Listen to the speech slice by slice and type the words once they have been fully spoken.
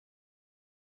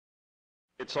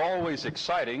It's always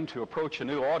exciting to approach a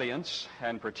new audience,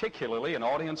 and particularly an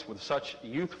audience with such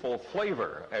youthful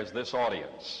flavor as this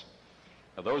audience.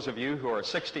 Now, those of you who are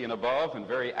 60 and above and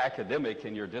very academic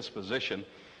in your disposition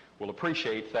will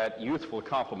appreciate that youthful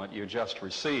compliment you just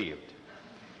received.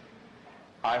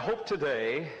 I hope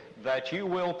today that you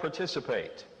will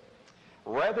participate.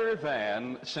 Rather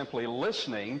than simply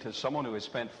listening to someone who has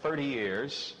spent 30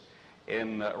 years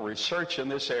in research in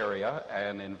this area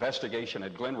and investigation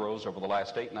at Glen Rose over the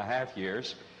last 8.5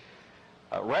 years,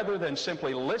 rather than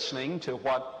simply listening to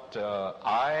what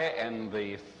I and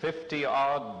the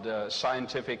 50-odd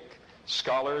scientific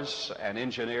scholars and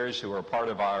engineers who are part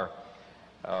of our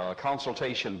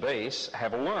consultation base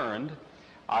have learned,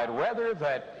 I'd rather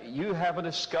that you have a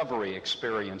discovery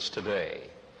experience today.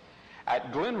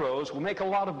 At Glen Rose, we make a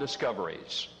lot of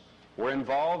discoveries. We're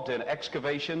involved in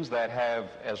excavations that have,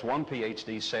 as one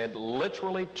PhD said,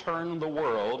 literally turned the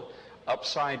world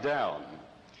upside down.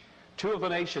 Two of the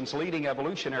nation's leading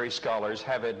evolutionary scholars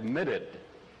have admitted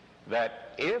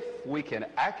that if we can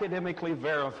academically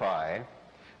verify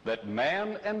that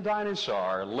man and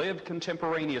dinosaur lived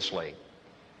contemporaneously,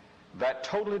 that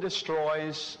totally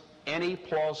destroys any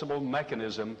plausible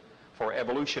mechanism for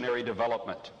evolutionary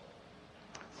development.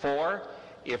 For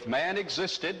if man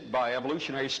existed by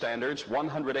evolutionary standards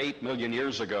 108 million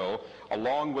years ago,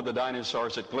 along with the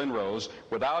dinosaurs at Glen Rose,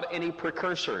 without any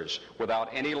precursors, without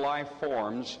any life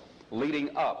forms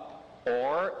leading up,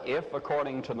 or if,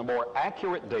 according to the more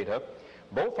accurate data,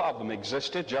 both of them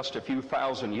existed just a few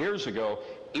thousand years ago,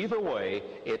 either way,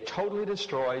 it totally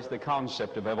destroys the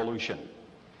concept of evolution.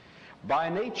 By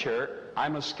nature,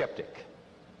 I'm a skeptic.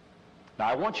 Now,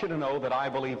 I want you to know that I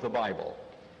believe the Bible.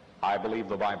 I believe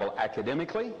the Bible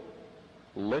academically,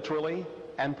 literally,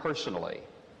 and personally.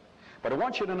 But I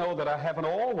want you to know that I haven't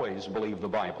always believed the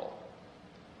Bible.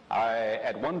 I,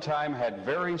 at one time, had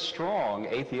very strong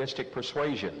atheistic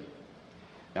persuasion.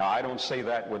 Now, I don't say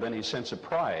that with any sense of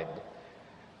pride,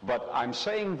 but I'm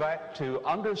saying that to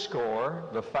underscore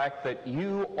the fact that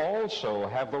you also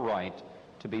have the right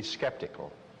to be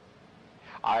skeptical.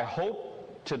 I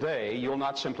hope today you'll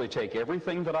not simply take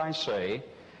everything that I say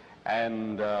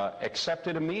and accept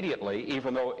it immediately,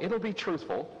 even though it'll be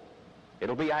truthful,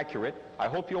 it'll be accurate. I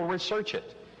hope you'll research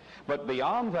it. But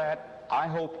beyond that, I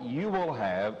hope you will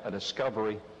have a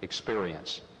discovery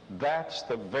experience. That's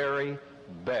the very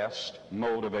best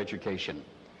mode of education.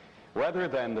 Rather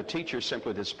than the teacher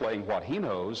simply displaying what he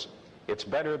knows, it's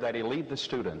better that he lead the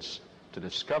students to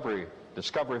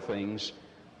discover things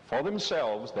for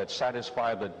themselves that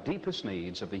satisfy the deepest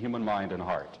needs of the human mind and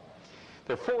heart.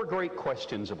 There are four great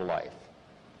questions of life.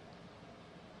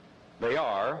 They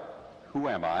are, who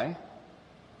am I?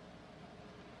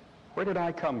 Where did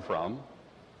I come from?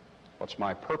 What's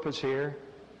my purpose here?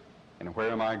 And where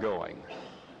am I going?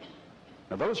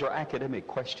 Now, those are academic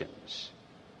questions.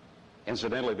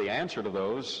 Incidentally, the answers to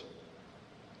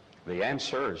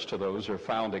those are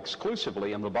found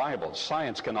exclusively in the Bible.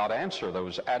 Science cannot answer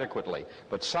those adequately,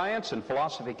 but science and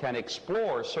philosophy can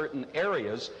explore certain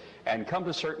areas and come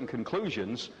to certain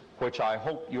conclusions, which I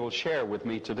hope you'll share with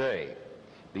me today.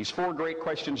 These four great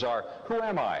questions are, who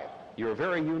am I? You're a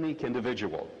very unique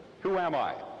individual. Who am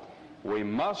I? We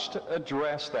must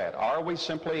address that. Are we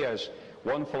simply, as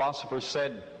one philosopher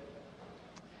said,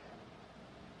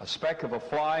 a speck of a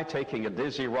fly taking a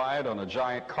dizzy ride on a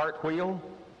giant cartwheel?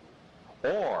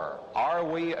 Or are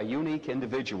we a unique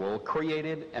individual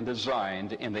created and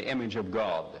designed in the image of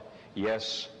God?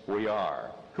 Yes, we are.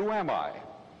 Who am I?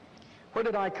 Where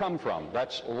did I come from?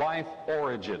 That's life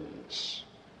origins.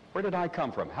 Where did I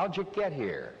come from? How'd you get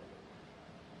here?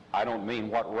 I don't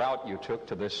mean what route you took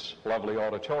to this lovely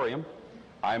auditorium.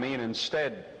 I mean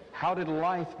instead, how did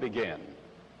life begin?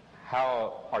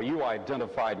 How are you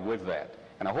identified with that?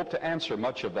 And I hope to answer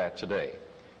much of that today.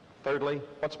 Thirdly,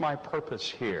 what's my purpose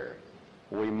here?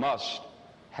 We must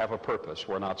have a purpose.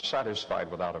 We're not satisfied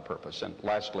without a purpose. And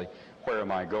lastly, where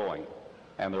am I going?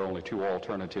 And there are only two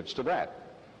alternatives to that.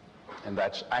 And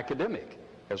that's academic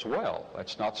as well.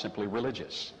 That's not simply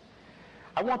religious.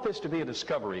 I want this to be a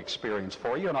discovery experience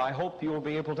for you, and I hope you'll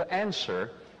be able to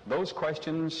answer those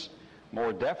questions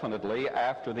more definitely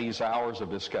after these hours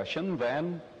of discussion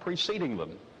than preceding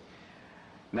them.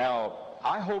 Now,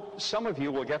 I hope some of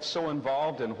you will get so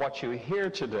involved in what you hear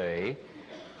today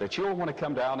that you'll want to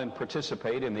come down and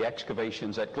participate in the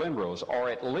excavations at Glen Rose, or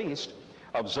at least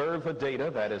observe the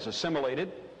data that is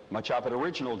assimilated, much of it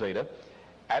original data,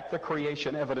 at the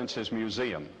Creation Evidences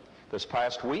Museum. This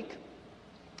past week,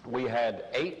 we had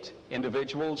 8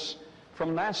 individuals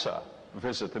from NASA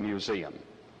visit the museum.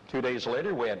 2 days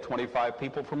later, we had 25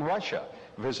 people from Russia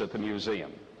visit the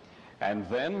museum. And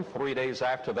then 3 days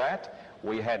after that,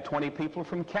 we had 20 people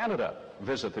from Canada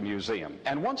visit the museum.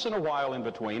 And once in a while in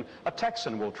between, a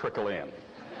Texan will trickle in.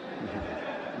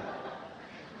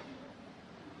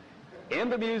 In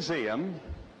the museum,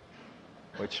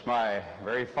 which my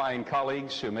very fine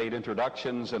colleagues who made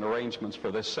introductions and arrangements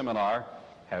for this seminar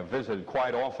have visited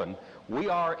quite often, we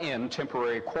are in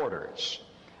temporary quarters.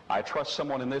 I trust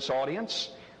someone in this audience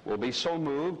will be so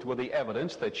moved with the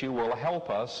evidence that you will help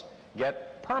us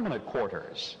get permanent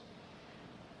quarters.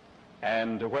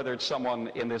 And whether it's someone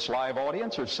in this live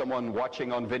audience or someone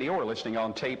watching on video or listening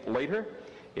on tape later,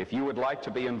 if you would like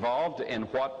to be involved in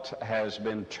what has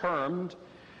been termed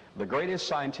the greatest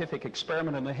scientific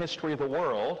experiment in the history of the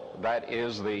world, that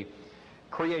is the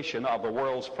creation of the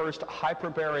world's first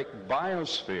hyperbaric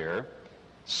biosphere,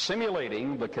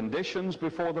 simulating the conditions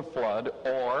before the flood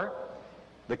or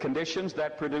the conditions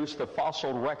that produce the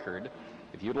fossil record.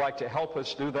 If you'd like to help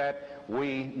us do that,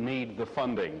 we need the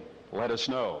funding. Let us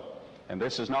know. And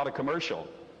this is not a commercial.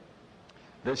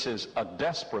 This is a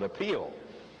desperate appeal.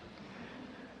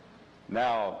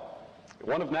 Now,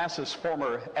 one of NASA's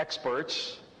former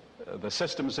experts, the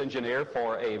systems engineer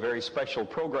for a very special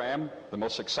program, the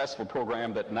most successful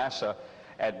program that NASA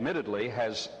admittedly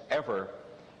has ever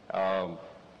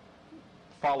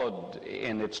followed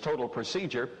in its total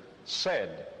procedure,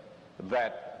 said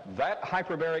that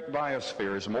hyperbaric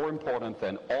biosphere is more important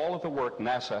than all of the work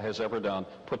NASA has ever done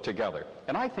put together.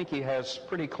 And I think he has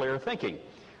pretty clear thinking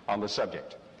on the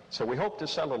subject. So we hope to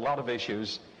settle a lot of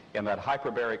issues in that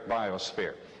hyperbaric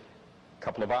biosphere. A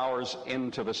couple of hours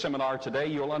into the seminar today,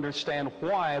 you'll understand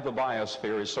why the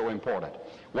biosphere is so important.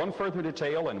 One further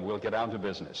detail, and we'll get down to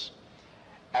business.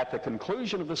 At the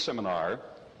conclusion of the seminar,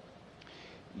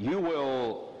 you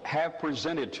will have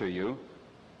presented to you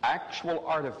actual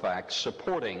artifacts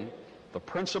supporting the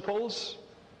principles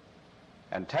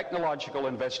and technological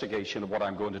investigation of what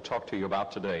I'm going to talk to you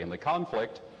about today, in the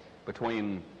conflict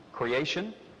between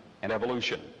creation and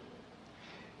evolution.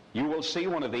 You will see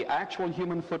one of the actual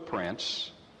human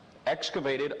footprints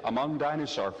excavated among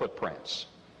dinosaur footprints.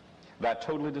 That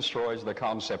totally destroys the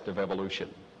concept of evolution.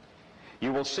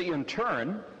 You will see in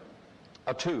turn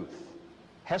a tooth,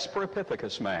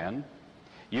 Hesperopithecus man,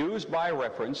 used by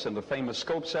reference in the famous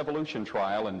Scopes evolution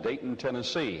trial in Dayton,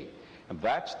 Tennessee. And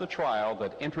that's the trial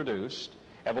that introduced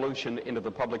evolution into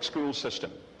the public school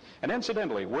system. And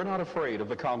incidentally, we're not afraid of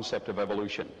the concept of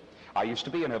evolution. I used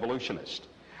to be an evolutionist.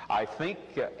 I think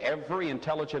every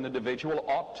intelligent individual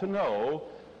ought to know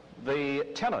the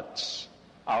tenets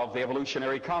of the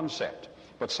evolutionary concept.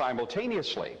 But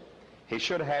simultaneously, he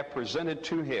should have presented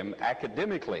to him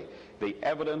academically the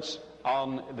evidence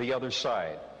on the other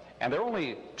side. And there are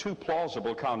only two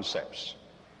plausible concepts.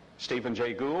 Stephen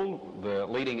Jay Gould, the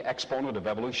leading exponent of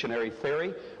evolutionary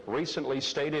theory, recently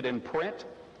stated in print,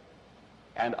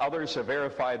 and others have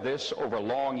verified this over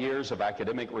long years of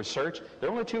academic research, there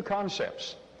are only two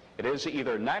concepts. It is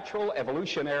either natural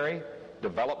evolutionary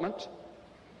development,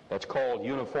 that's called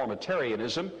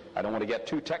uniformitarianism. I don't want to get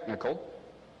too technical,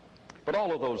 but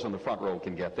all of those in the front row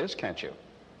can get this, can't you?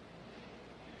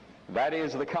 That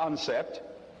is the concept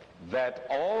that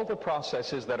all the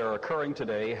processes that are occurring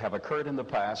today have occurred in the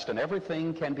past, and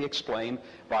everything can be explained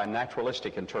by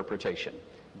naturalistic interpretation.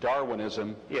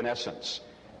 Darwinism, in essence.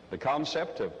 The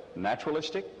concept of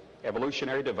naturalistic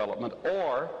evolutionary development,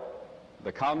 or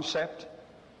the concept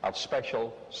of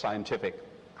special scientific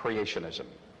creationism.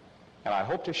 And I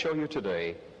hope to show you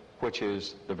today which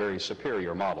is the very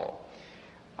superior model.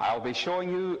 I'll be showing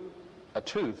you a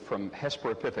tooth from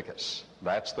Hesperopithecus.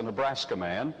 That's the Nebraska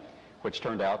man, which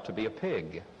turned out to be a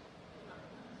pig.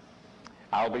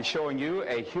 I'll be showing you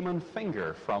a human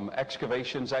finger from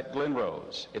excavations at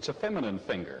Glenrose. It's a feminine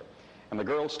finger, and the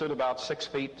girl stood about 6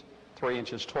 feet 3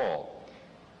 inches tall.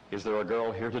 Is there a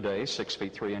girl here today, 6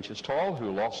 feet 3 inches tall, who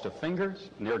lost a finger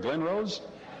near Glenrose?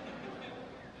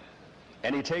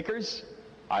 Any takers?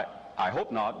 I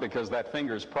hope not, because that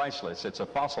finger is priceless. It's a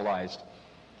fossilized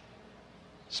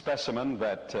specimen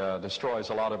that destroys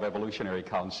a lot of evolutionary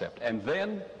concept. And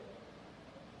then,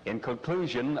 in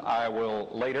conclusion, I will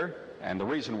later, and the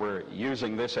reason we're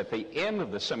using this at the end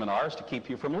of the seminar is to keep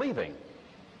you from leaving.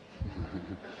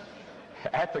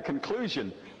 At the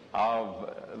conclusion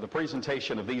of the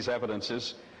presentation of these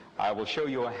evidences, I will show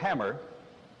you a hammer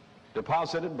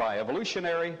deposited by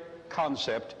evolutionary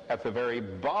concept at the very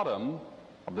bottom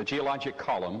of the geologic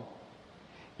column.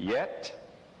 Yet,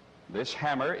 this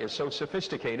hammer is so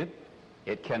sophisticated,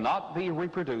 it cannot be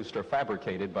reproduced or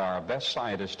fabricated by our best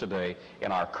scientists today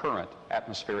in our current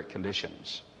atmospheric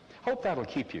conditions. Hope that'll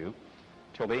keep you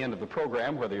till the end of the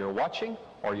program, whether you're watching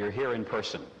or you're here in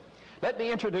person. Let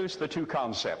me introduce the two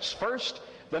concepts. First,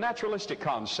 the naturalistic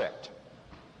concept.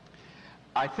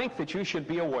 I think that you should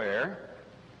be aware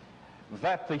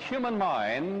that the human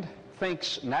mind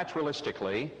thinks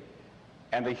naturalistically,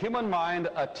 and the human mind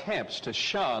attempts to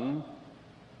shun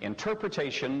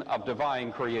interpretation of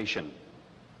divine creation.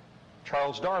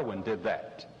 Charles Darwin did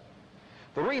that.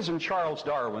 The reason Charles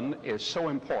Darwin is so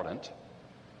important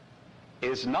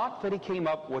is not that he came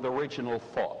up with original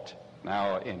thought.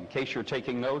 Now, in case you're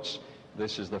taking notes,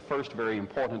 this is the first very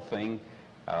important thing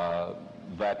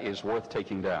that is worth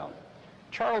taking down.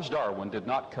 Charles Darwin did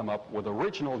not come up with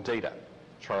original data.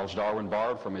 Charles Darwin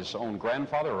borrowed from his own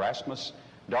grandfather, Erasmus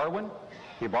Darwin.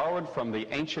 He borrowed from the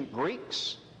ancient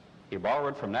Greeks. He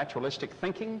borrowed from naturalistic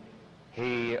thinking.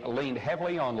 He leaned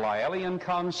heavily on Lyellian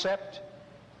concept.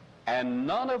 And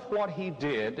none of what he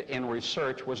did in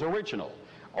research was original.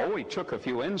 Oh, he took a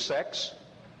few insects,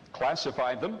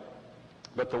 classified them,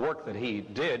 but the work that he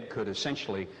did could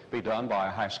essentially be done by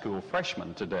a high school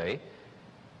freshman today.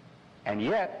 And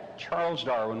yet, Charles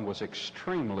Darwin was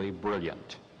extremely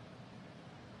brilliant.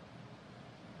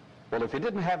 Well, if he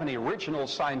didn't have any original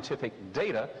scientific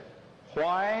data,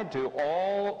 why do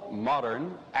all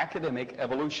modern academic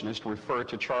evolutionists refer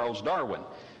to Charles Darwin?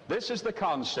 This is the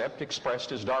concept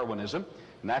expressed as Darwinism,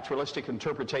 naturalistic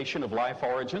interpretation of life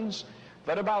origins,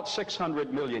 that about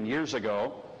 600 million years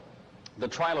ago, the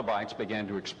trilobites began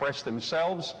to express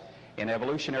themselves in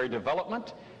evolutionary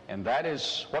development, and that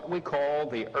is what we call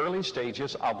the early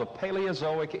stages of the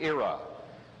Paleozoic era.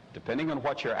 Depending on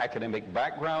what your academic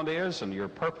background is and your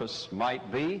purpose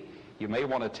might be, you may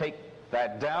want to take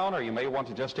that down, or you may want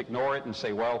to just ignore it and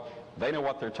say, well, they know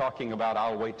what they're talking about,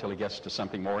 I'll wait till it gets to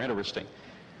something more interesting.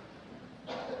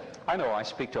 I know I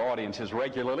speak to audiences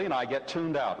regularly, and I get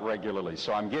tuned out regularly,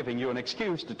 so I'm giving you an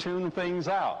excuse to tune things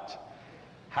out.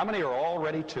 How many are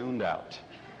already tuned out?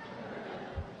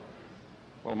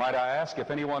 Well, might I ask if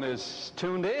anyone is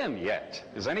tuned in yet?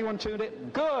 Is anyone tuned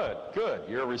in? Good, good.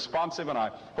 You're responsive, and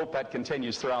I hope that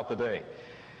continues throughout the day.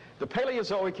 The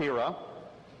Paleozoic era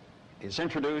is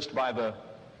introduced by the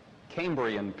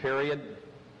Cambrian period,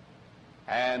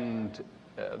 and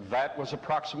that was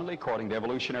approximately, according to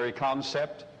evolutionary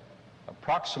concept,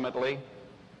 approximately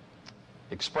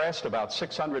expressed about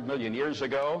 600 million years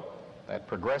ago. That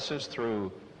progresses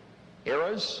through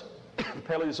eras, the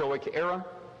Paleozoic era,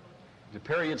 the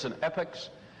periods and epochs,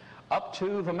 up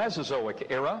to the Mesozoic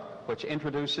era, which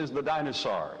introduces the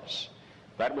dinosaurs.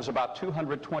 That was about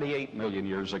 228 million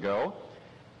years ago,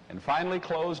 and finally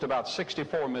closed about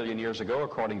 64 million years ago,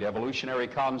 according to evolutionary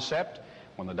concept,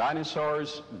 when the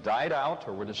dinosaurs died out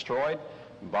or were destroyed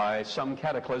by some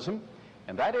cataclysm,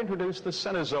 and that introduced the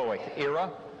Cenozoic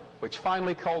era, which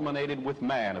finally culminated with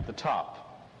man at the top.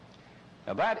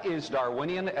 Now that is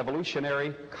Darwinian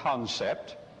evolutionary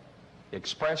concept,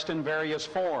 expressed in various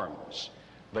forms.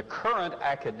 The current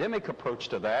academic approach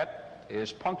to that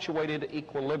is punctuated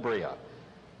equilibria.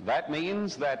 That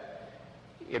means that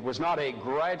it was not a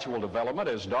gradual development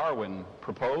as Darwin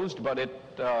proposed, but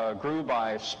it grew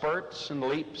by spurts and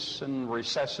leaps and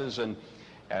recesses and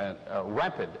a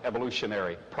rapid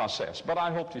evolutionary process. But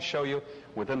I hope to show you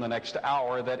within the next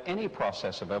hour that any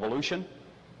process of evolution,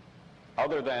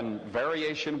 other than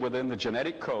variation within the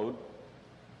genetic code,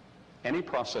 any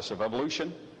process of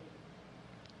evolution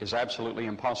is absolutely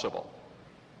impossible,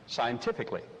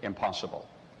 scientifically impossible.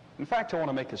 In fact, I want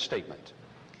to make a statement.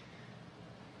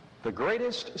 The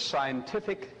greatest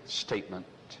scientific statement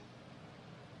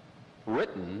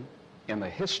written in the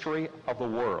history of the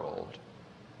world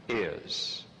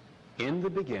is, in the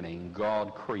beginning,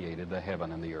 God created the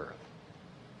heaven and the earth.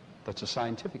 That's a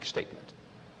scientific statement.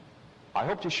 I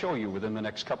hope to show you within the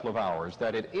next couple of hours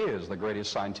that it is the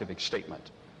greatest scientific statement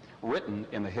written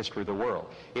in the history of the world.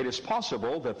 It is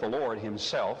possible that the Lord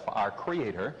himself, our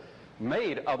Creator,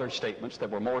 made other statements that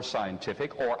were more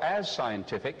scientific or as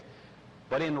scientific,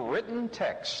 but in written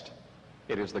text,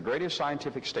 it is the greatest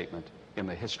scientific statement in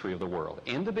the history of the world.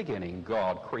 In the beginning,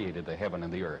 God created the heaven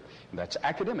and the earth. And that's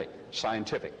academic,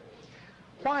 scientific.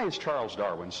 Why is Charles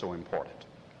Darwin so important?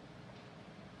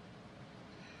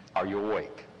 Are you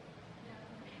awake?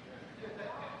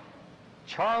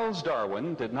 Charles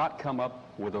Darwin did not come up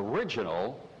with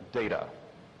original data,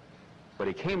 but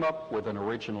he came up with an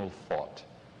original thought,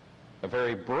 a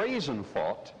very brazen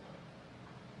thought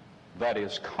that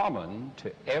is common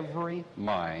to every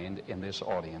mind in this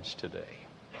audience today.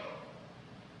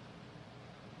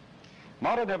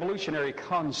 Modern evolutionary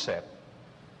concept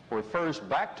refers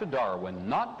back to Darwin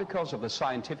not because of the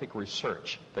scientific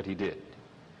research that he did,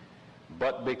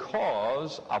 but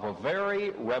because of a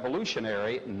very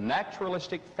revolutionary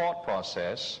naturalistic thought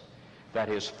process that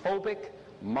his phobic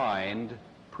mind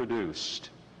produced.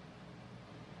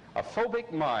 A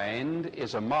phobic mind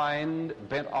is a mind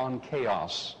bent on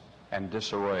chaos and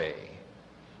disarray.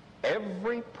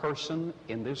 Every person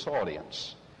in this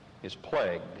audience is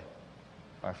plagued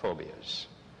by phobias.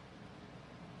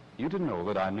 You didn't know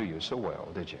that I knew you so well,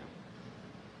 did you?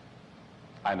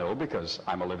 I know because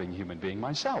I'm a living human being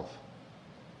myself.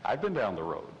 I've been down the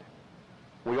road.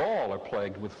 We all are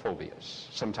plagued with phobias.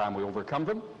 Sometimes we overcome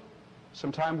them,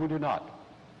 sometimes we do not.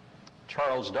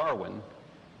 Charles Darwin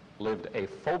lived a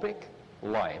phobic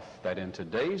life that in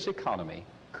today's economy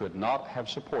could not have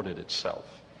supported itself.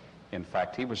 In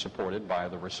fact, he was supported by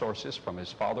the resources from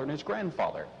his father and his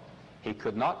grandfather. He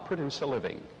could not produce a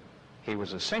living. He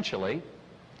was essentially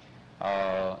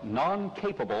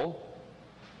non-capable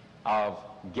of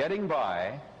getting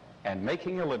by and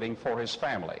making a living for his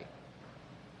family.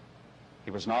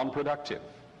 He was non-productive.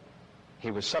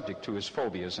 He was subject to his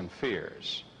phobias and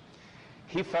fears.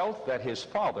 He felt that his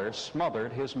father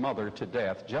smothered his mother to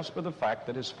death just for the fact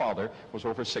that his father was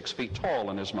over 6 feet tall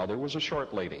and his mother was a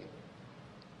short lady.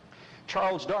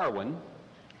 Charles Darwin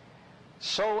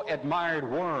so admired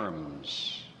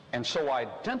worms and so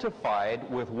identified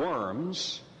with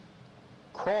worms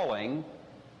crawling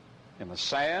in the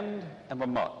sand and the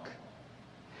muck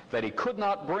that he could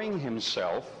not bring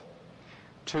himself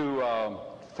to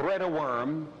thread a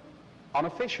worm on a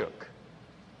fish hook.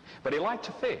 But he liked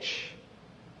to fish,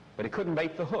 but he couldn't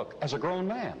bait the hook as a grown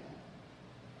man.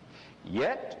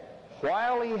 Yet,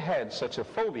 while he had such a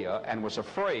phobia and was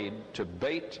afraid to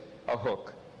bait a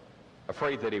hook,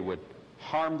 afraid that he would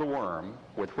harm the worm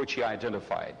with which he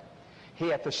identified,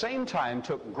 he at the same time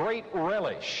took great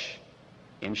relish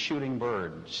in shooting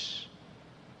birds.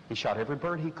 He shot every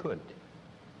bird he could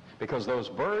because those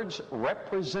birds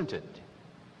represented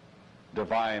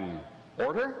divine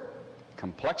order,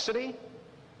 complexity,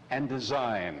 and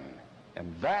design.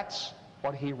 And that's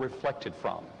what he reflected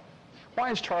from.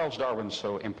 Why is Charles Darwin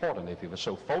so important? If he was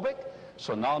so phobic,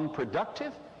 so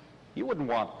non-productive, you wouldn't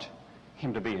want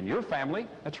him to be in your family.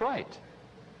 That's right.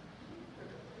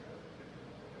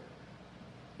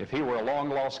 If he were a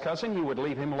long-lost cousin, you would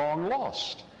leave him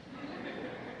long-lost.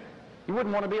 You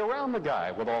wouldn't want to be around the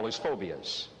guy with all his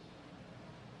phobias.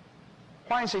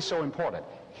 Why is he so important?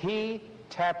 He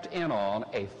tapped in on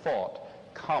a thought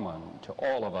common to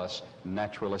all of us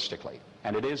naturalistically,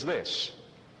 and it is this: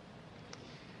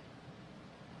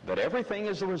 that everything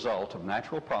is the result of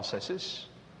natural processes,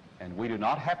 and we do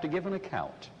not have to give an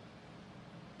account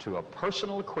to a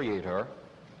personal creator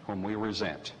whom we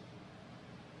resent.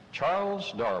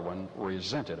 Charles Darwin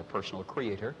resented a personal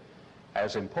creator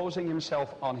as imposing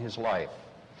himself on his life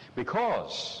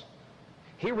because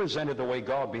he resented the way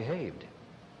God behaved.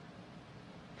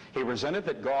 He resented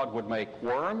that God would make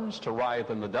worms to writhe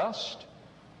in the dust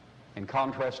in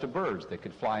contrast to birds that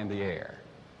could fly in the air.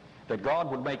 That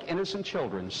God would make innocent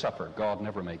children suffer. God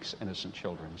never makes innocent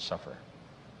children suffer.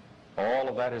 All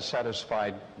of that is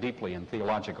satisfied deeply in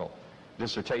theological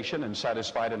dissertation and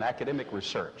satisfied in academic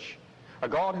research. A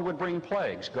God who would bring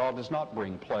plagues. God does not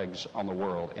bring plagues on the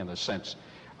world in the sense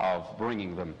of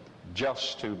bringing them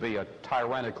just to be a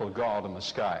tyrannical God in the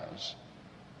skies.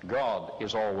 God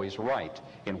is always right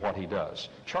in what he does.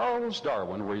 Charles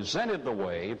Darwin resented the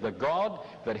way the God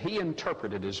that he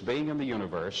interpreted as being in the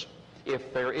universe,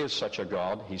 if there is such a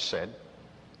God, he said,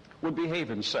 would behave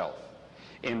himself.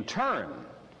 In turn,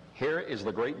 here is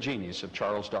the great genius of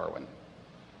Charles Darwin.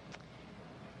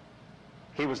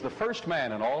 He was the first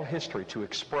man in all history to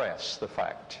express the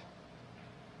fact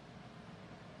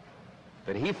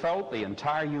that he felt the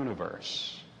entire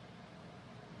universe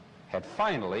had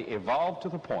finally evolved to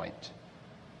the point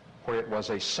where it was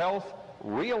a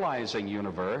self-realizing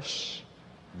universe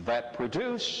that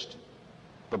produced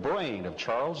the brain of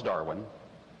Charles Darwin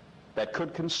that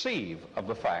could conceive of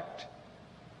the fact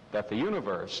that the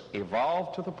universe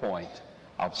evolved to the point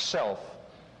of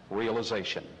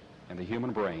self-realization, and the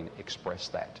human brain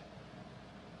expressed that.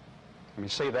 Let me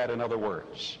say that in other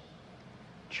words.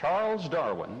 Charles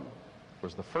Darwin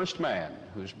was the first man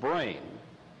whose brain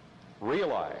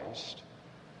realized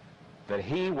that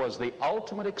he was the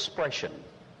ultimate expression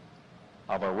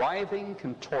of a writhing,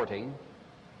 contorting,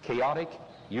 chaotic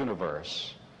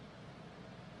universe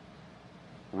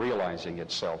realizing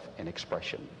itself in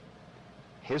expression.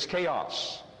 His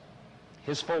chaos,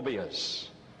 his phobias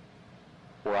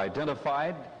were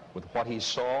identified with what he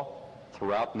saw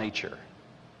throughout nature.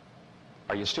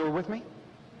 Are you still with me?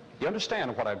 You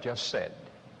understand what I've just said?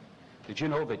 Did you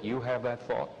know that you have that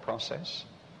thought process?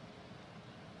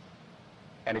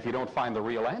 And if you don't find the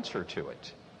real answer to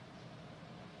it,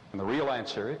 and the real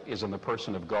answer is in the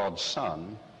person of God's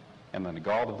Son and the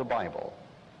God of the Bible,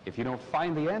 if you don't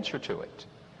find the answer to it,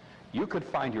 you could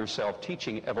find yourself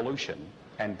teaching evolution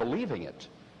and believing it,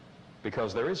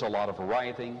 because there is a lot of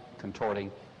writhing,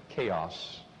 contorting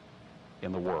chaos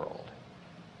in the world.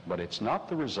 But it's not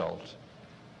the result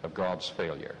of God's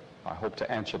failure. I hope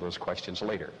to answer those questions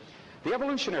later. The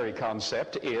evolutionary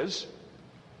concept is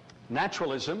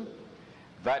naturalism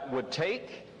that would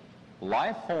take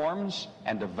life forms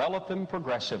and develop them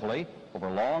progressively over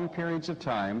long periods of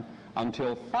time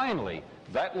until finally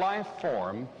that life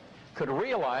form could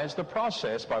realize the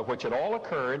process by which it all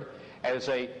occurred as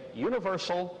a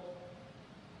universal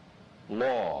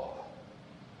law,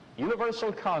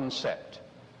 universal concept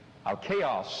of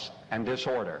chaos and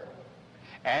disorder.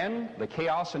 And the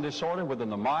chaos and disorder within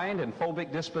the mind and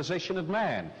phobic disposition of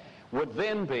man would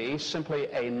then be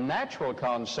simply a natural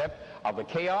concept of the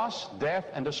chaos, death,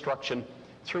 and destruction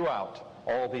throughout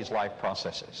all these life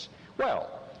processes. Well,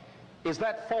 is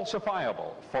that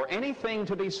falsifiable? For anything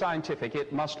to be scientific,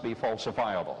 it must be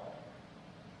falsifiable.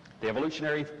 The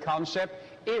evolutionary concept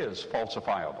is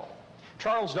falsifiable.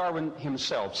 Charles Darwin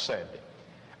himself said,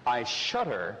 "I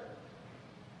shudder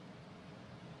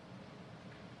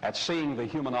at seeing the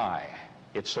human eye.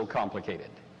 It's so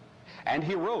complicated." And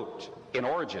he wrote in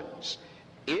Origins,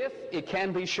 "If it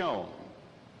can be shown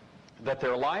that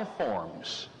there are life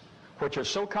forms which are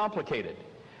so complicated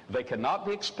they cannot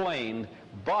be explained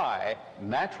by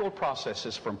natural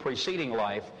processes from preceding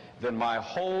life, then my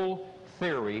whole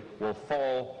theory will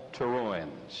fall to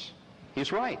ruins."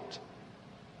 He's right.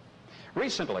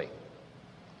 Recently,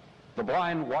 The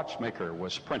Blind Watchmaker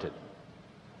was printed,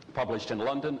 published in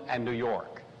London and New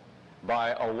York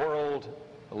by a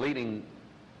world-leading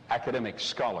academic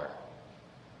scholar.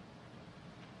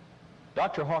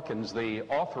 Dr. Hawkins, the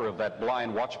author of that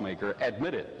Blind Watchmaker,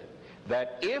 admitted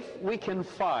that if we can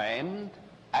find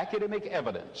academic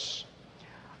evidence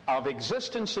of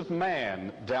existence of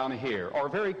man down here, or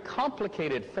very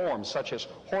complicated forms such as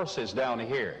horses down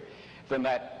here, then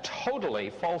that totally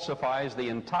falsifies the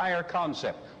entire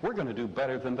concept. We're going to do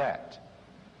better than that.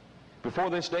 Before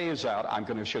this day is out, I'm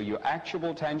going to show you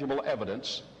actual, tangible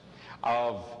evidence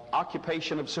of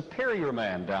occupation of superior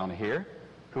man down here,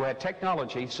 who had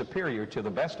technology superior to the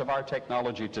best of our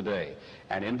technology today.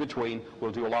 And in between,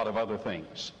 we'll do a lot of other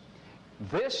things.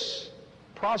 This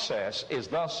process is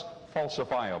thus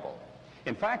falsifiable.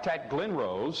 In fact, at Glen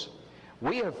Rose,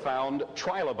 we have found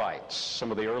trilobites,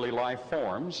 some of the early life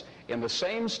forms, in the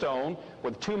same stone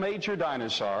with 2 major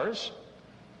dinosaurs,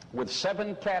 with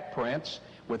 7 cat prints,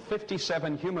 with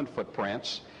 57 human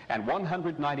footprints, and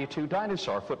 192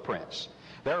 dinosaur footprints.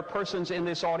 There are persons in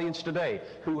this audience today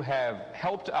who have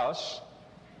helped us,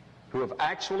 who have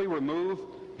actually removed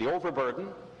the overburden,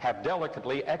 have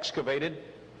delicately excavated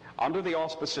under the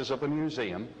auspices of the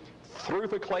museum, through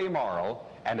the clay marl,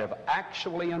 and have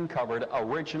actually uncovered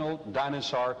original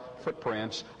dinosaur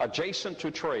footprints adjacent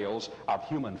to trails of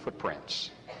human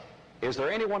footprints. Is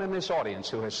there anyone in this audience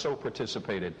who has so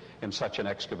participated in such an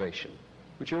excavation?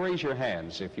 Would you raise your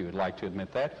hands if you would like to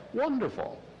admit that?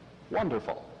 Wonderful,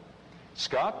 wonderful.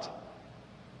 Scott,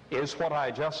 is what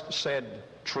I just said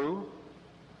true?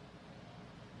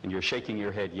 And you're shaking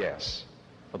your head yes.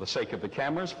 For the sake of the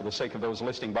cameras, for the sake of those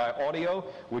listening by audio,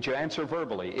 would you answer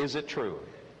verbally, is it true?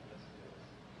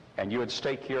 And you would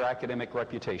stake your academic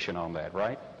reputation on that,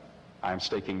 right? I'm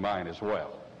staking mine as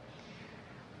well.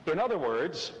 In other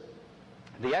words,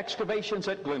 the excavations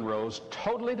at Glen Rose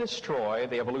totally destroy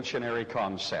the evolutionary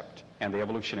concept and the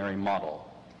evolutionary model.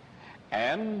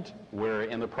 And we're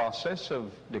in the process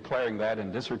of declaring that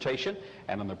in dissertation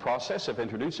and in the process of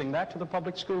introducing that to the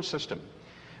public school system.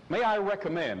 May I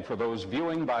recommend for those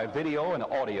viewing by video and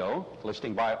audio,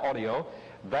 listening by audio,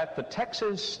 that the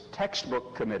Texas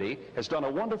Textbook Committee has done a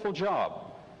wonderful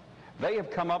job. They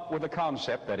have come up with a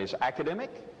concept that is academic,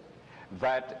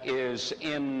 that is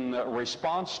in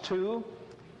response to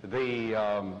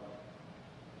the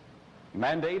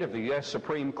mandate of the U.S.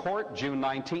 Supreme Court, June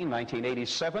 19,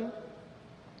 1987,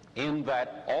 in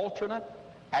that alternate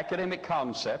academic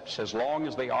concepts, as long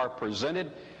as they are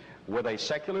presented with a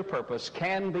secular purpose,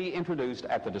 can be introduced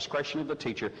at the discretion of the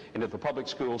teacher into the public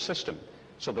school system.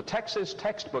 So the Texas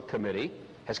Textbook Committee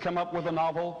has come up with a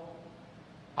novel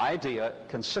idea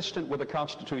consistent with the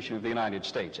Constitution of the United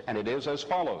States, and it is as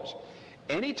follows.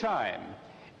 Anytime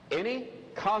any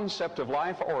concept of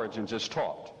life origins is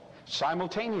taught,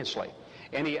 simultaneously,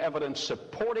 any evidence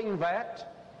supporting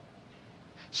that,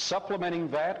 supplementing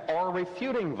that, or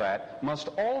refuting that must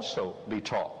also be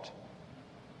taught.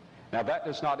 Now, that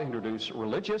does not introduce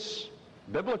religious,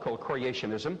 biblical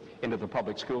creationism into the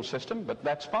public school system, but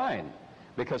that's fine,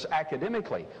 because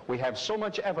academically we have so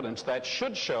much evidence that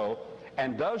should show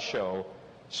and does show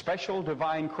special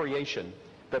divine creation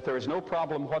that there is no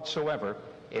problem whatsoever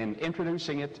in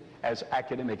introducing it as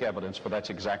academic evidence, for that's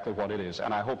exactly what it is.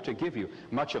 And I hope to give you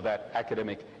much of that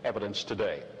academic evidence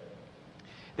today.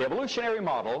 The evolutionary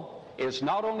model is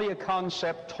not only a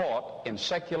concept taught in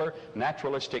secular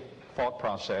naturalistic thought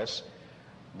process,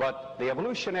 but the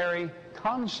evolutionary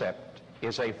concept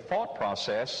is a thought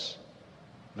process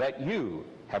that you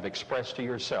have expressed to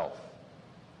yourself.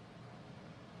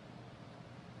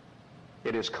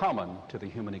 It is common to the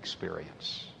human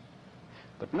experience.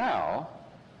 But now,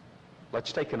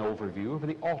 let's take an overview of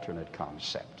the alternate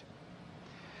concept.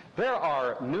 There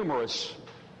are numerous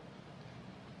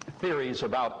theories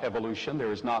about evolution.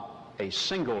 There is not a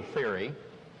single theory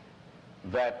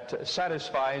that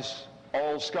satisfies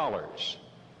all scholars.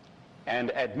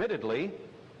 And admittedly,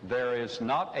 there is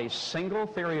not a single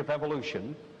theory of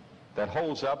evolution that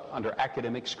holds up under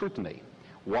academic scrutiny.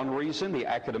 One reason the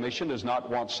academician does not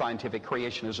want scientific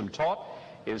creationism taught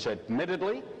is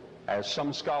admittedly, as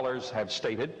some scholars have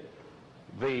stated,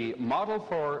 the model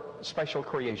for special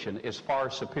creation is far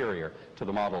superior to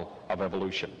the model of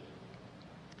evolution.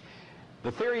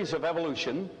 The theories of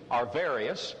evolution are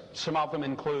various. Some of them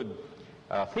include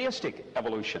theistic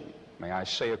evolution. May I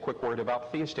say a quick word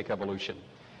about theistic evolution?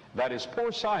 That is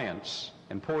poor science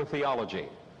and poor theology.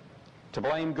 To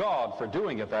blame God for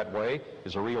doing it that way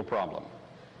is a real problem.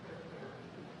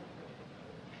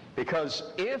 Because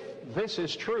if this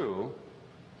is true,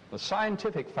 the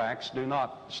scientific facts do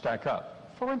not stack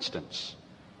up. For instance,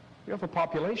 you have a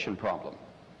population problem,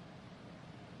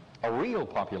 a real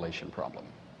population problem.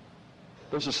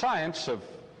 There's a science of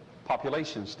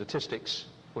population statistics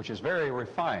which is very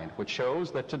refined, which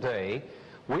shows that today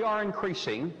we are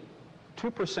increasing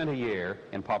 2% a year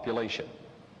in population.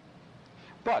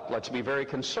 But let's be very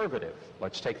conservative.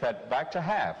 Let's take that back to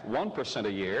half, 1%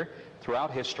 a year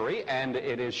throughout history, and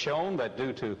it is shown that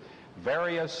due to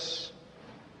various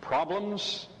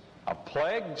problems of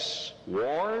plagues,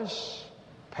 wars,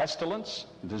 pestilence,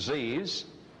 disease,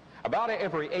 about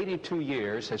every 82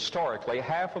 years, historically,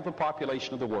 half of the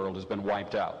population of the world has been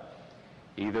wiped out,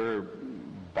 either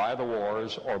by the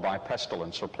wars or by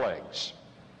pestilence or plagues.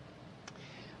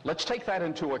 Let's take that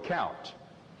into account.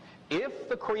 If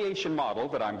the creation model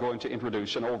that I'm going to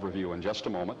introduce an overview in just a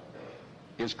moment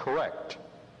is correct,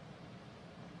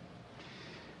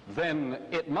 then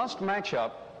it must match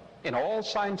up in all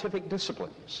scientific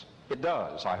disciplines. It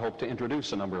does. I hope to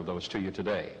introduce a number of those to you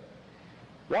today.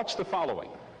 Watch the following.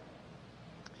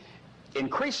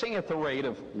 Increasing at the rate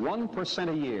of 1%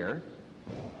 a year,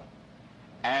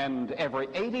 and every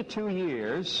 82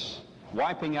 years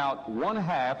wiping out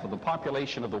 1/2 of the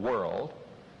population of the world,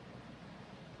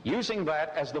 using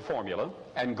that as the formula,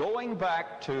 and going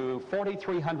back to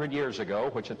 4,300 years ago,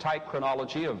 which a tight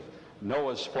chronology of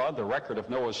Noah's flood, the record of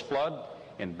Noah's flood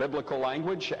in biblical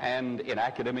language and in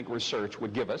academic research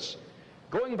would give us,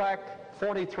 going back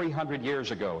 4,300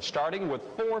 years ago, starting with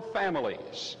 4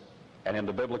 families. And in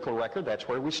the biblical record, that's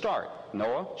where we start.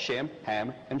 Noah, Shem,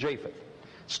 Ham, and Japheth.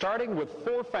 Starting with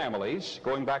 4 families,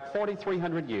 going back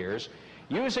 4,300 years,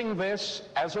 using this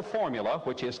as a formula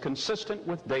which is consistent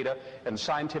with data and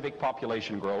scientific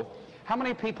population growth, how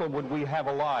many people would we have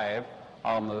alive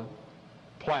on the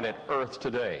planet Earth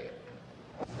today?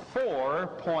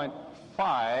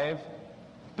 4.5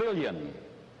 billion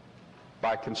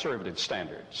by conservative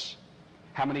standards.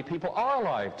 How many people are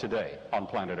alive today on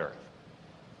planet Earth?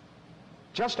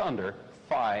 Just under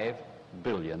 5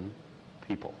 billion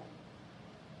people.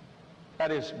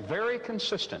 That is very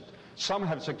consistent. Some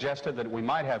have suggested that we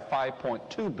might have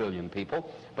 5.2 billion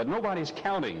people, but nobody's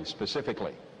counting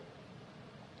specifically.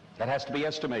 That has to be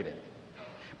estimated.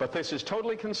 But this is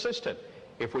totally consistent.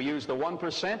 If we use the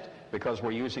 1%, because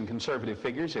we're using conservative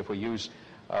figures, if we use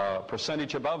a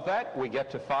percentage above that, we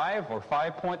get to 5 or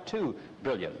 5.2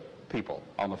 billion people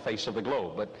on the face of the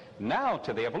globe. But now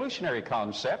to the evolutionary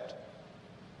concept,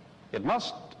 it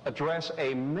must address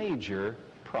a major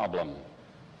problem.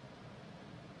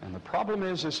 And the problem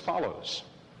is as follows.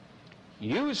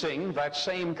 Using that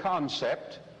same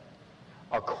concept,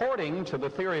 according to the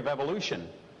theory of evolution,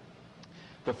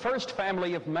 the first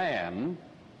family of man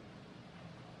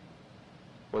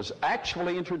was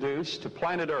actually introduced to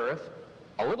planet Earth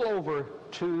a little over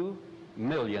 2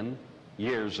 million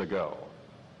years ago.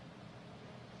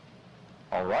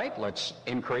 All right, let's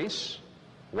increase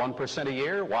 1% a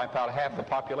year, wipe out half the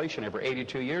population every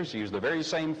 82 years, use the very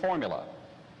same formula.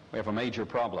 We have a major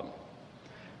problem.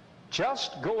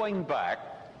 Just going back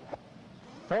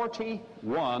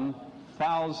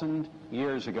 41,000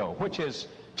 years ago, which is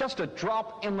just a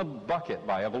drop in the bucket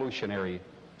by evolutionary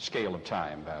scale of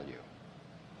time value.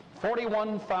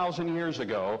 41,000 years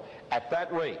ago, at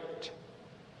that rate,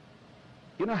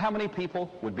 You know how many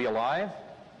people would be alive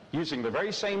using the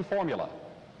very same formula?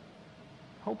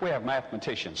 Hope we have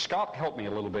mathematicians. Scott, help me a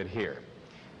little bit here.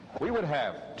 We would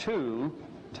have 2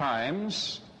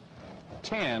 times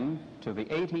 10 to the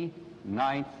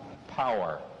 89th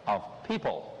power of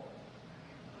people.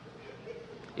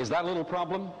 Is that a little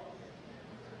problem?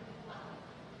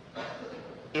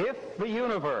 If the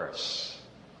universe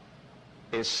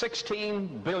is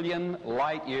 16 billion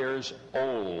light years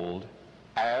old,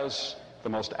 as the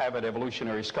most avid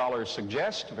evolutionary scholars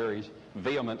suggest very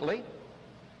vehemently,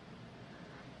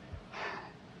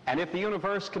 and if the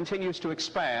universe continues to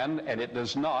expand, and it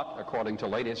does not, according to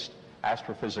latest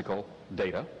astrophysical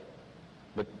data,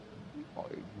 but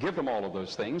give them all of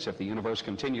those things, if the universe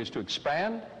continues to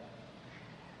expand,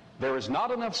 there is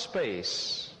not enough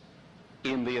space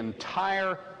in the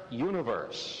entire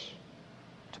universe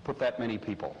to put that many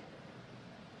people.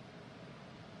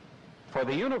 For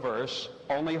the universe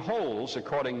only holds,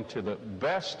 according to the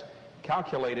best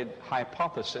calculated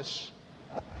hypothesis,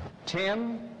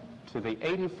 10 to the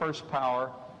 81st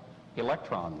power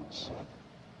electrons.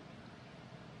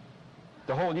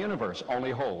 The whole universe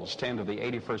only holds 10 to the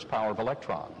 81st power of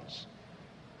electrons.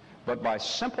 But by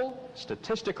simple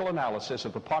statistical analysis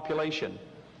of the population,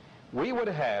 we would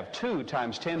have 2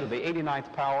 times 10 to the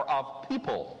 89th power of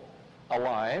people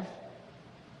alive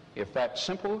if that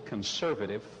simple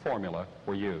conservative formula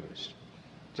were used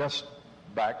just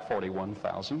back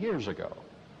 41,000 years ago.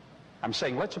 I'm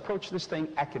saying let's approach this thing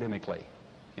academically,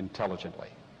 intelligently.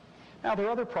 Now there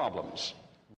are other problems.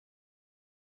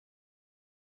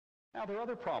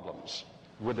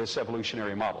 With this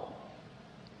evolutionary model.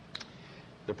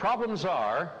 The problems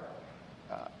are,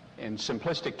 in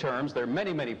simplistic terms, there are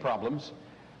many, many problems,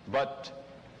 but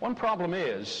one problem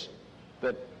is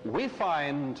that we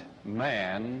find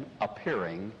man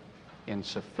appearing in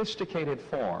sophisticated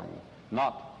form,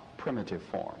 not primitive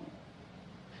form.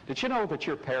 Did you know that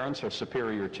your parents are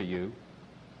superior to you?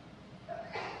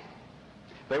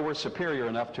 They were superior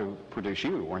enough to produce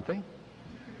you, weren't they?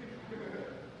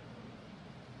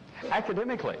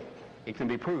 Academically, it can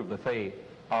be proved that they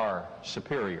are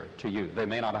superior to you. They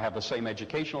may not have the same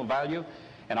educational value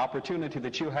and opportunity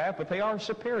that you have, but they are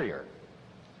superior.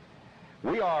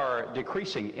 We are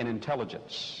decreasing in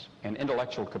intelligence and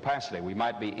intellectual capacity. We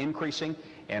might be increasing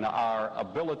in our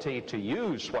ability to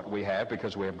use what we have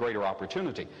because we have greater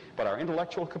opportunity, but our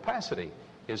intellectual capacity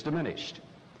is diminished.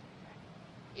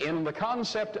 In the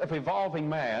concept of evolving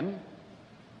man,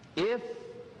 if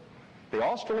the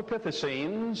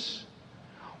Australopithecines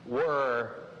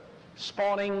were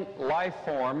spawning life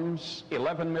forms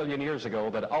 11 million years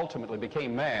ago that ultimately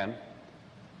became man,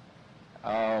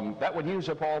 that would use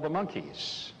up all the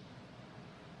monkeys.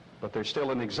 But they're still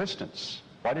in existence.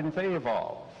 Why didn't they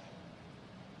evolve?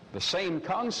 The same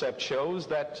concept shows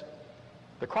that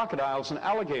the crocodiles and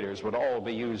alligators would all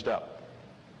be used up.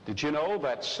 Did you know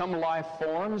that some life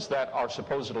forms that are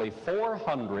supposedly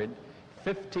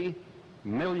 450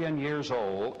 million years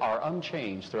old are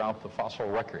unchanged throughout the fossil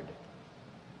record?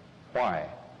 Why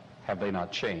have they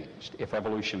not changed if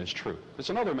evolution is true?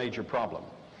 There's another major problem.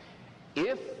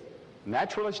 If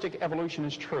naturalistic evolution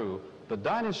is true, the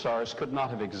dinosaurs could not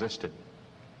have existed.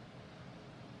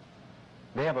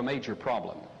 They have a major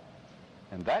problem,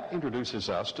 and that introduces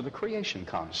us to the creation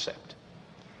concept.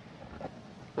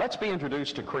 Let's be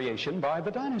introduced to creation by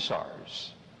the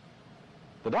dinosaurs.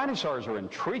 The dinosaurs are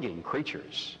intriguing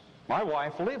creatures. My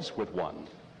wife lives with one.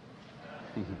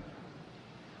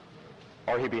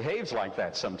 Or he behaves like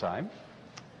that sometime.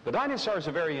 The dinosaurs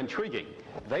are very intriguing.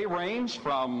 They range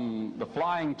from the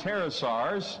flying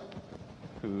pterosaurs,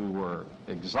 who were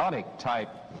exotic type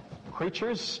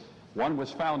creatures. One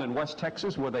was found in West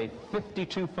Texas with a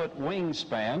 52-foot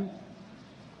wingspan.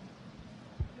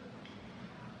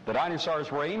 The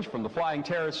dinosaurs range from the flying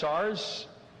pterosaurs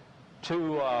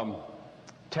to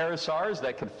pterosaurs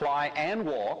that could fly and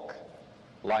walk,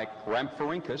 like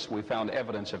Rhamphorhynchus. We found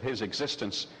evidence of his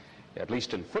existence, at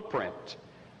least in footprint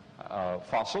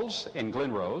fossils in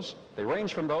Glen Rose. They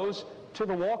range from those to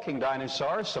the walking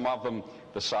dinosaurs, some of them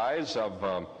the size of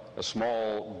a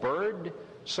small bird,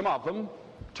 some of them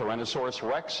Tyrannosaurus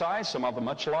rex size, some of them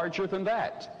much larger than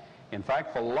that. In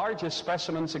fact, the largest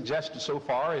specimen suggested so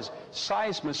far is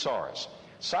Seismosaurus.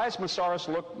 Seismosaurus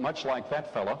looked much like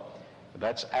that fella.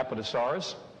 That's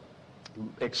Apatosaurus,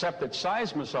 except that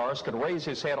Seismosaurus could raise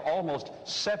his head almost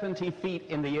 70 feet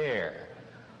in the air.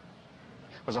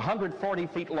 It was 140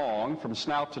 feet long from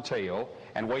snout to tail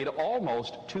and weighed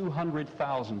almost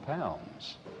 200,000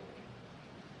 pounds.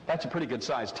 That's a pretty good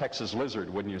sized Texas lizard,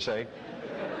 wouldn't you say?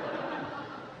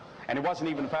 And it wasn't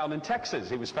even found in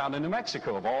Texas. It was found in New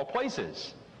Mexico, of all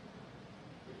places.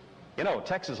 You know,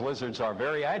 Texas lizards are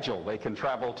very agile. They can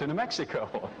travel to New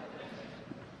Mexico.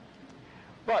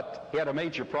 But he had a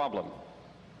major problem.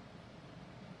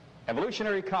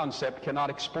 Evolutionary concept cannot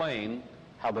explain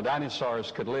how the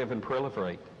dinosaurs could live and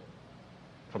proliferate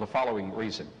for the following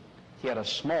reason. He had a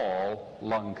small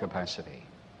lung capacity.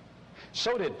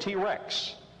 So did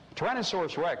T-Rex.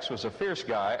 Tyrannosaurus Rex was a fierce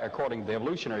guy according to the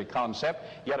evolutionary concept,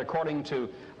 yet according to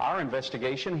our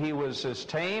investigation, he was as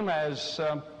tame as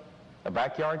a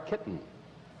backyard kitten.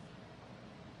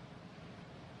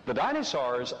 The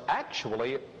dinosaurs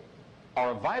actually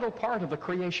are a vital part of the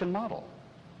creation model.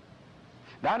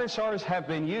 Dinosaurs have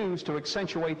been used to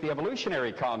accentuate the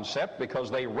evolutionary concept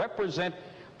because they represent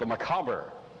the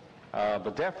macabre,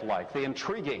 the death-like, the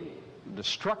intriguing,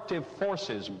 destructive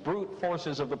forces, brute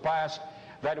forces of the past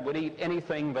that would eat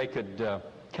anything they could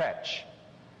catch.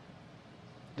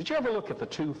 Did you ever look at the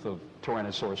tooth of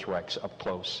Tyrannosaurus Rex up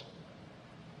close?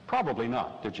 Probably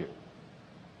not, did you?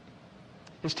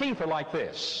 His teeth are like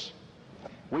this.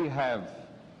 We have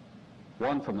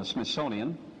one from the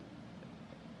Smithsonian.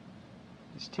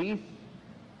 His teeth,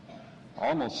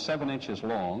 almost 7 inches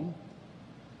long.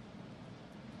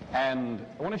 And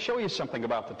I want to show you something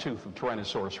about the tooth of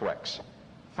Tyrannosaurus Rex.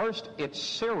 First, it's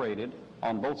serrated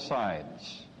on both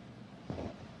sides.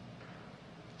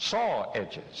 Saw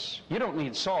edges. You don't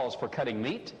need saws for cutting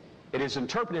meat. It is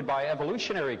interpreted by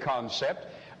evolutionary concept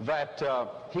that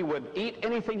he would eat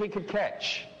anything he could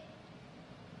catch.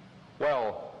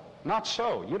 Well, not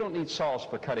so. You don't need saws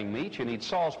for cutting meat. You need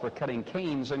saws for cutting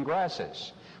canes and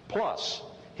grasses. Plus,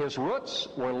 his roots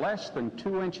were less than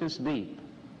 2 inches deep,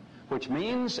 which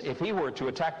means if he were to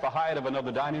attack the hide of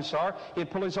another dinosaur, he'd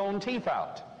pull his own teeth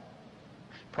out.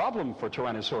 Problem for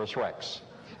Tyrannosaurus Rex.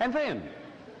 And then,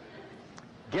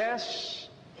 guess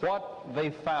what they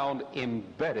found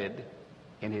embedded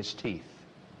in his teeth?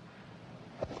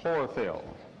 Chlorophyll.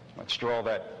 Let's draw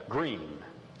that green,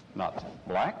 not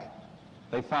black.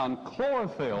 They found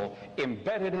chlorophyll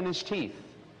embedded in his teeth.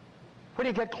 Where do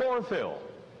you get chlorophyll?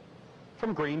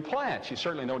 From green plants. You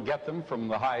certainly don't get them from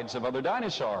the hides of other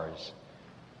dinosaurs.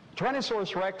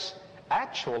 Tyrannosaurus Rex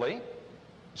actually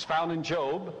is found in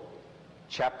Job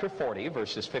chapter 40,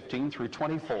 verses 15 through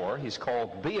 24. He's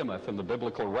called Behemoth in the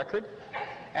biblical record,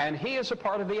 and he is a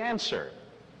part of the answer.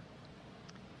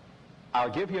 I'll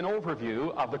give you an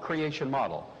overview of the creation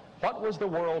model. What was the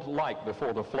world like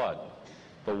before the flood?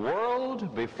 The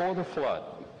world before the flood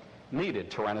needed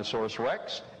Tyrannosaurus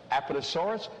Rex,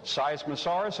 Apatosaurus,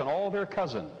 Seismosaurus, and all their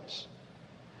cousins.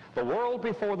 The world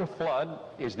before the flood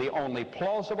is the only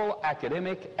plausible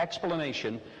academic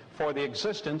explanation for the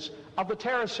existence of the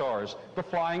pterosaurs, the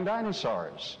flying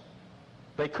dinosaurs.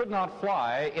 They could not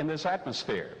fly in this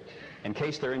atmosphere. In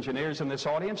case there are engineers in this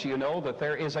audience, you know that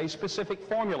there is a specific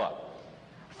formula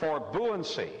for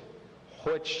buoyancy,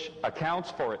 which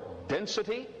accounts for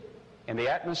density in the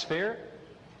atmosphere,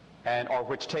 or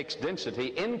which takes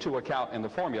density into account in the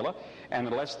formula, and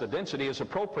unless the density is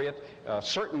appropriate,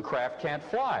 certain craft can't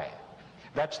fly.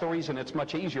 That's the reason it's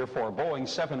much easier for a Boeing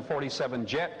 747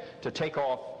 jet to take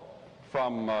off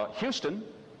from Houston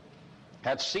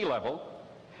at sea level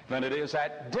than it is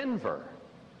at Denver,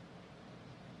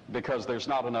 because there's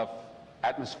not enough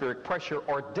atmospheric pressure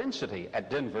or density at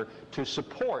Denver to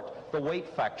support the weight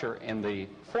factor in the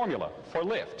formula for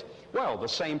lift. Well, the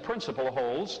same principle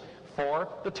holds for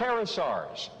the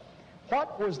pterosaurs.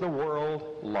 What was the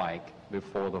world like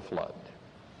before the flood?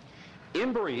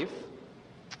 In brief,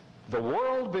 the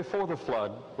world before the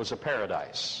flood was a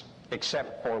paradise,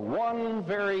 except for one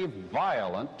very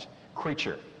violent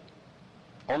creature.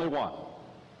 Only one.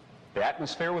 The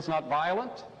atmosphere was not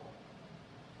violent.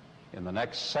 In the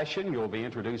next session, you'll be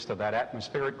introduced to that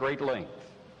atmosphere at great length.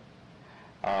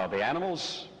 The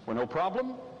animals were no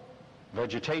problem.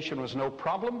 Vegetation was no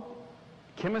problem.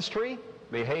 Chemistry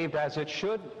behaved as it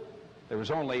should. There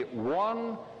was only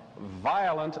one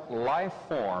violent life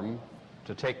form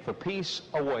to take the peace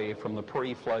away from the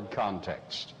pre-flood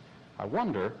context. I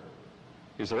wonder,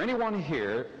 is there anyone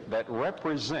here that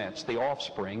represents the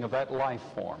offspring of that life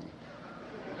form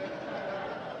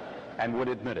and would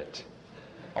admit it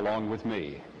along with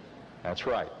me? That's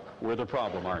right. We're the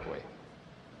problem, aren't we?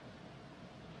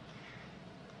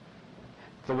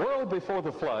 The world before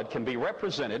the flood can be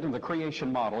represented, and the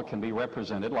creation model can be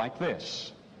represented like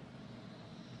this.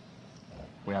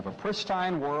 We have a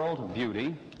pristine world of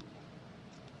beauty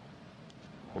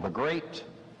with a great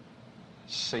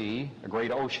sea, a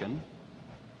great ocean,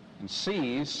 and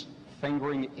seas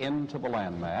fingering into the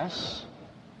landmass.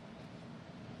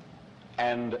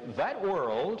 And that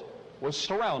world was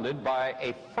surrounded by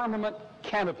a firmament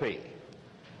canopy.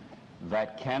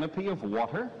 That canopy of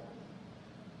water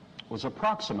was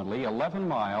approximately 11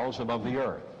 miles above the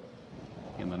Earth.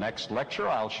 In the next lecture,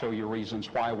 I'll show you reasons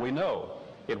why we know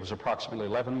it was approximately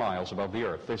 11 miles above the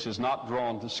Earth. This is not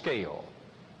drawn to scale.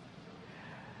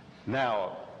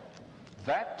 Now,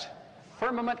 that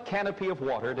firmament canopy of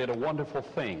water did a wonderful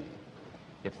thing.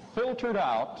 It filtered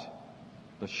out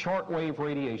the shortwave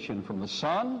radiation from the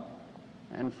sun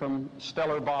and from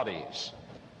stellar bodies.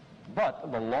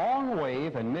 But the long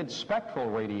wave and mid-spectral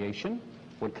radiation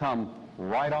would come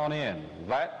right on in.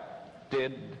 That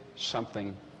did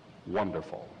something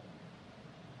wonderful.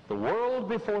 The world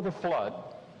before the flood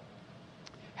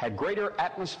had greater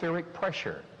atmospheric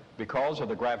pressure because of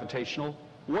the gravitational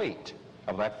weight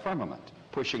of that firmament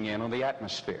pushing in on the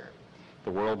atmosphere.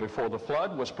 The world before the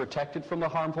flood was protected from the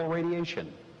harmful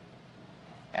radiation.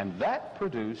 And that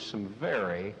produced some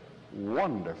very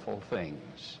wonderful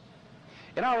things.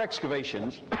 In our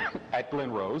excavations at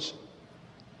Glen Rose,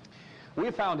 we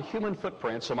have found human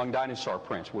footprints among dinosaur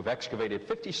prints. We've excavated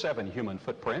 57 human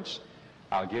footprints.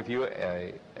 I'll give you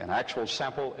an actual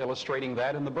sample illustrating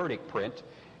that in the Burdick print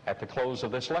at the close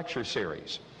of this lecture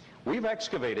series. We've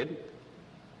excavated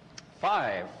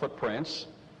 4 footprints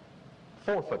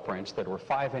that were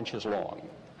 5 inches long.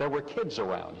 There were kids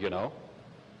around, you know.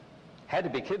 Had to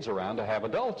be kids around to have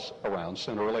adults around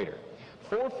sooner or later.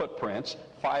 4 footprints,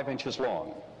 5 inches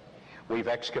long. We've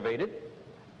excavated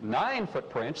 9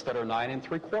 footprints that are 9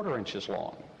 3/4 inches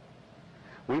long.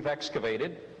 We've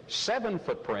excavated 7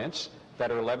 footprints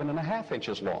that are 11 1/2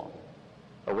 inches long.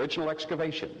 Original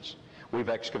excavations. We've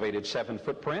excavated 7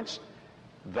 footprints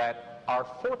that are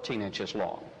 14 inches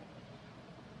long,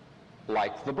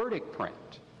 like the Burdick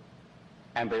print,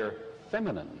 and they're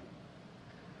feminine.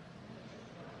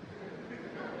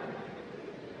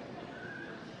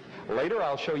 Later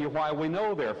I'll show you why we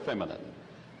know they're feminine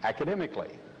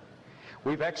academically.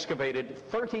 We've excavated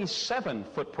 37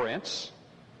 footprints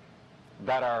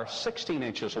that are 16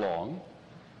 inches long,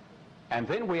 and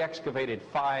then we excavated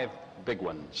 5 big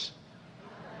ones,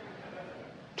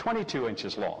 22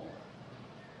 inches long.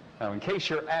 Now, in case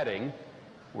you're adding,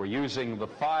 we're using the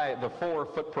 4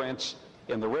 footprints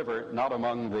in the river, not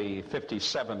among the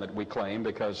 57 that we claim,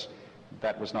 because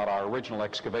that was not our original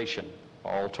excavation.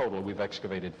 All total, we've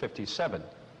excavated 57.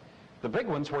 The big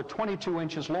ones were 22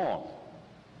 inches long.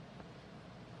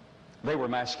 They were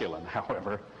masculine,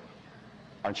 however.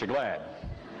 Aren't you glad?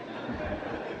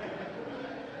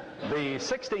 The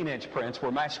 16-inch prints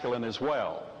were masculine as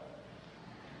well.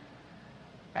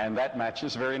 And that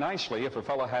matches very nicely. If a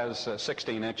fellow has a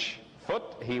 16-inch foot,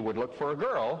 he would look for a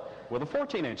girl with a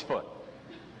 14-inch foot.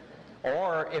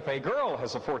 Or if a girl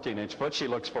has a 14-inch foot, she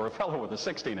looks for a fellow with a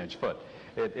 16-inch foot.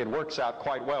 It works out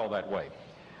quite well that way.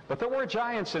 But there were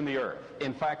giants in the earth.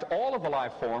 In fact, all of the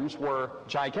life forms were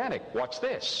gigantic. Watch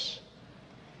this.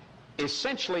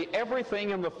 Essentially everything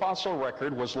in the fossil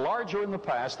record was larger in the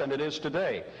past than it is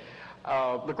today.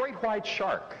 The great white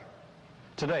shark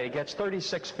today gets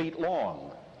 36 feet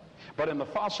long, but in the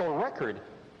fossil record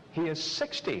he is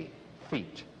 60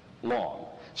 feet long.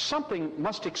 Something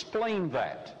must explain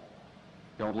that.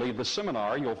 Don't leave the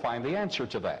seminar, you'll find the answer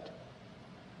to that.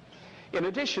 In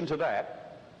addition to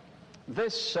that,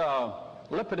 this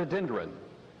lepidodendron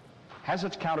has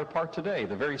its counterpart today.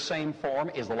 The very same form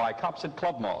is the Lycopsid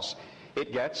club moss.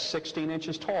 It gets 16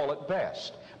 inches tall at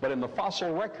best. But in the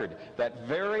fossil record, that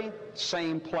very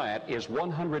same plant is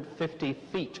 150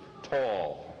 feet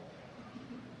tall.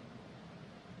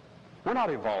 We're not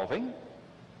evolving.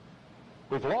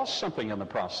 We've lost something in the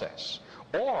process,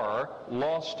 or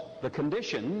lost the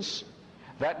conditions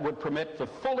that would permit the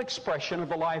full expression of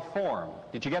the life form.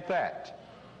 Did you get that?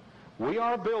 We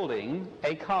are building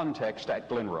a context at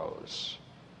Glen Rose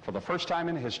for the first time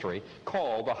in history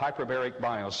called the hyperbaric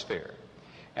biosphere.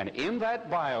 And in that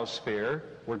biosphere,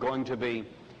 we're going to be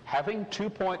having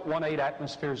 2.18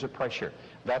 atmospheres of pressure.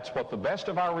 That's what the best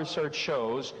of our research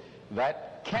shows.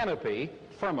 That canopy,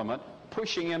 firmament,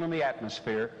 pushing in on the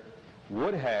atmosphere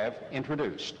would have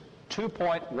introduced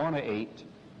 2.18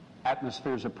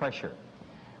 atmospheres of pressure.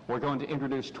 We're going to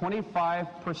introduce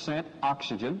 25%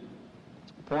 oxygen,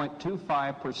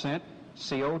 0.25%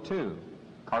 CO2,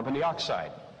 carbon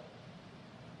dioxide.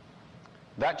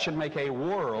 That should make a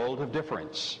world of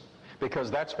difference, because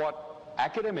that's what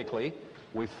academically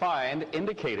we find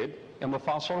indicated in the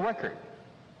fossil record.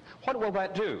 What will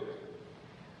that do?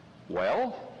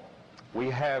 Well, we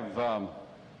have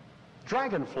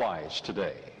dragonflies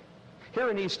today. Here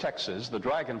in East Texas, the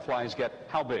dragonflies get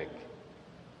how big?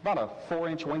 About a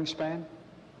 4-inch wingspan,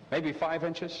 maybe 5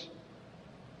 inches.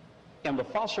 In the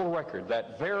fossil record,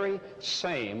 that very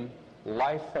same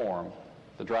life form,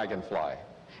 the dragonfly,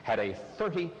 had a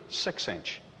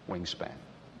 36-inch wingspan.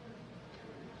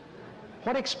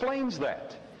 What explains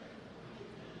that?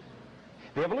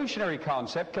 The evolutionary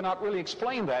concept cannot really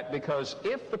explain that, because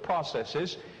if the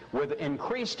processes with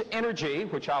increased energy,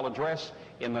 which I'll address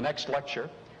in the next lecture,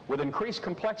 with increased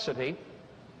complexity,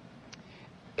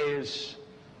 is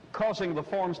causing the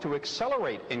forms to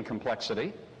accelerate in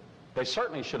complexity, they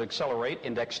certainly should accelerate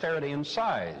in dexterity and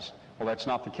size. Well, that's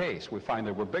not the case. We find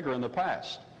they were bigger in the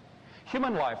past.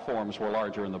 Human life forms were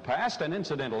larger in the past, and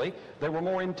incidentally, they were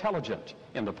more intelligent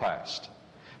in the past.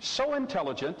 So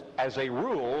intelligent, as a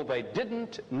rule, they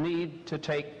didn't need to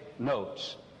take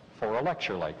notes for a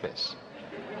lecture like this.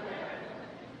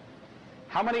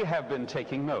 How many have been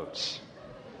taking notes?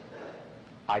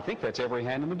 I think that's every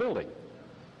hand in the building.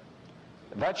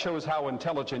 That shows how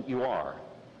intelligent you are,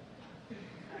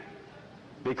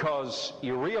 because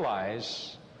you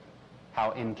realize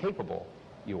how incapable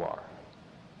you are.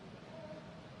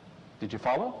 Did you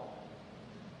follow?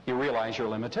 You realize your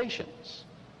limitations.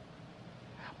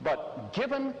 But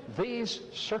given these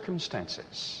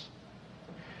circumstances,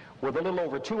 with a little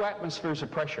over 2 atmospheres of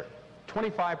pressure,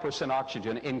 25%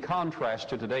 oxygen in contrast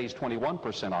to today's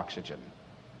 21% oxygen,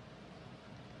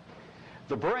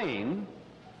 the brain,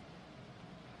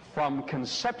 from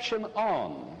conception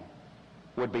on,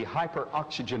 would be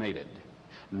hyperoxygenated.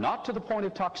 Not to the point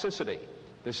of toxicity.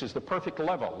 This is the perfect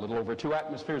level, a little over 2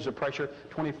 atmospheres of pressure,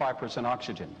 25%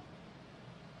 oxygen.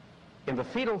 In the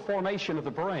fetal formation of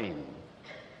the brain,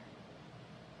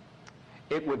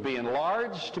 it would be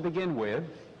enlarged to begin with.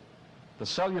 The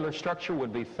cellular structure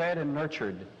would be fed and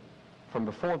nurtured from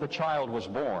before the child was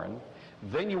born.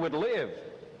 Then you would live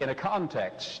in a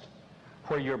context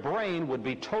where your brain would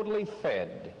be totally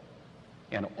fed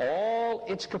in all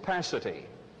its capacity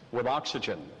with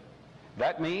oxygen.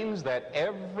 That means that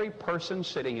every person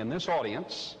sitting in this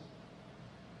audience,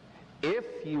 if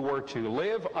you were to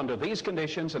live under these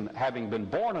conditions and having been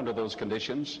born under those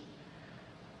conditions,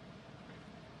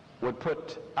 would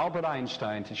put Albert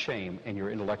Einstein to shame in your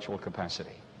intellectual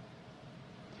capacity.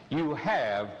 You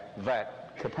have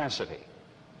that capacity.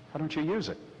 Why don't you use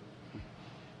it?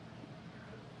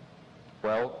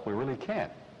 Well, we really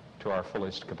can't to our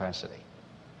fullest capacity.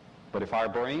 But if our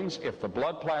brains, if the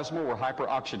blood plasma were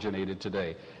hyperoxygenated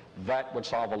today, that would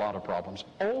solve a lot of problems.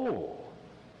 Oh,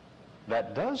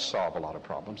 that does solve a lot of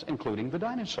problems, including the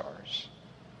dinosaurs.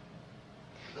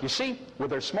 You see, with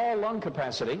their small lung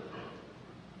capacity,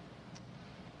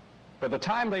 by the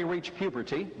time they reach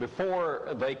puberty, before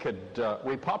they could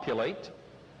repopulate,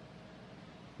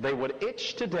 they would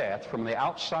itch to death from the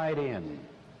outside in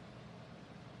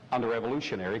under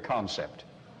evolutionary concept.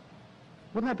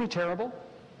 Wouldn't that be terrible?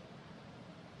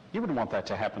 You wouldn't want that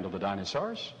to happen to the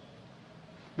dinosaurs,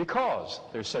 because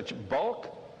there's such bulk,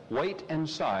 weight, and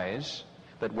size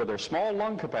that with their small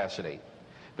lung capacity,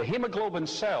 the hemoglobin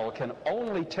cell can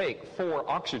only take 4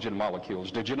 oxygen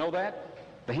molecules. Did you know that?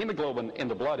 The hemoglobin in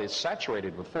the blood is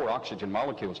saturated with 4 oxygen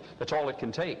molecules. That's all it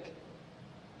can take.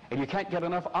 And you can't get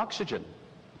enough oxygen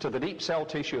to the deep cell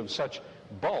tissue of such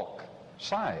bulk,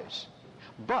 size.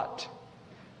 But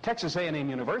Texas A&M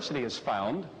University has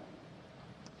found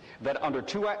that under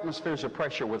 2 atmospheres of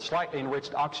pressure with slightly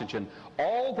enriched oxygen,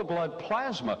 all the blood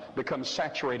plasma becomes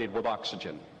saturated with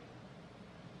oxygen.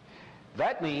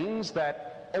 That means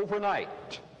that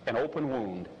overnight, an open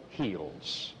wound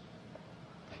heals.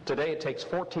 Today it takes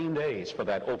 14 days for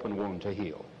that open wound to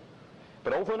heal.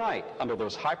 But overnight, under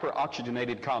those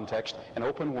hyperoxygenated contexts, an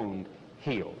open wound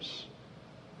heals.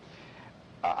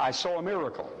 I saw a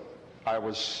miracle. I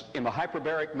was in the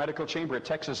hyperbaric medical chamber at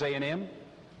Texas A&M.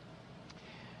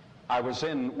 I was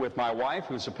in with my wife,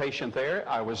 who's a patient there.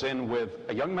 I was in with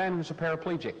a young man who's a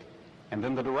paraplegic, and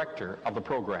then the director of the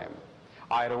program.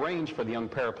 I had arranged for the young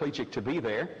paraplegic to be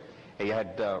there. He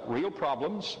had real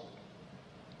problems.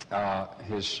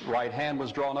 His right hand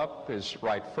was drawn up, his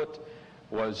right foot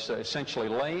was essentially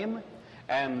lame,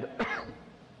 and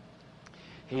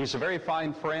he's a very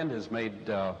fine friend, has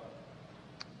made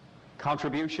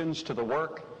contributions to the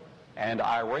work, and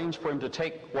I arranged for him to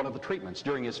take one of the treatments.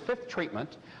 During his 5th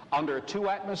treatment, under 2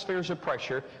 atmospheres of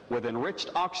pressure with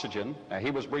enriched oxygen, now he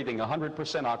was breathing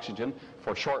 100% oxygen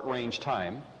for short-range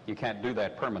time. You can't do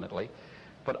that permanently.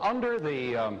 But under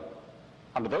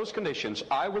those conditions,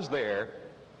 I was there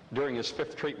during his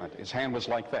 5th treatment. His hand was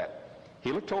like that.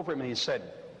 He looked over at me and he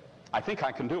said, "I think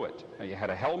I can do it." Now, he had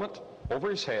a helmet over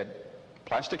his head,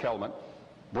 plastic helmet,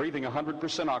 breathing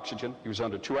 100% oxygen. He was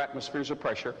under 2 atmospheres of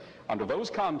pressure. Under those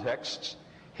contexts,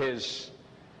 his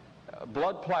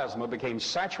blood plasma became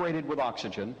saturated with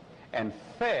oxygen and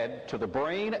fed to the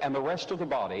brain and the rest of the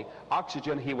body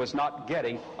oxygen he was not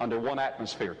getting under 1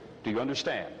 atmosphere. Do you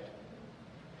understand?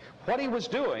 What he was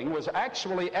doing was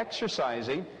actually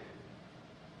exercising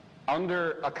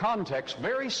under a context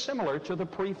very similar to the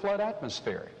pre-flood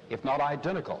atmosphere, if not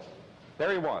identical.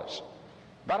 There he was.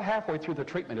 About halfway through the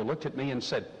treatment, he looked at me and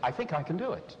said, "I think I can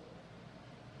do it."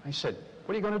 I said,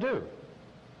 "What are you going to do?"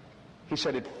 He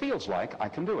said, "It feels like I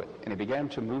can do it." And he began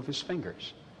to move his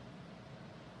fingers.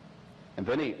 And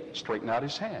then he straightened out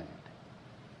his hand.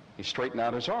 He straightened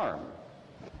out his arm,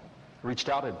 reached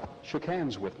out and shook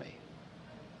hands with me.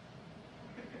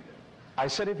 I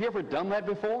said, "Have you ever done that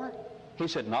before?" He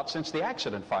said, "Not since the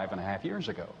accident 5.5 years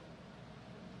ago."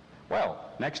 Well,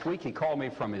 next week he called me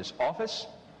from his office,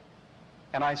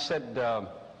 and I said,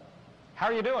 "How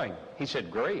are you doing?" He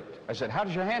said, "Great." I said, "How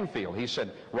does your hand feel?" He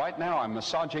said, "Right now I'm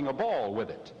massaging a ball with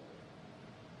it."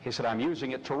 He said, "I'm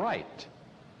using it to write."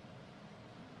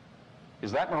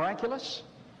 Is that miraculous?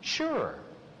 Sure.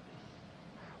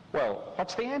 Well,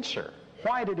 what's the answer?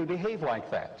 Why did he behave like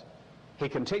that? He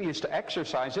continues to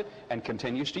exercise it and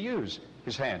continues to use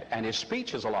his hand. And his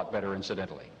speech is a lot better,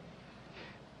 incidentally.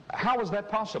 How is that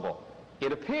possible?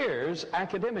 It appears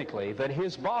academically that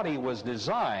his body was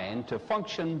designed to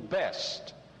function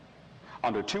best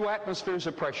under 2 atmospheres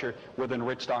of pressure with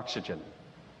enriched oxygen,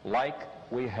 like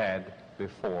we had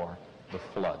before the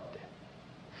flood.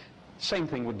 Same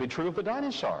thing would be true of the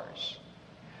dinosaurs.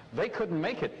 They couldn't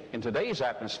make it in today's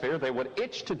atmosphere. They would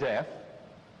itch to death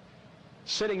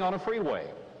sitting on a freeway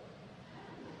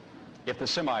if the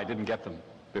semi didn't get them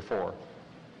before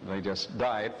they just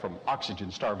died from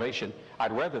oxygen starvation.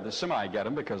 I'd rather the semi get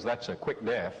them, because that's a quick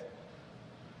death,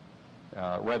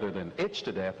 rather than itch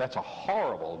to death. That's a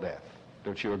horrible death.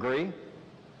 Don't you agree?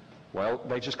 Well,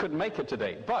 they just couldn't make it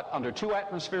today. But under 2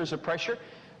 atmospheres of pressure,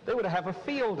 they would have a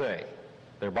field day.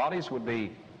 Their bodies would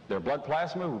be, their blood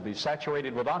plasma would be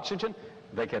saturated with oxygen.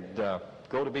 They could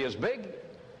grow to be as big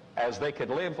as they could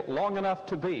live long enough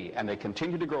to be, and they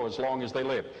continue to grow as long as they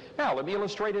live. Now, let me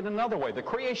illustrate it another way. The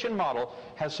creation model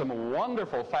has some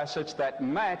wonderful facets that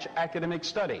match academic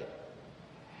study.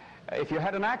 If you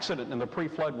had an accident in the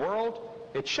pre-flood world,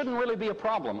 it shouldn't really be a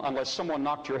problem unless someone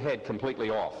knocked your head completely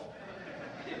off.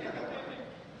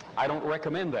 I don't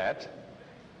recommend that.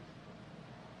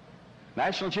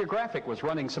 National Geographic was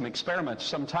running some experiments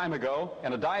some time ago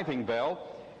in a diving bell,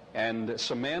 and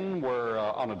some men were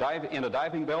in a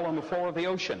diving bell on the floor of the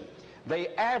ocean. They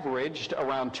averaged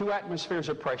around 2 atmospheres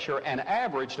of pressure and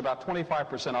averaged about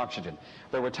 25% oxygen.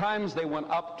 There were times they went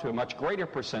up to a much greater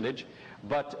percentage,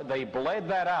 but they bled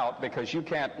that out because you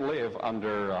can't live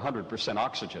under 100%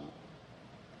 oxygen.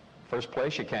 First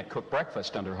place, you can't cook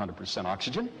breakfast under 100%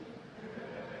 oxygen.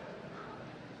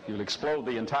 You'll explode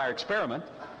the entire experiment.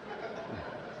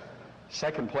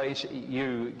 Second place,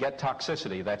 you get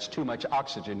toxicity. That's too much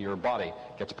oxygen. Your body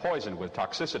gets poisoned with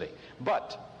toxicity.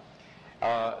 But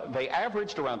they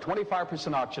averaged around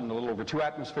 25% oxygen, a little over 2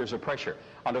 atmospheres of pressure.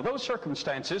 Under those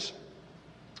circumstances,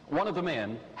 one of the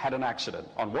men had an accident.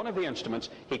 On one of the instruments,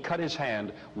 he cut his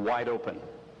hand wide open.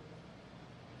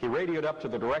 He radioed up to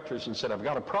the directors and said, "I've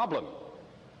got a problem.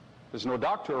 There's no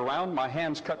doctor around. My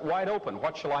hand's cut wide open.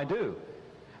 What shall I do?"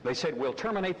 They said, "We'll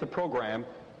terminate the program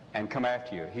and come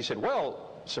after you." He said,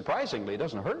 "Well, surprisingly, it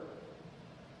doesn't hurt."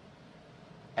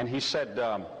 And he said,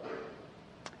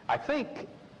 "I think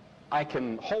I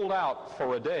can hold out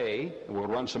for a day. We'll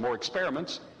run some more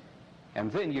experiments,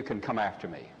 and then you can come after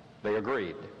me." They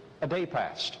agreed. A day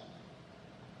passed.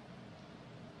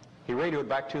 He radioed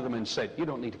back to them and said, "You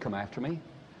don't need to come after me.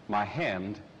 My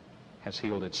hand has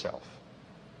healed itself."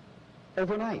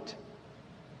 Overnight.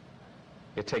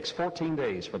 It takes 14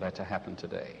 days for that to happen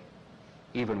today,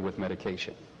 even with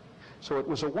medication. So it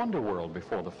was a wonder world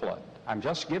before the flood. I'm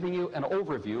just giving you an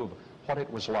overview of what it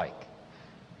was like.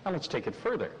 Now let's take it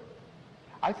further.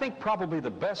 I think probably the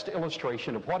best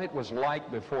illustration of what it was like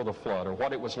before the flood, or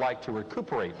what it was like to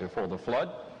recuperate before the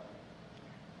flood,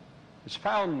 is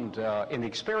found in the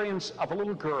experience of a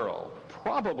little girl,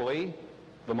 probably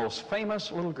the most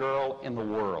famous little girl in the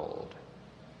world.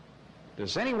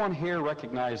 Does anyone here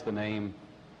recognize the name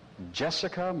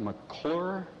Jessica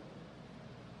McClure?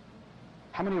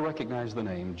 How many recognize the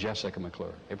name Jessica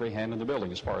McClure? Every hand in the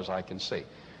building as far as I can see.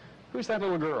 Who's that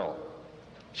little girl?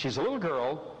 She's a little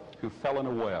girl who fell in a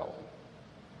well,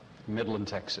 Midland,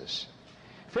 Texas.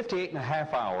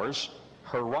 58.5 hours,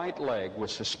 her right leg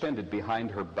was suspended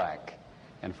behind her back.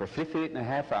 And for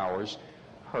 58.5 hours,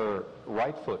 her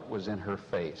right foot was in her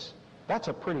face. That's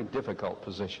a pretty difficult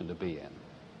position to be in.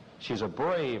 She's a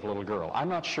brave little girl. I'm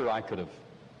not sure I could have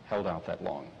held out that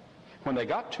long. When they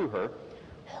got to her,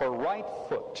 her right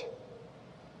foot,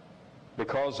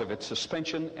 because of its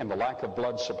suspension and the lack of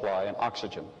blood supply and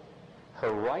oxygen,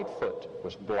 her right foot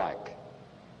was black.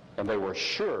 And they were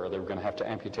sure they were going to have to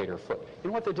amputate her foot.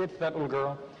 You know what they did for that little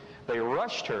girl? They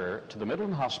rushed her to the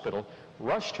Midland Hospital,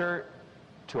 rushed her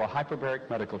to a hyperbaric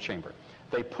medical chamber.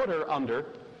 They put her under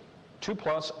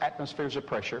 2+ atmospheres of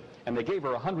pressure, and they gave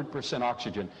her 100%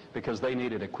 oxygen because they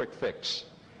needed a quick fix.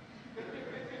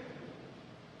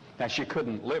 Now, she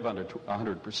couldn't live under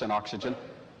 100% oxygen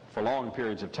for long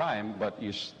periods of time, but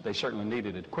they certainly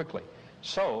needed it quickly.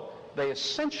 So they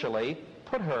essentially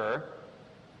put her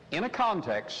in a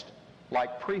context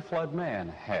like pre-flood man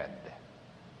had.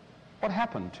 What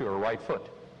happened to her right foot?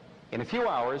 In a few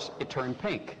hours, it turned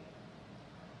pink.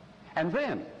 And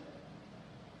then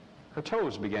her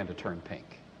toes began to turn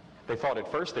pink. They thought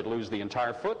at first they'd lose the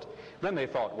entire foot. Then they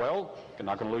thought, well, we're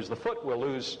not going to lose the foot, we'll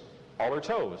lose all her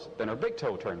toes. Then her big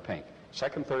toe turned pink.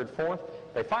 Second, third, fourth.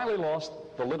 They finally lost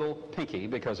the little pinky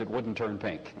because it wouldn't turn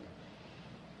pink.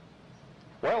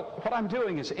 Well, what I'm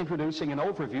doing is introducing an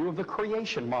overview of the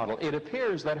creation model. It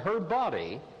appears that her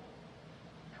body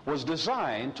was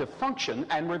designed to function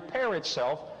and repair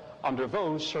itself under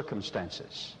those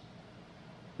circumstances.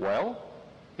 Well,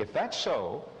 if that's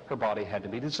so, her body had to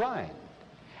be designed.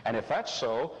 And if that's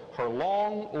so, her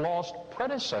long-lost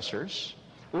predecessors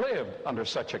lived under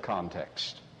such a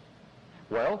context.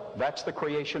 Well, that's the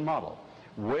creation model.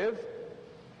 With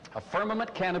a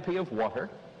firmament canopy of water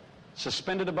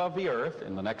suspended above the earth.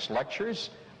 In the next lectures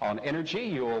on energy,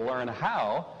 you will learn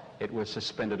how it was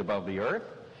suspended above the earth.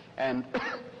 And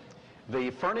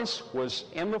the furnace was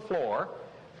in the floor,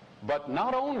 but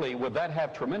not only would that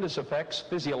have tremendous effects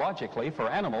physiologically for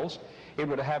animals, it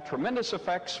would have tremendous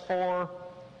effects for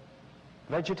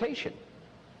vegetation.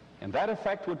 And that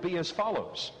effect would be as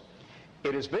follows.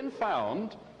 It has been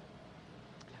found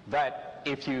that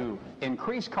if you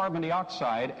increase carbon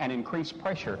dioxide and increase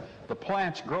pressure, the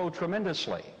plants grow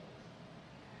tremendously.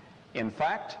 In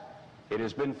fact, it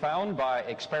has been found by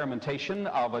experimentation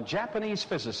of a Japanese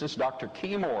physicist, Dr.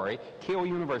 Kiyomori, Keio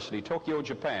University, Tokyo,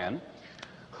 Japan,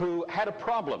 who had a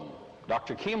problem.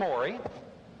 Dr. Kiyomori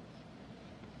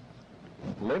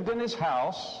lived in his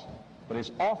house, but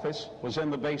his office was in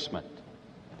the basement.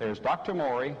 There's Dr.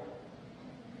 Mori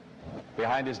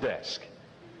behind his desk.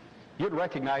 You'd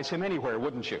recognize him anywhere,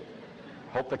 wouldn't you?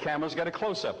 Hope the cameras get a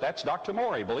close-up. That's Dr.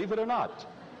 Mori, believe it or not.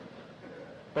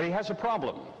 But he has a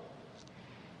problem.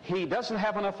 He doesn't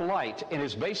have enough light in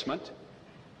his basement,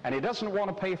 and he doesn't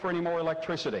want to pay for any more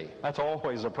electricity. That's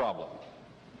always a problem.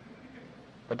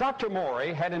 But Dr.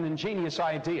 Mori had an ingenious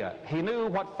idea. He knew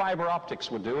what fiber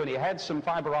optics would do, and he had some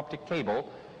fiber optic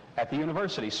cable at the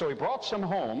university. So he brought some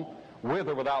home, with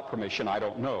or without permission, I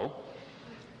don't know.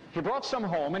 He brought some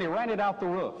home, and he ran it out the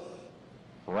roof.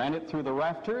 Ran it through the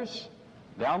rafters,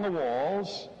 down the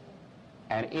walls,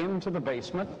 and into the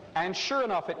basement, and sure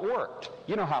enough, it worked.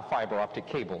 You know how fiber optic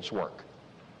cables work.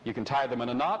 You can tie them in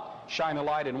a knot, shine a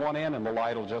light in one end, and the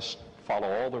light will just follow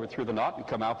all the way through the knot and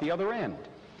come out the other end.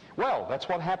 Well, that's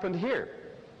what happened here.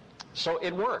 So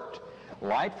it worked.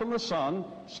 Light from the sun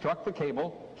struck the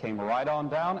cable, came right on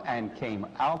down, and came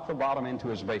out the bottom into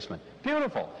his basement.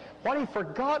 Beautiful. What he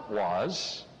forgot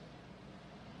was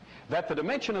that the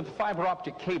dimension of the fiber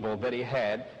optic cable that he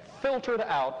had filtered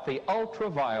out the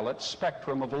ultraviolet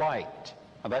spectrum of light.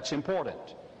 Now that's important.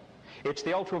 It's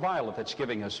the ultraviolet that's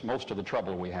giving us most of the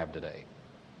trouble we have today.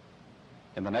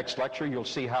 In the next lecture, you'll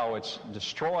see how it's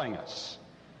destroying us.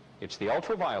 It's the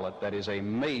ultraviolet that is a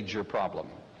major problem.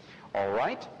 All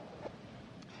right?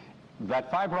 That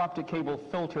fiber optic cable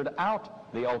filtered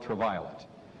out the ultraviolet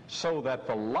so that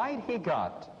the light he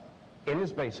got in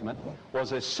his basement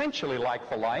was essentially like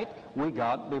the light we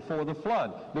got before the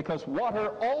flood, because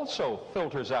water also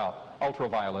filters out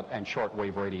ultraviolet and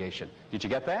shortwave radiation. Did you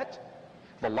get that?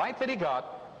 The light that he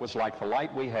got was like the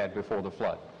light we had before the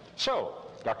flood. So,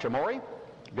 Dr. Mori,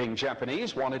 being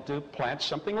Japanese, wanted to plant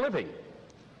something living.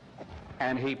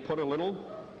 And he put a little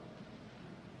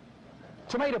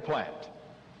tomato plant,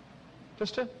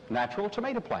 just a natural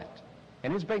tomato plant,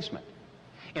 in his basement.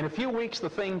 In a few weeks, the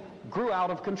thing grew out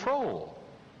of control.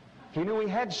 He knew he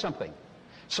had something.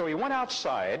 So he went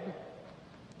outside,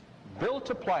 built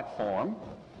a platform,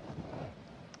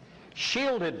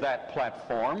 shielded that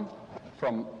platform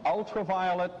from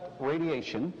ultraviolet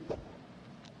radiation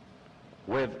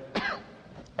with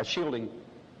a shielding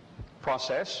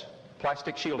process,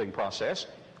 plastic shielding process,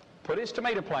 put his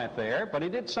tomato plant there, but he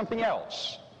did something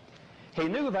else. He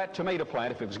knew that tomato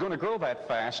plant, if it was going to grow that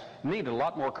fast, needed a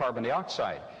lot more carbon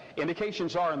dioxide.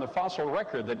 Indications are in the fossil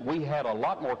record that we had a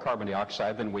lot more carbon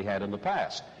dioxide than we had in the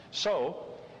past. So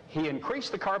he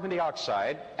increased the carbon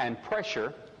dioxide and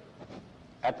pressure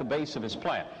at the base of his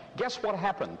plant. Guess what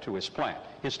happened to his plant,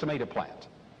 his tomato plant?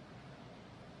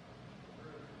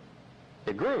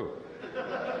 It grew.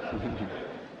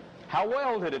 How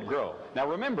well did it grow? Now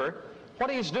remember, What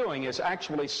he's doing is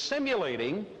actually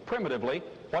simulating, primitively,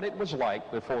 what it was like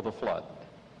before the flood.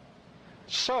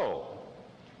 So,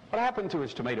 what happened to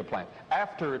his tomato plant?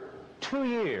 After 2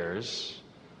 years,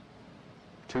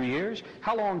 2 years?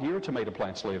 How long do your tomato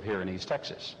plants live here in East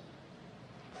Texas?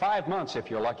 5 months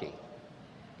if you're lucky,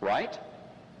 right?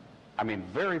 I mean,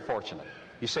 very fortunate.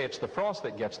 You say it's the frost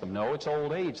that gets them. No, it's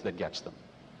old age that gets them.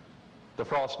 The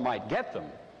frost might get them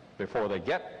before they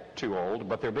get too old,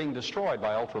 but they're being destroyed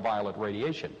by ultraviolet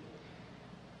radiation.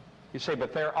 You say,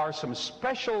 but there are some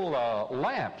special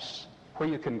lamps where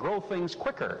you can grow things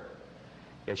quicker.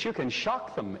 Yes, you can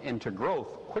shock them into growth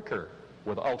quicker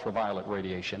with ultraviolet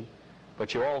radiation,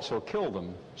 but you also kill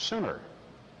them sooner.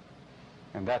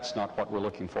 And that's not what we're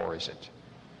looking for, is it?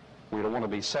 We don't want to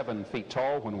be 7 feet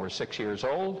tall when we're 6 years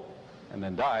old and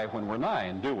then die when we're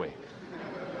 9, do we?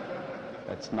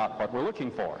 That's not what we're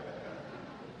looking for.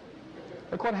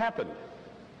 Look what happened.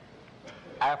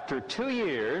 After 2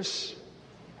 years,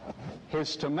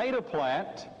 his tomato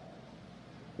plant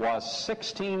was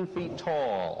 16 feet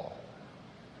tall.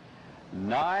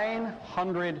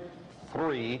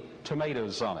 903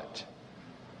 tomatoes on it.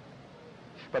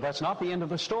 But that's not the end of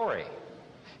the story.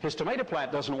 His tomato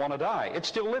plant doesn't want to die. It's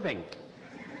still living.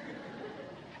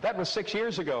 That was 6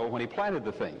 years ago when he planted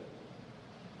the thing.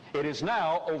 It is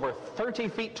now over 30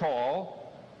 feet tall,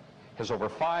 has over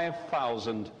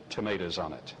 5,000 tomatoes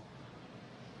on it.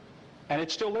 And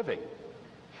it's still living.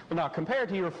 Well, now, compared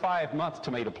to your 5-month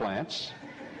tomato plants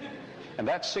and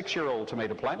that 6-year-old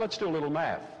tomato plant, let's do a little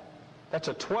math. That's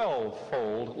a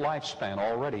 12-fold lifespan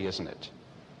already, isn't it?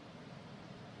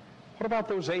 What about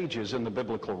those ages in the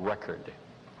biblical record?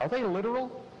 Are they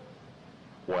literal?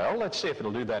 Well, let's see if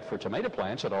it'll do that for tomato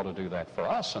plants. It ought to do that for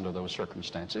us under those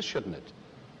circumstances, shouldn't it?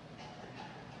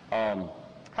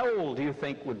 How old do you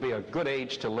think would be a good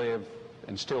age to live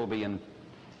and still be in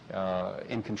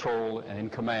control and in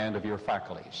command of your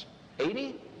faculties?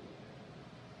 80?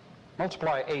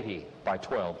 Multiply 80 by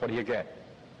 12. What do you get?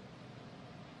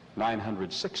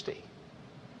 960.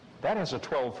 That has a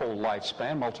 12-fold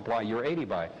lifespan. Multiply your 80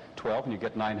 by 12 and you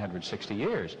get 960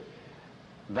 years.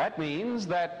 That means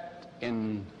that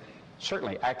in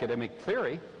certainly academic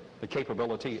theory, the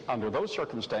capability under those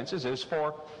circumstances is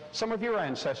for some of your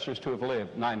ancestors to have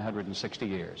lived 960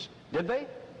 years. Did they?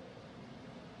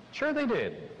 Sure they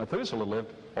did. Methuselah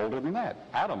lived older than that.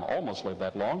 Adam almost lived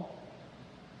that long.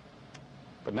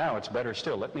 But now it's better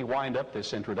still. Let me wind up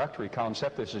this introductory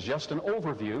concept. This is just an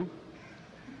overview.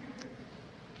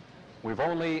 We've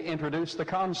only introduced the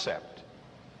concept.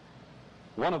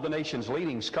 One of the nation's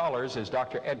leading scholars is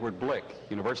Dr. Edward Blick,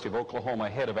 University of Oklahoma,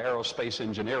 head of Aerospace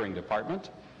Engineering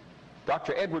Department.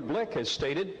 Dr. Edward Blick has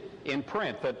stated in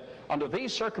print that under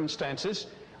these circumstances,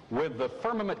 with the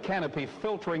firmament canopy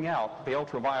filtering out the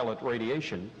ultraviolet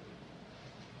radiation,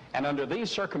 and under these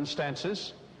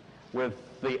circumstances, with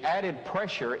the added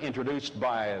pressure introduced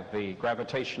by the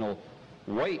gravitational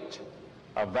weight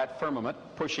of that firmament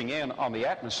pushing in on the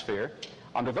atmosphere,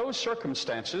 under those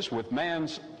circumstances, with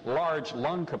man's large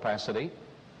lung capacity,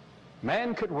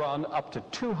 man could run up to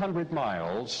 200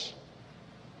 miles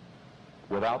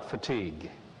without fatigue.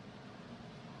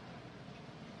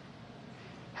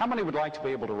 How many would like to be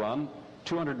able to run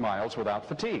 200 miles without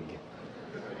fatigue?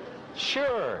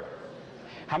 Sure.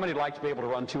 How many would like to be able to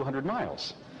run 200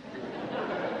 miles?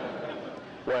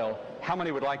 Well, how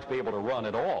many would like to be able to run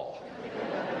at all?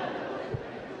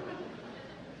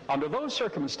 Under those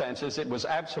circumstances, it was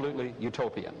absolutely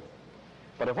utopian.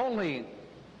 But if only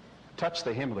touch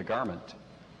the hem of the garment,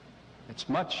 it's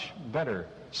much better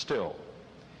still.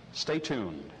 Stay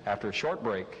tuned. After a short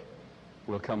break,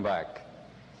 we'll come back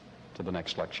to the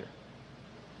next lecture.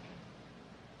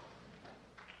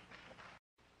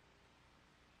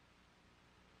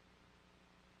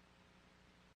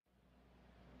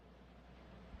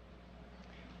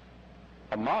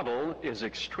 A model is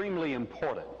extremely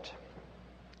important.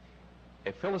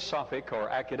 A philosophic or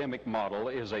academic model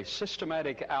is a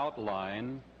systematic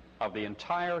outline of the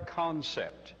entire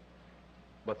concept,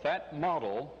 but that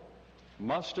model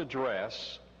must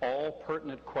address all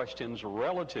pertinent questions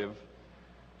relative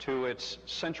to its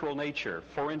central nature.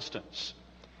 For instance,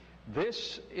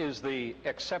 this is the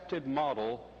accepted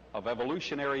model of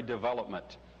evolutionary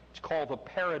development. It's called the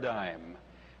paradigm.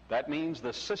 That means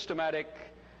the systematic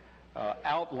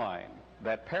outline.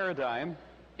 That paradigm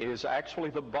is actually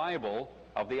the Bible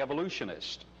of the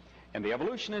evolutionist. And the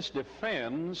evolutionist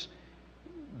defends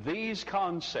these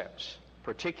concepts,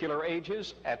 particular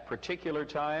ages at particular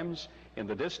times in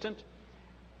the distant,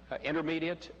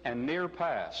 intermediate, and near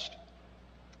past.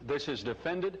 This is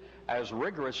defended as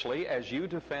rigorously as you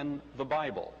defend the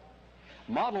Bible.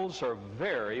 Models are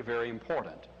very, very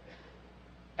important.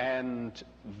 And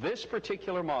this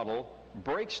particular model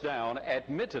breaks down,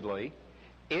 admittedly,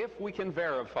 if we can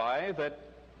verify that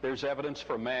there's evidence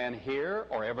for man here,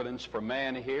 or evidence for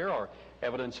man here, or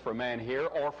evidence for man here,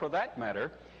 or for that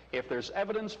matter, if there's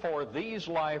evidence for these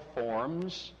life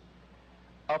forms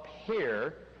up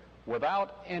here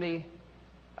without any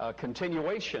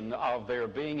continuation of their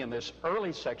being in this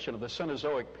early section of the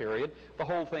Cenozoic period, the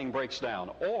whole thing breaks down.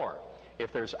 Or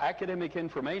if there's academic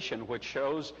information which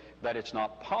shows that it's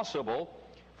not possible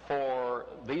for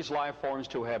these life forms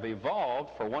to have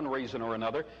evolved for one reason or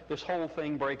another, this whole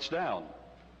thing breaks down.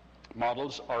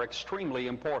 Models are extremely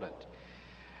important.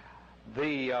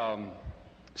 The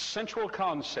central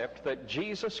concept that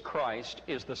Jesus Christ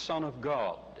is the Son of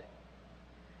God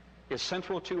is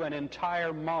central to an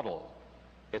entire model.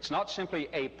 It's not simply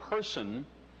a person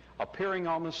appearing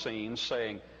on the scene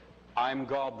saying, "I'm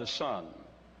God the Son."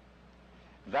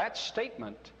 That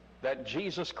statement that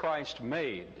Jesus Christ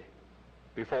made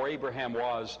before Abraham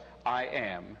was, "I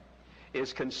am,"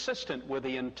 is consistent with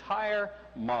the entire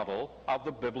model of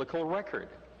the biblical record,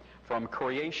 from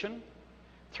creation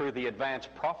through the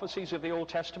advanced prophecies of the Old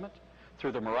Testament,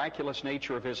 through the miraculous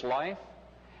nature of his life,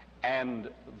 and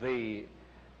the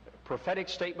prophetic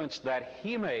statements that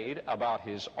he made about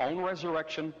his own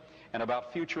resurrection and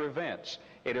about future events.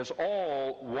 It is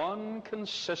all one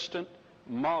consistent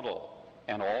model,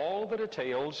 and all the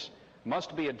details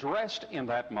must be addressed in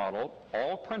that model.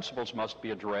 All principles must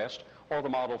be addressed, or the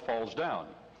model falls down.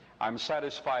 I'm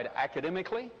satisfied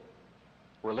academically,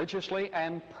 religiously,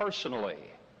 and personally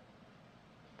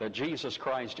that Jesus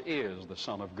Christ is the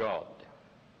Son of God.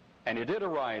 And he did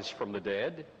arise from the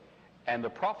dead, and the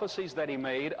prophecies that he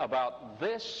made about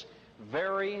this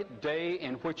very day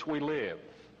in which we live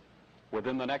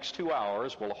within the next 2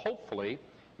 hours will hopefully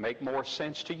make more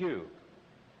sense to you.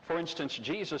 For instance,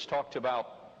 Jesus talked about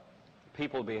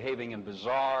people behaving in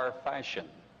bizarre fashion.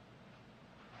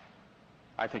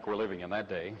 I think we're living in that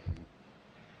day.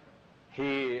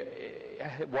 He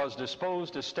was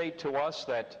disposed to state to us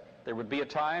that there would be a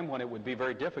time when it would be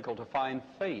very difficult to find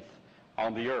faith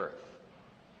on the earth.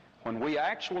 When we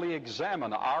actually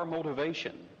examine our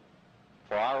motivation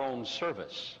for our own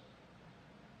service,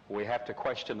 we have to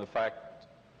question the fact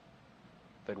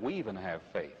that we even have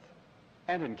faith.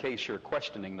 And in case you're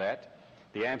questioning that,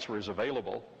 the answer is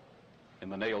available in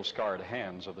the nail-scarred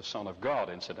hands of the Son of God,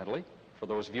 incidentally. For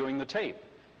those viewing the tape,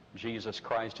 Jesus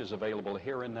Christ is available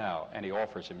here and now, and he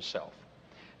offers himself.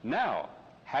 Now,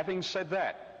 having said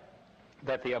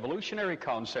that the evolutionary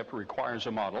concept requires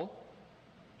a model,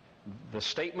 the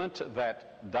statement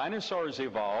that dinosaurs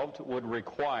evolved would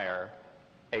require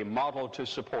a model to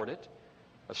support it,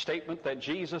 a statement that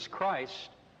Jesus Christ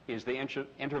is the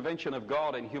intervention of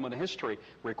God in human history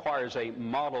requires a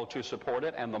model to support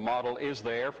it, and the model is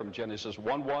there from Genesis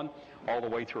 1:1 all the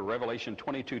way through Revelation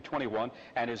 22:21,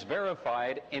 and is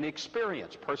verified in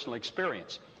experience, personal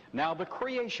experience. Now, the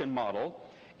creation model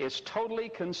is totally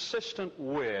consistent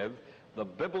with the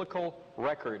biblical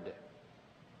record.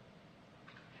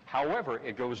 However,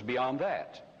 it goes beyond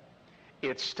that.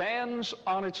 It stands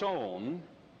on its own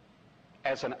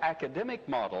as an academic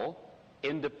model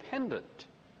independent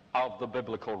of the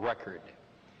biblical record.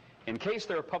 In case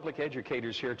there are public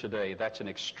educators here today, that's an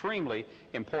extremely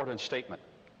important statement.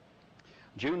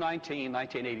 June 19,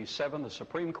 1987, the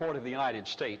Supreme Court of the United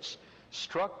States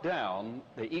struck down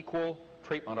the Equal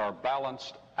Treatment or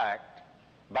Balanced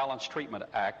Treatment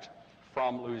Act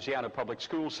from Louisiana public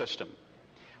school system.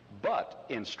 But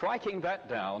in striking that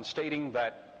down, stating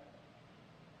that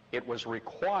it was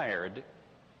required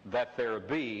that there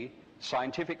be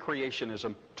scientific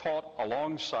creationism taught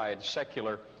alongside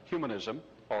secular humanism,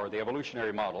 or the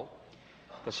evolutionary model,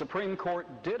 the Supreme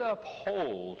Court did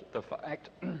uphold the fact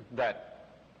that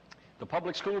the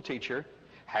public school teacher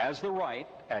has the right,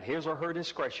 at his or her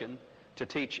discretion, to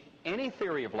teach any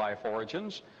theory of life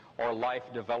origins, or life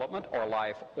development, or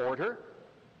life order,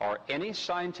 or any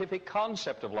scientific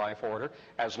concept of life order,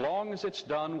 as long as it's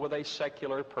done with a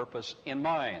secular purpose in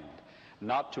mind,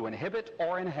 not to inhibit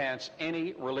or enhance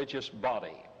any religious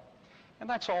body. And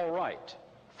that's all right.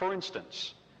 For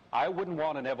instance, I wouldn't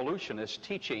want an evolutionist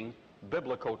teaching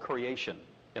biblical creation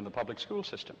in the public school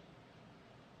system.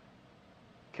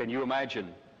 Can you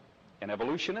imagine an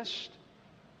evolutionist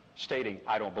stating,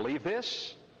 "I don't believe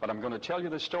this, but I'm going to tell you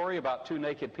the story about two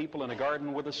naked people in a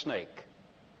garden with a snake"?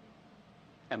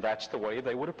 And that's the way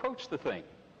they would approach the thing.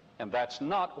 And that's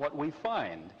not what we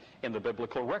find in the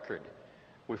biblical record.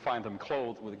 We find them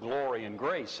clothed with glory and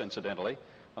grace, incidentally,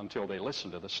 until they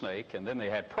listened to the snake, and then they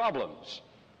had problems.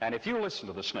 And if you listen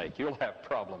to the snake, you'll have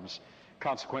problems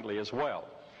consequently as well.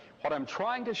 What I'm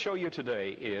trying to show you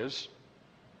today is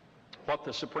what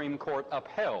the Supreme Court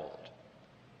upheld.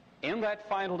 In that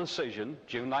final decision,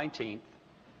 June 19th,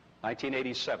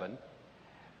 1987,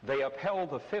 they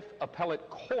upheld the Fifth Appellate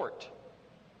Court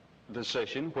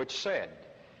decision, which said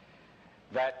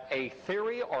that a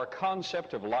theory or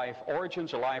concept of life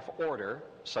origins or life order,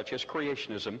 such as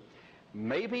creationism,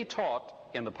 may be taught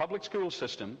in the public school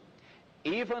system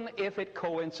even if it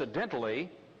coincidentally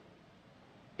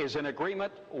is in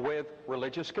agreement with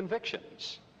religious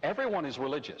convictions. Everyone is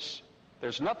religious.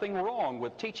 There's nothing wrong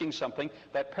with teaching something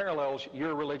that parallels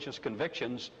your religious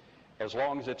convictions as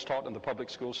long as it's taught in the public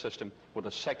school system with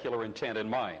a secular intent in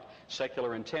mind.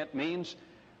 Secular intent means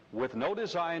with no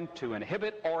design to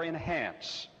inhibit or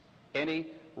enhance any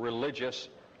religious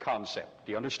concept.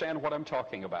 Do you understand what I'm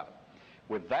talking about?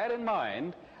 With that in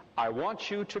mind, I want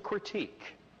you to critique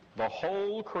the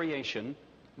whole creation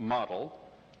model.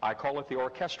 I call it the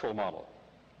orchestral model.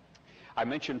 I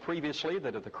mentioned previously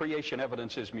that at the Creation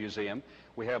Evidences Museum,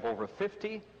 we have over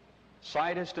 50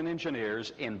 scientists and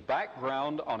engineers in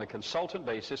background on a consultant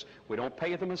basis. We don't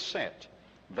pay them a cent.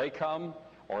 They come,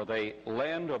 or they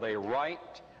lend, or they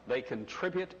write, they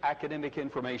contribute academic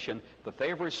information that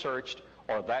they've researched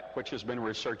or that which has been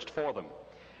researched for them.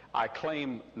 I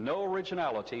claim no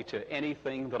originality to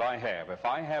anything that I have. If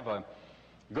I have a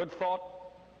good thought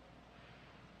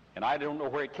and I don't know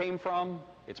where it came from,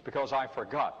 it's because I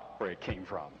forgot where it came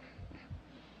from.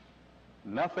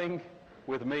 Nothing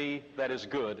with me that is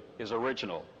good is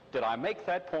original. Did I make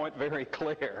that point very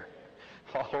clear?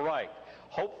 All right.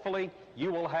 Hopefully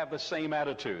you will have the same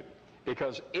attitude,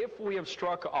 because if we have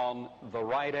struck on the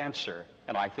right answer,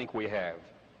 and I think we have,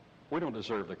 we don't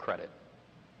deserve the credit.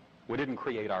 We didn't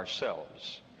create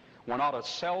ourselves. We're not a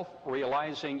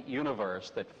self-realizing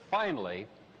universe that finally,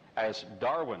 as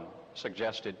Darwin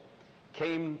suggested,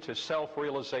 came to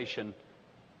self-realization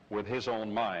with his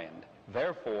own mind.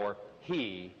 Therefore,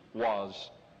 he was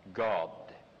God.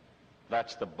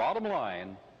 That's the bottom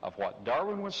line of what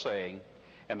Darwin was saying,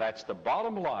 and that's the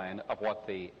bottom line of what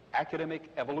the academic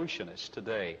evolutionist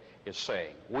today is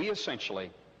saying. We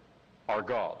essentially are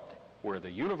God. We're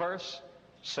the universe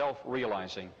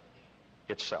self-realizing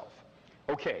itself.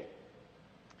 Okay.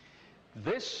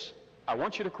 This, I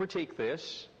want you to critique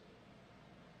this,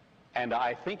 and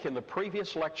I think in the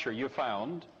previous lecture you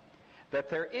found that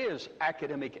there is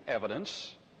academic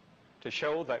evidence to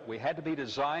show that we had to be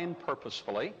designed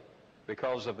purposefully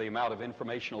because of the amount of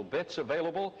informational bits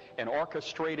available and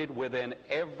orchestrated within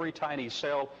every tiny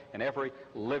cell and every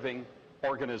living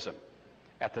organism.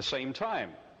 At the same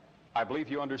time, I believe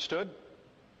you understood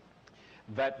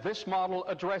that this model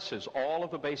addresses all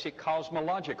of the basic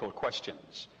cosmological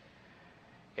questions.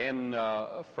 From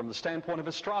the standpoint of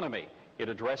astronomy, it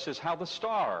addresses how the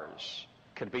stars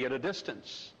could be at a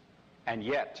distance and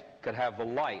yet could have the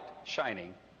light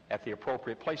shining at the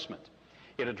appropriate placement.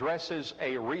 It addresses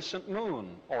a recent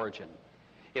moon origin.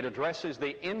 It addresses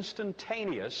the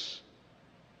instantaneous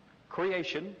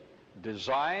creation,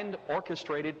 designed,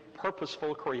 orchestrated,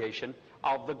 purposeful creation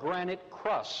of the granite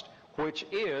crust, which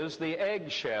is the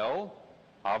eggshell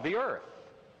of the earth.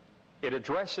 It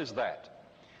addresses that.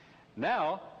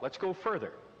 Now, let's go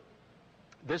further.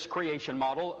 This creation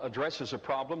model addresses a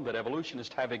problem that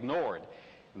evolutionists have ignored,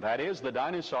 and that is the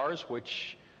dinosaurs,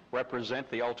 which represent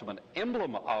the ultimate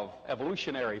emblem of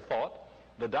evolutionary thought.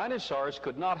 The dinosaurs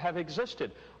could not have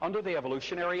existed under the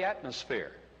evolutionary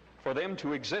atmosphere. For them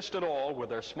to exist at all with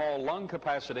their small lung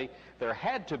capacity, there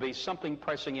had to be something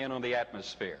pressing in on the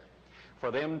atmosphere. For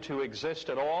them to exist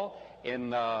at all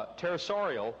in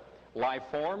pterosaurial life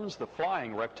forms, the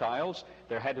flying reptiles,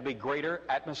 there had to be greater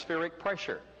atmospheric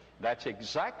pressure. That's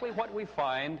exactly what we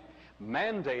find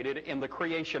mandated in the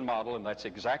creation model, and that's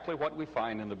exactly what we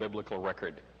find in the biblical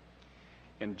record.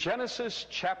 In Genesis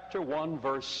chapter 1,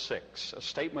 verse 6, a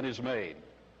statement is made,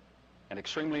 an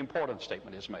extremely important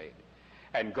statement is made.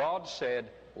 And God said,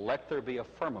 "Let there be a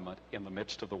firmament in the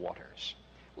midst of the waters."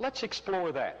 Let's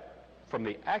explore that from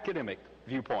the academic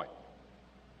viewpoint.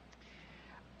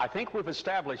 I think we've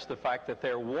established the fact that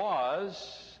there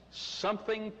was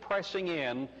something pressing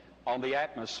in on the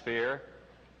atmosphere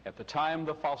at the time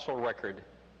the fossil record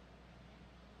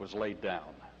was laid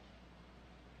down.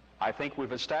 I think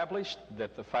we've established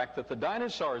that the fact that the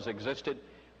dinosaurs existed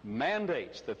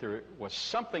mandates that there was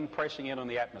something pressing in on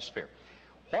the atmosphere.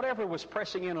 Whatever was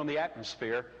pressing in on the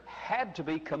atmosphere had to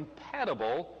be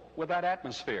compatible with that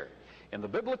atmosphere. In the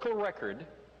biblical record,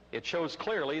 it shows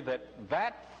clearly that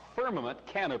that firmament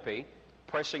canopy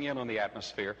pressing in on the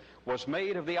atmosphere was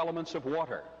made of the elements of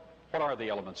water. What are the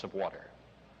elements of water?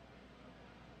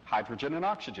 Hydrogen and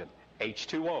oxygen,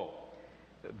 H2O.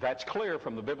 That's clear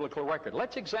from the biblical record.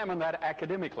 Let's examine that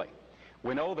academically.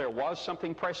 We know there was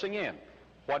something pressing in.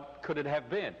 What could it have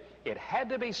been? It had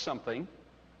to be something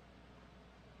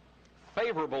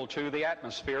favorable to the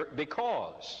atmosphere,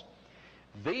 because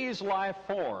these life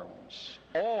forms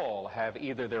all have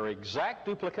either their exact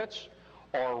duplicates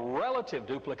or relative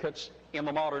duplicates in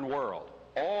the modern world.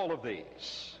 All of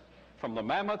these, from the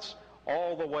mammoths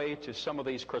all the way to some of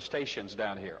these crustaceans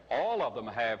down here, all of them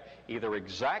have either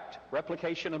exact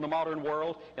replication in the modern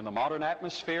world, in the modern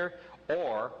atmosphere,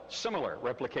 or similar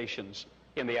replications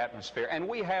in the atmosphere. And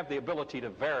we have the ability to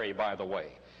vary, by the way.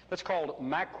 That's called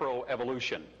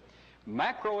macroevolution.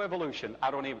 Macroevolution, I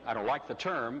don't like the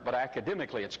term, but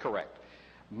academically it's correct.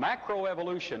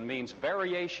 Macroevolution means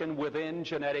variation within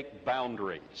genetic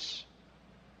boundaries.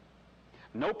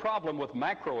 No problem with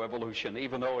macroevolution,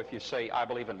 even though if you say, I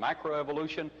believe in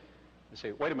macroevolution, you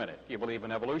say, wait a minute, you believe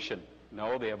in evolution?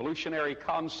 No, the evolutionary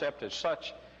concept as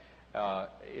such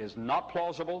is not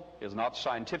plausible, is not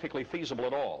scientifically feasible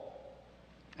at all,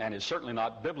 and is certainly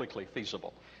not biblically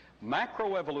feasible.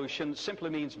 Macroevolution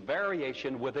simply means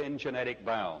variation within genetic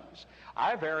bounds.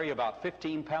 I vary about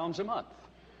 15 pounds a month.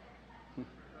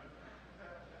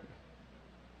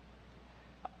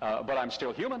 But I'm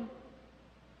still human,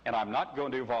 and I'm not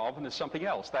going to evolve into something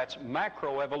else. That's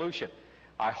macroevolution.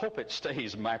 I hope it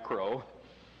stays macro.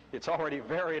 It's already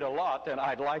varied a lot, and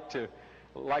I'd like to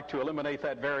eliminate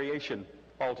that variation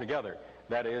altogether.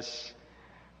 That is,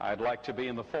 I'd like to be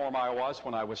in the form I was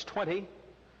when I was 20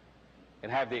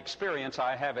 and have the experience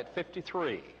I have at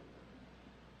 53.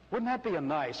 Wouldn't that be a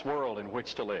nice world in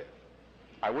which to live?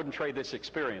 I wouldn't trade this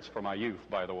experience for my youth,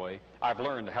 by the way. I've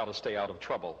learned how to stay out of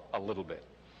trouble a little bit.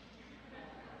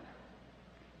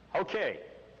 Okay,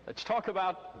 let's talk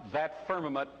about that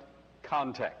firmament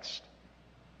context.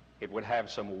 It would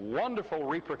have some wonderful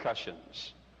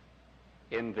repercussions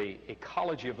in the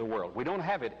ecology of the world. We don't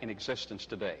have it in existence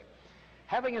today.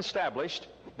 Having established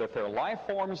that there are life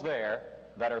forms there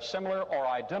that are similar or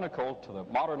identical to the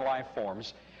modern life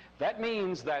forms, that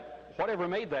means that whatever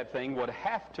made that thing would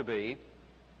have to be,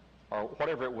 or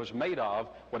whatever it was made of,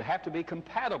 would have to be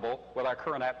compatible with our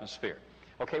current atmosphere.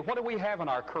 Okay, what do we have in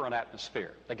our current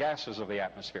atmosphere? The gases of the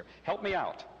atmosphere. Help me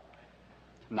out.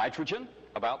 Nitrogen,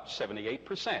 about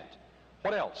 78%.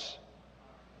 What else?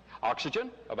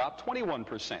 Oxygen, about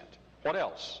 21%. What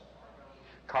else?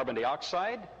 Carbon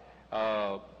dioxide,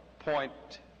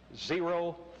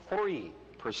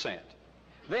 0.03%.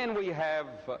 Then we have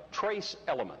trace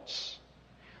elements.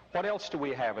 What else do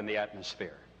we have in the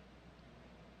atmosphere?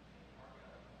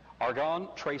 Argon,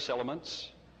 trace elements.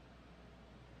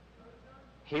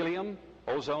 Helium,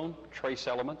 ozone, trace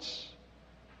elements.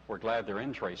 We're glad they're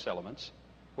in trace elements.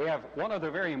 We have one other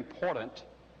very important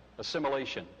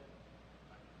assimilation.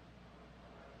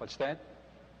 What's that?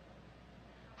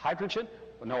 Hydrogen?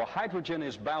 No, hydrogen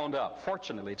is bound up.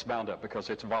 Fortunately, it's bound up because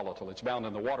it's volatile. It's bound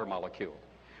in the water molecule.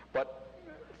 But,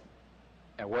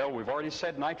 well, we've already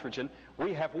said nitrogen.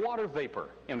 We have water vapor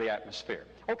in the atmosphere.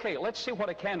 Okay, let's see what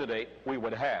a candidate we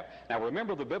would have. Now,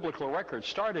 remember, the biblical record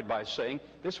started by saying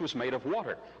this was made of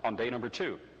water on day number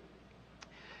 2.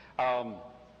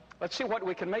 Let's see what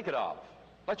we can make it of.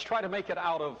 Let's try to make it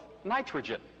out of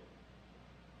nitrogen.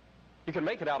 You can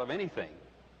make it out of anything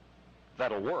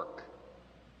that'll work.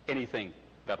 Anything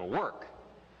that'll work.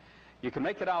 You can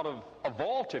make it out of a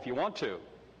vault if you want to.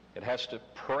 It has to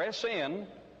press in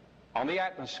on the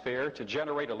atmosphere to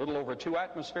generate a little over 2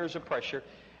 atmospheres of pressure,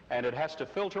 and it has to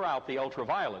filter out the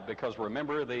ultraviolet, because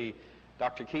remember the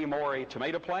Dr. Kiyomori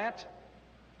tomato plant?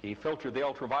 He filtered the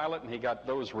ultraviolet and he got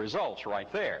those results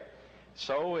right there.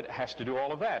 So it has to do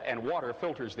all of that, and water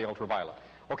filters the ultraviolet.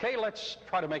 Okay, let's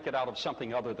try to make it out of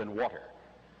something other than water.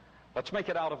 Let's make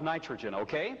it out of nitrogen,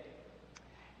 okay?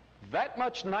 That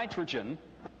much nitrogen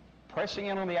pressing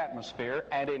in on the atmosphere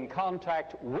and in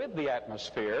contact with the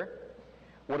atmosphere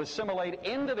would assimilate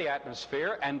into the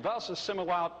atmosphere and thus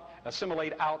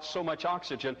assimilate out so much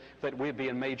oxygen that we'd be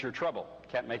in major trouble.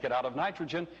 Can't make it out of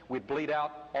nitrogen, we'd bleed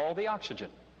out all the oxygen,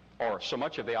 or so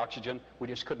much of the oxygen we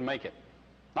just couldn't make it.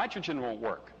 Nitrogen won't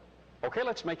work. Okay,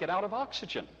 let's make it out of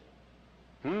oxygen.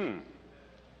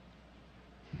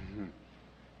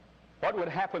 What would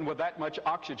happen with that much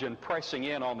oxygen pressing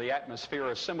in on the atmosphere,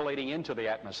 assimilating into the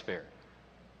atmosphere?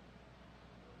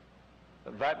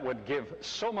 That would give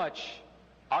so much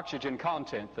oxygen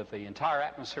content that the entire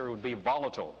atmosphere would be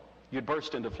volatile. You'd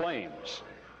burst into flames.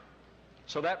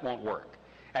 So that won't work.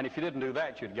 And if you didn't do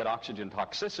that, you'd get oxygen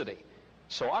toxicity.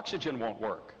 So oxygen won't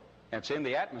work. And it's in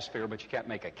the atmosphere, but you can't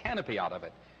make a canopy out of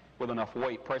it with enough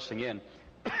weight pressing in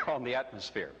on the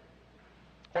atmosphere.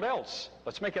 What else?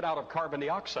 Let's make it out of carbon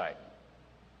dioxide.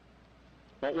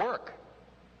 Won't work.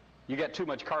 You get too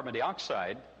much carbon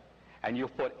dioxide, and you'll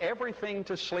put everything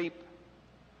to sleep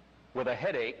with a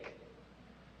headache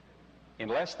in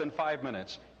less than 5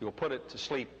 minutes, you'll put it to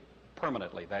sleep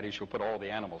permanently. That is, you'll put all the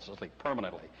animals to sleep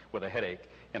permanently with a headache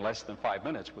in less than 5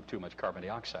 minutes with too much carbon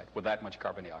dioxide, with that much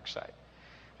carbon dioxide.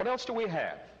 What else do we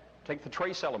have? Take the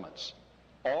trace elements.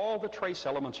 All the trace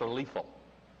elements are lethal.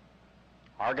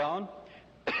 Argon,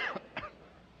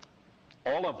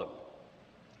 all of them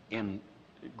in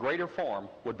greater form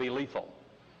would be lethal.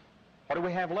 What do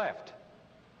we have left?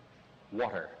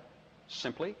 Water.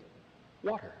 Simply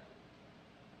water.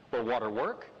 Will water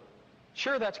work?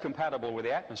 Sure, that's compatible with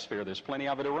the atmosphere. There's plenty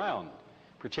of it around,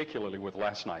 particularly with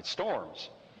last night's storms.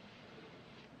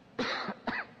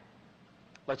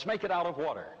 Let's make it out of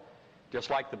water, just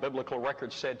like the biblical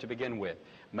record said to begin with.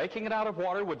 Making it out of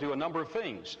water would do a number of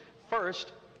things.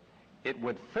 First, it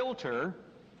would filter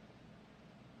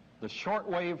the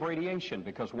shortwave radiation,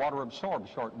 because water absorbs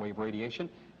shortwave radiation,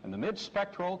 and the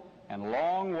mid-spectral and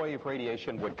long-wave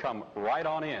radiation would come right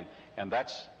on in, and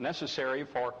that's necessary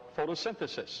for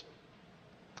photosynthesis.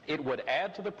 It would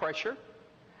add to the pressure,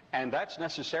 and that's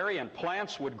necessary, and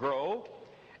plants would grow,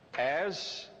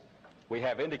 as we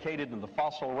have indicated in the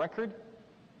fossil record.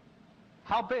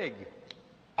 How big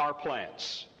are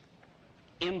plants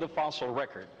in the fossil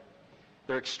record?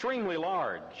 They're extremely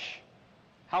large.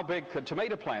 How big could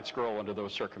tomato plants grow under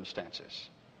those circumstances?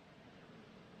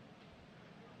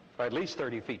 At least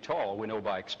 30 feet tall, we know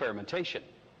by experimentation.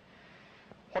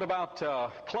 What about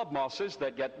club mosses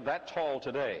that get that tall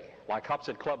today? Like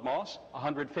Hopsett club moss,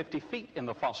 150 feet in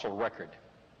the fossil record.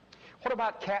 What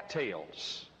about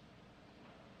cattails?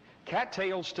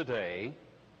 Cattails today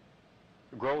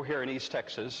grow here in East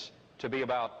Texas to be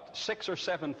about 6 or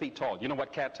 7 feet tall. You know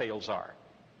what cattails are.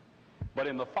 But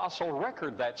in the fossil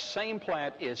record, that same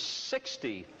plant is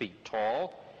 60 feet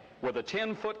tall with a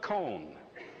 10-foot cone.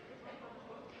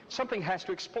 Something has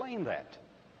to explain that.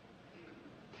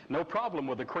 No problem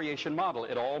with the creation model.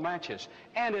 It all matches.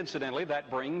 And incidentally, that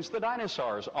brings the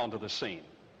dinosaurs onto the scene.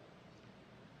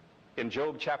 In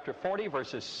Job chapter 40,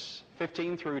 verses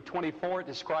 15 through 24, it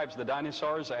describes the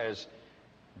dinosaurs as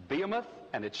behemoth,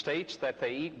 and it states that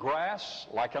they eat grass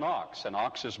like an ox. An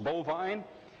ox is bovine.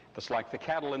 That's like the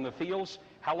cattle in the fields.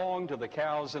 How long do the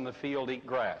cows in the field eat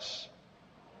grass?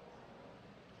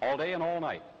 All day and all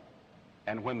night.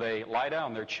 And when they lie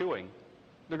down, they're chewing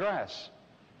the grass.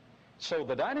 So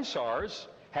the dinosaurs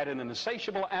had an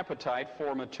insatiable appetite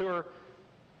for mature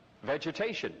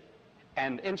vegetation.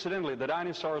 And incidentally, the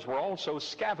dinosaurs were also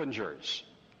scavengers.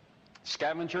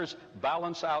 Scavengers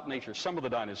balance out nature. Some of the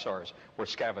dinosaurs were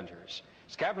scavengers.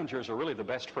 Scavengers are really the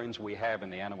best friends we have in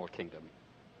the animal kingdom.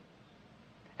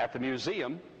 At the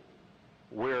museum,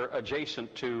 we're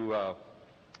adjacent to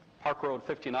Park Road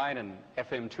 59 and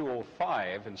FM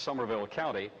 205 in Somerville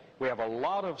County. We have a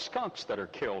lot of skunks that are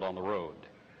killed on the road.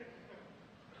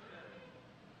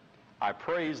 I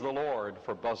praise the Lord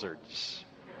for buzzards,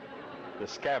 the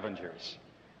scavengers,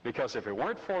 because if it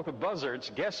weren't for the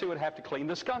buzzards, guess who would have to clean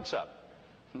the skunks up?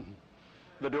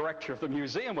 The director of the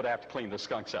museum would have to clean the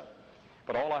skunks up.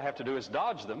 But all I have to do is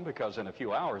dodge them, because in a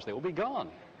few hours they will be gone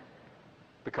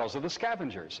because of the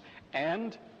scavengers.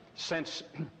 And since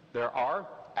there are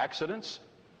accidents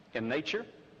in nature,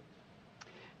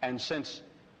 and since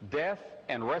death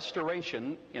and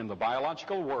restoration in the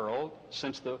biological world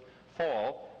since the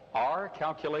fall are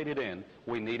calculated in,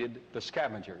 we needed the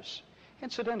scavengers.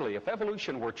 Incidentally, if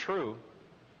evolution were true,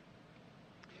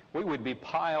 we would be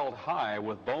piled high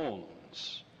with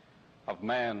bones of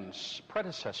man's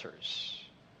predecessors.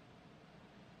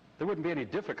 There wouldn't be any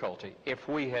difficulty if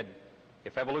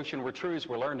evolution were true, as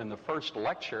we learned in the first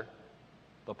lecture.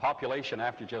 The population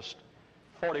after just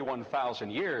 41,000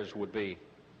 years would be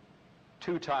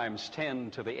 2 times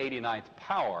 10 to the 89th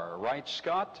power, right,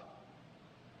 Scott?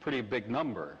 Pretty big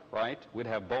number, right? We'd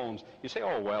have bones. You say,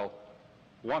 oh, well,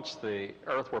 once the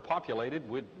earth were populated,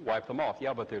 we'd wipe them off.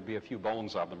 Yeah, but there'd be a few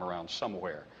bones of them around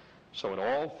somewhere. So it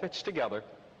all fits together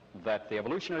that the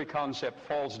evolutionary concept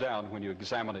falls down when you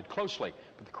examine it closely.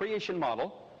 But the creation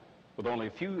model, with only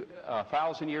a few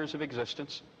thousand years of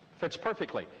existence, fits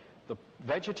perfectly. The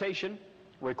vegetation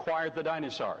required the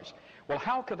dinosaurs. Well,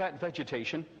 how could that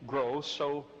vegetation grow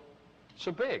so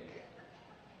big?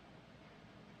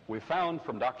 We found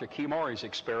from Dr. Keymore's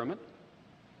experiment,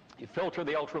 you filter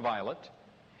the ultraviolet,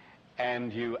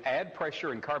 and you add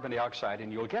pressure and carbon dioxide,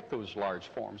 and you'll get those large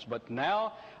forms. But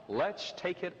now, let's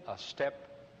take it a step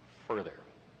further.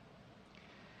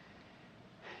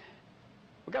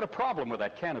 We've got a problem with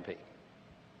that canopy.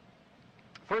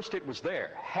 First, it was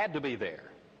there, had to be there,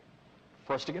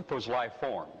 for us to get those life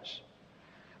forms.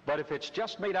 But if it's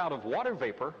just made out of water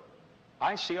vapor,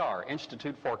 ICR,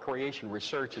 Institute for Creation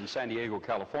Research in San Diego,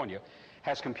 California,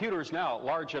 has computers now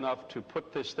large enough to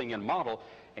put this thing in model,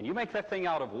 and you make that thing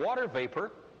out of water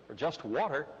vapor, or just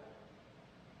water,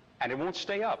 and it won't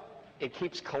stay up. It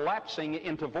keeps collapsing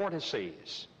into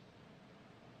vortices.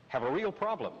 Have a real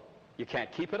problem. You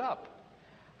can't keep it up.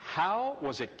 How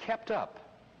was it kept up?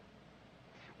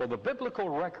 Well, the biblical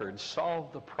record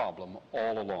solved the problem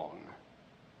all along.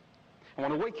 I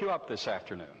want to wake you up this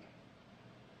afternoon.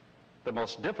 The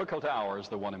most difficult hour is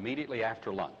the one immediately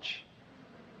after lunch.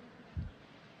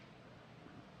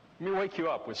 Let me wake you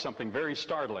up with something very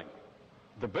startling.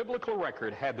 The biblical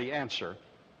record had the answer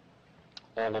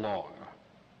all along.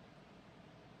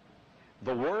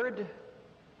 The word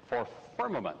for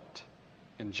firmament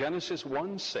in Genesis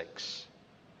 1:6,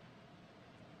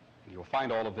 you'll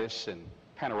find all of this in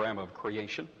Panorama of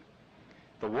Creation.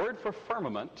 The word for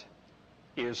firmament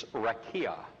is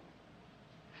rakia.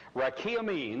 Rakia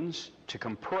means to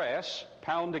compress,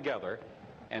 pound together,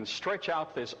 and stretch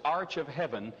out this arch of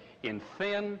heaven in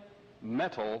thin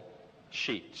metal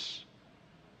sheets.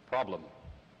 Problem.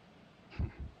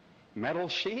 Metal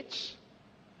sheets?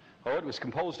 Oh, it was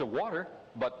composed of water,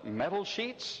 but metal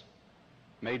sheets?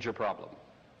 Major problem.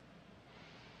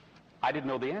 I didn't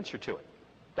know the answer to it.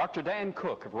 Dr. Dan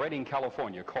Cook of Redding,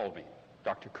 California called me.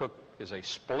 Dr. Cook is a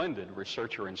splendid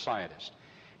researcher and scientist.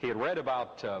 He had read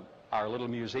about our little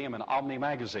museum in Omni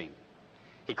magazine.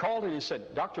 He called and he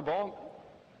said, Dr. Baugh,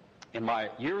 in my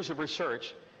years of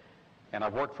research, and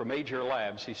I've worked for major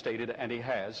labs, he stated, and he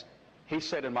has, he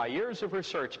said, in my years of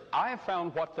research, I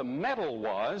found what the metal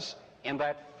was in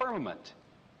that firmament.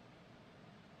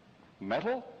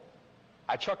 Metal?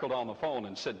 I chuckled on the phone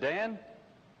and said, Dan,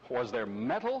 was there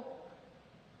metal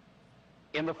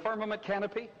in the firmament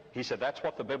canopy? He said, that's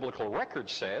what the biblical record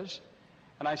says.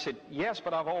 And I said, yes,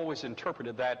 but I've always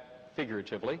interpreted that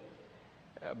figuratively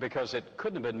because it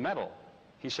couldn't have been metal.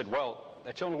 He said, well,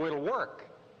 that's the only way it'll work.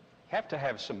 You have to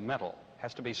have some metal. It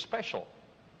has to be special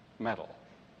metal.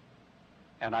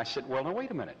 And I said, well, now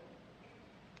wait a minute.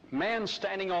 Man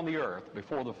standing on the earth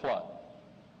before the flood.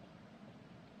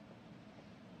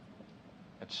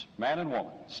 It's man and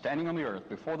woman standing on the earth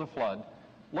before the flood,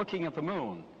 looking at the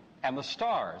moon and the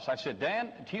stars. I said,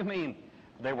 Dan, do you mean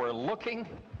they were looking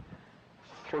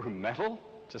through metal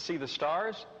to see the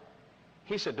stars?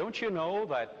 He said, don't you know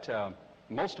that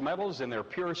most metals in their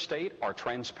pure state are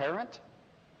transparent?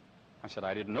 I said,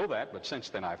 I didn't know that, but since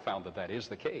then I found that that is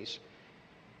the case.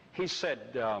 He said,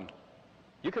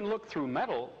 you can look through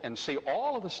metal and see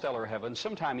all of the stellar heavens,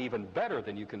 sometime even better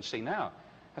than you can see now.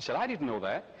 I said, I didn't know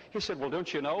that. He said, well,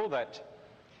 don't you know that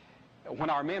when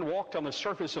our men walked on the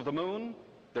surface of the moon,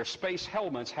 their space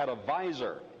helmets had a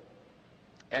visor.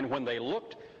 And when they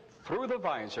looked through the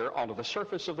visor onto the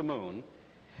surface of the moon,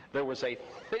 there was a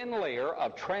thin layer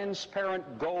of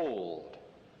transparent gold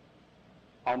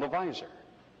on the visor.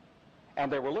 And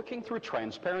they were looking through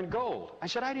transparent gold. I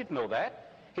said, I didn't know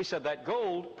that. He said that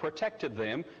gold protected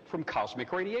them from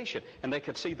cosmic radiation. And they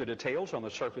could see the details on the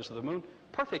surface of the moon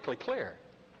perfectly clear.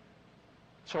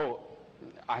 So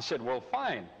I said, well,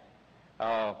 fine.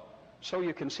 So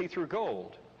you can see through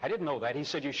gold. I didn't know that. He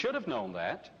said, you should have known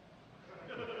that.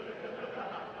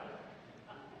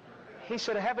 He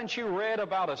said, haven't you read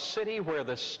about a city where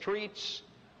the streets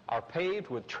are paved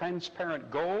with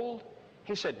transparent gold?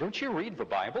 He said, don't you read the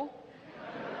Bible?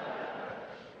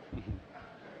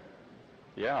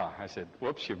 Yeah, I said,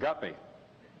 whoops, you've got me.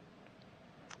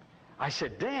 I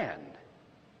said, Dan,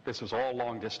 this was all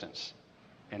long distance,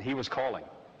 and he was calling.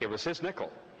 It was his nickel.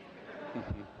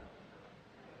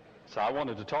 So I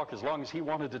wanted to talk as long as he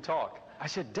wanted to talk. I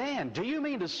said, Dan, do you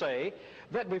mean to say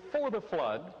that before the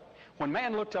flood, when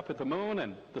man looked up at the moon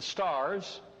and the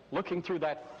stars, looking through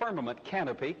that firmament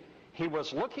canopy, he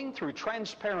was looking through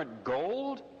transparent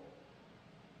gold?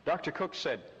 Dr. Cook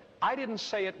said, I didn't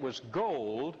say it was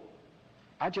gold.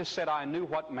 I just said I knew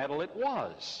what metal it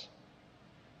was.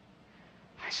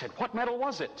 I said, what metal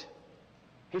was it?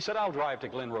 He said, I'll drive to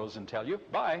Glen Rose and tell you.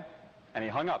 Bye. And he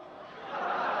hung up.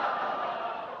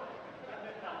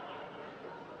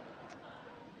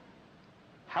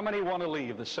 How many want to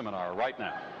leave the seminar right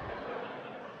now?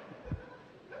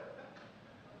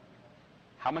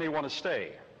 How many want to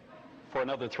stay for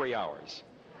another 3 hours?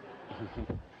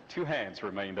 2 hands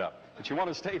remained up. But you want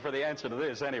to stay for the answer to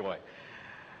this anyway.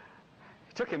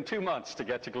 It took him 2 months to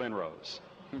get to Glen Rose.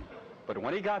 But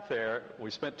when he got there,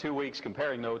 we spent 2 weeks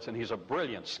comparing notes, and he's a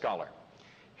brilliant scholar.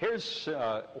 Here's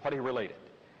what he related.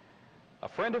 A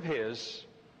friend of his,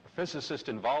 a physicist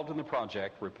involved in the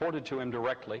project, reported to him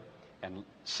directly, and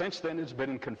since then it's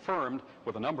been confirmed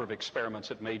with a number of experiments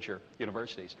at major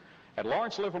universities. At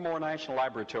Lawrence Livermore National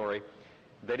Laboratory,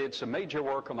 they did some major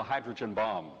work on the hydrogen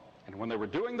bomb. And when they were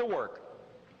doing the work,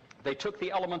 they took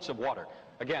the elements of water.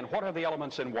 Again, what are the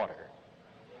elements in water?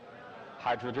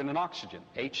 Hydrogen and oxygen,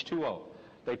 H2O.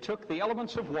 They took the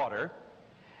elements of water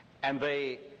and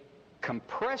they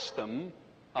compressed them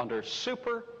under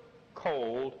super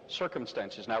cold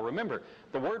circumstances. Now remember,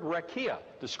 the word rakia,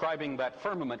 describing that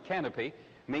firmament canopy,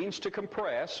 means to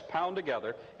compress, pound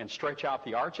together, and stretch out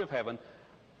the arch of heaven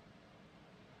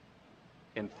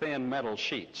in thin metal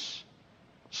sheets.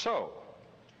 So,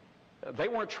 they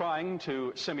weren't trying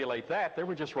to simulate that, they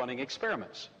were just running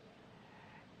experiments.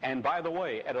 And by the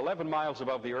way, at 11 miles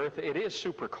above the earth, it is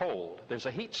super cold. There's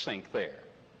a heat sink there.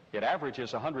 It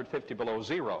averages 150 below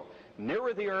zero.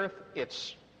 Nearer the earth,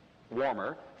 it's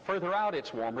warmer. Further out,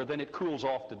 it's warmer, then it cools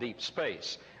off to deep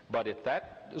space. But at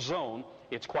that zone,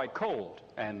 it's quite cold.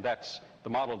 And the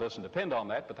model doesn't depend on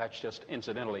that, but that's just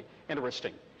incidentally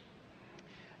interesting.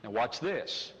 Now watch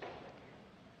this.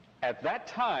 At that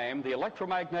time, the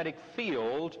electromagnetic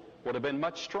field would have been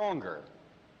much stronger.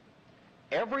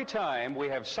 Every time we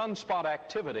have sunspot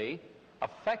activity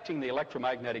affecting the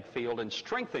electromagnetic field and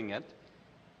strengthening it,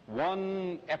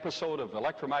 one episode of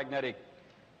electromagnetic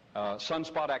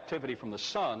sunspot activity from the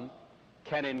sun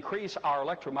can increase our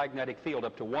electromagnetic field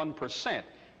up to 1%.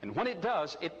 And when it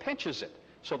does, it pinches it.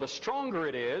 So the stronger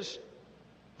it is,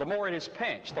 the more it is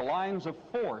pinched. The lines of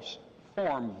force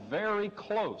form very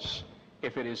close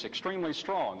if it is extremely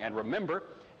strong. And remember,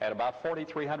 at about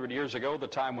 4,300 years ago, the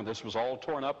time when this was all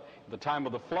torn up, the time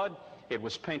of the flood, it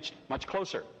was pinched much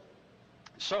closer.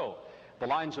 So the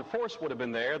lines of force would have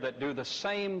been there that do the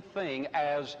same thing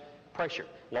as pressure.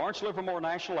 Lawrence Livermore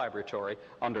National Laboratory,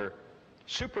 under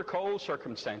super cold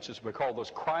circumstances, we call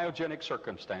those cryogenic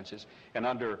circumstances, and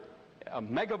under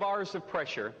megabars of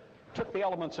pressure, took the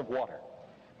elements of water.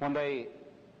 When they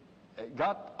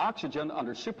got oxygen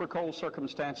under super cold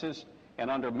circumstances and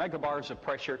under megabars of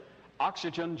pressure,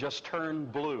 oxygen just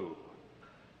turned blue.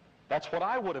 That's what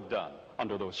I would have done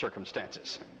under those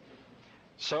circumstances.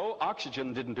 So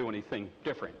oxygen didn't do anything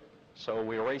different. So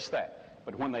we erased that.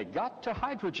 But when they got to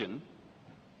hydrogen,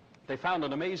 they found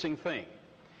an amazing thing.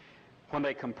 When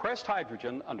they compressed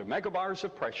hydrogen under megabars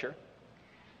of pressure,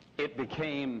 it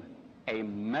became a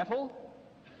metal.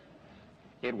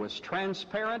 It was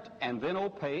transparent and then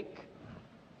opaque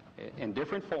in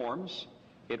different forms.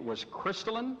 It was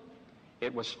crystalline.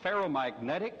 It was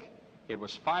ferromagnetic. It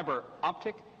was fiber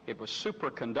optic. It was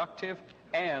superconductive.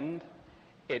 And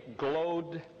it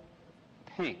glowed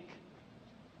pink.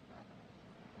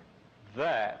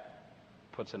 That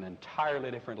puts an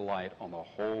entirely different light on the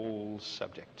whole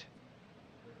subject.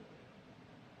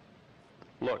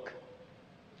 Look,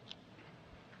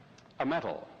 a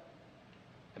metal,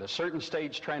 at a certain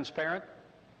stage transparent,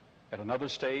 at another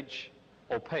stage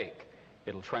opaque.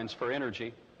 It'll transfer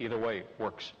energy. Either way,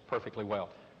 works perfectly well.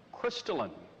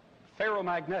 Crystalline,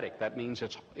 ferromagnetic, that means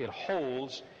it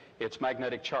holds its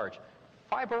magnetic charge.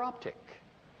 Fiber optic.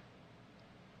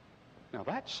 Now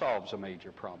that solves a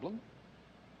major problem.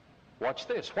 Watch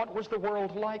this. What was the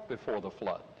world like before the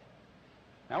flood?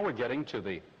 Now we're getting to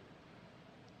the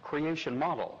creation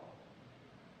model.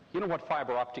 You know what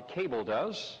fiber optic cable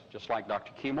does? Just like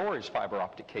Dr. Keymore's fiber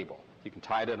optic cable. You can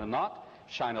tie it in a knot,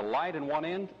 shine a light in one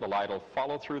end, the light will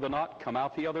follow through the knot, come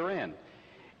out the other end.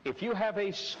 If you have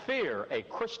a sphere, a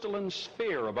crystalline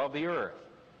sphere above the earth,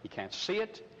 you can't see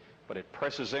it, but it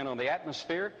presses in on the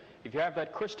atmosphere. If you have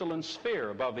that crystalline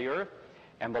sphere above the earth,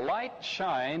 and the light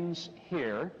shines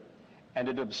here, and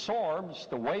it absorbs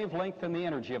the wavelength and the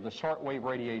energy of the shortwave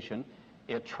radiation,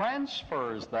 it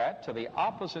transfers that to the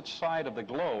opposite side of the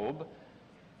globe,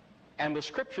 and the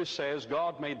scripture says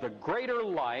God made the greater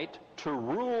light to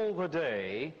rule the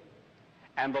day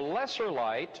and the lesser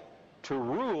light to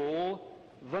rule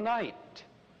the night.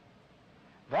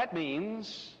 That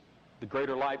means the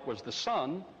greater light was the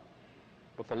sun,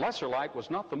 but the lesser light was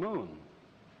not the moon.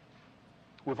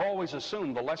 We've always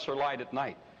assumed the lesser light at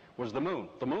night was the moon.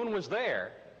 The moon was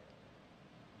there,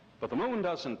 but the moon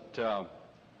doesn't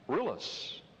rule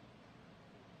us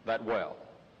that well.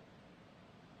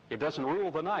 It doesn't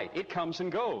rule the night. It comes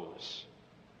and goes.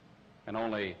 And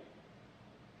only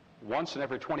once in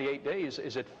every 28 days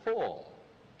is it full.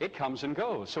 It comes and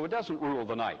goes, so it doesn't rule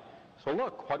the night. So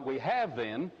look, what we have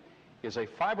then is a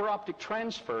fiber optic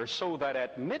transfer so that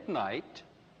at midnight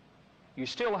you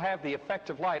still have the effect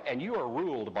of light, and you are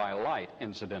ruled by light,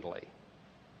 incidentally.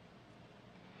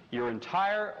 Your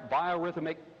entire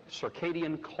biorhythmic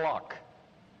circadian clock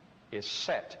is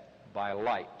set by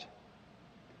light.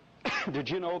 Did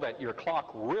you know that your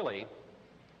clock really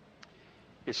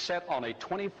is set on a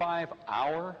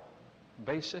 25-hour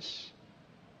basis?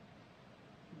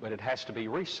 But it has to be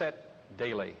reset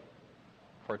daily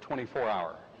for a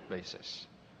 24-hour basis.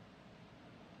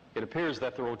 It appears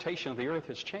that the rotation of the earth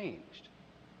has changed.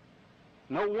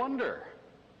 No wonder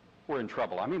we're in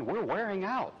trouble. I mean, we're wearing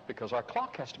out because our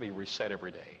clock has to be reset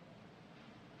every day.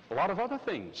 A lot of other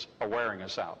things are wearing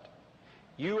us out.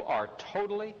 You are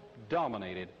totally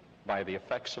dominated by the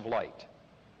effects of light.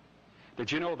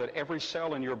 Did you know that every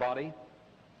cell in your body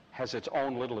has its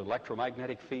own little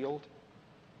electromagnetic field?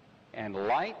 And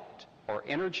light or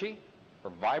energy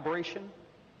or vibration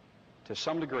to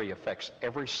some degree affects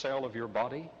every cell of your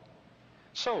body.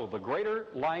 So the greater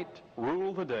light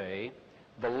ruled the day,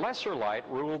 the lesser light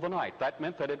ruled the night. That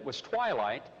meant that it was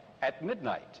twilight at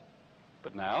midnight.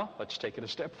 But now, let's take it a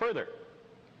step further.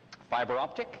 Fiber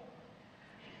optic.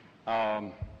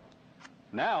 Now,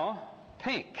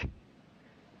 pink.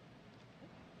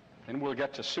 Then we'll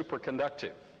get to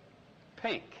superconductive.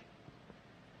 Pink.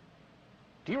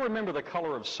 Do you remember the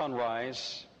color of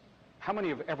sunrise? How many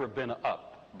have ever been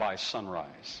up by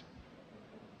sunrise?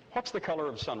 What's the color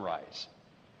of sunrise?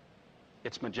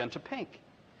 It's magenta pink.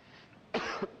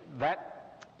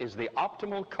 That is the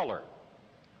optimal color.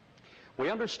 We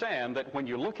understand that when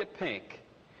you look at pink,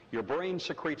 your brain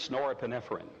secretes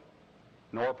norepinephrine.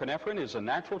 Norepinephrine is a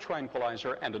natural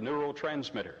tranquilizer and a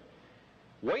neurotransmitter.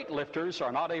 Weightlifters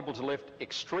are not able to lift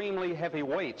extremely heavy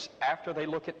weights after they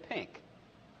look at pink,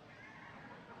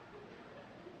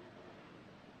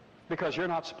 because you're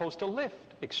not supposed to lift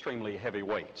extremely heavy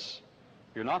weights.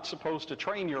 You're not supposed to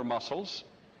train your muscles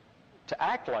to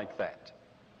act like that.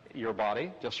 Your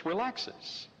body just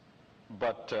relaxes.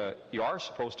 But you are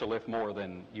supposed to lift more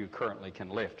than you currently can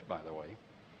lift, by the way.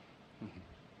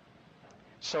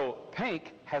 So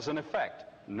pink has an effect.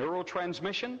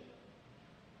 Neurotransmission,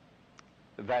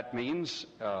 that means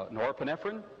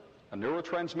norepinephrine, a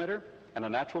neurotransmitter, and a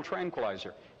natural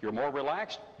tranquilizer. You're more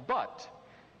relaxed, but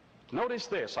notice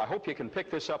this. I hope you can pick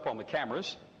this up on the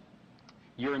cameras.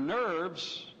 Your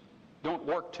nerves don't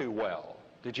work too well.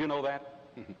 Did you know that?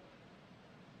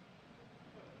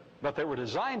 But they were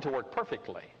designed to work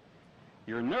perfectly.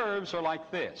 Your nerves are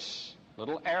like this,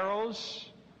 little arrows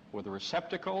with a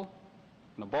receptacle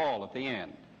and a ball at the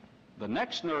end. The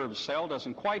next nerve cell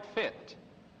doesn't quite fit,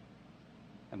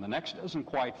 and the next doesn't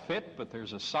quite fit, but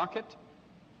there's a socket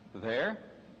there,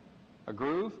 a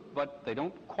groove, but they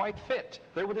don't quite fit.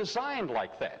 They were designed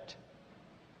like that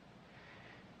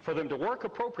for them to work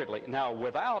appropriately. Now,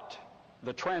 without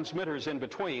the transmitters in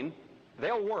between,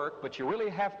 they'll work, but you really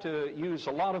have to use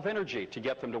a lot of energy to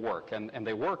get them to work, and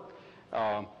they work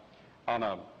on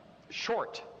a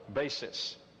short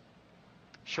basis.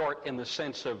 Short in the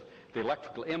sense of the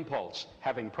electrical impulse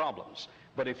having problems.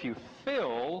 But if you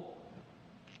fill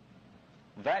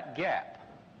that gap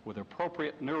with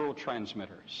appropriate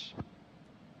neurotransmitters,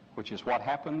 which is what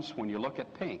happens when you look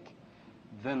at pink,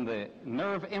 then the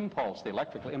nerve impulse, the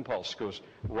electrical impulse, goes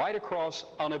right across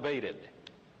unabated.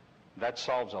 That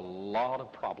solves a lot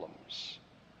of problems.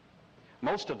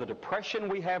 Most of the depression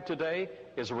we have today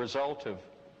is a result of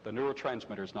the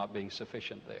neurotransmitters not being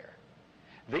sufficient there.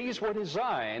 These were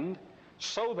designed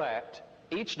so that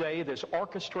each day this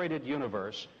orchestrated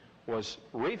universe was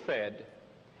refed,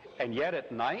 and yet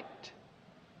at night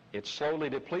it's slowly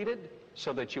depleted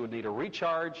so that you would need a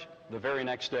recharge the very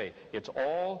next day. It's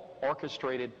all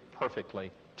orchestrated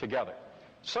perfectly together.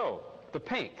 So the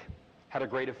pink had a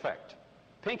great effect.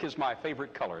 Pink is my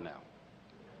favorite color now.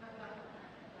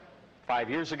 5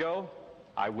 years ago,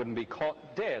 I wouldn't be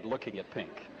caught dead looking at pink.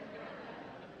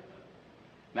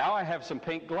 Now I have some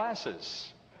pink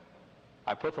glasses.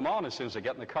 I put them on as soon as I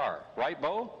get in the car. Right,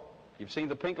 Baugh? You've seen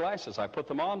the pink glasses. I put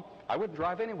them on. I wouldn't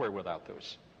drive anywhere without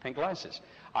those pink glasses.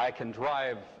 I can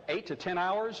drive 8 to 10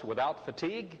 hours without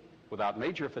fatigue, without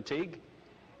major fatigue,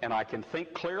 and I can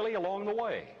think clearly along the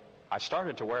way. I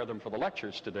started to wear them for the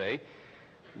lectures today,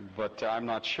 but I'm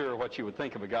not sure what you would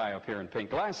think of a guy up here in pink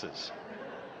glasses.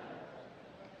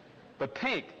 But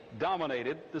pink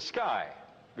dominated the sky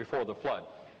before the flood.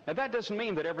 Now that doesn't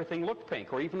mean that everything looked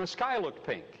pink or even the sky looked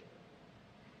pink.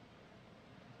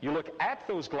 You look at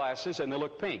those glasses and they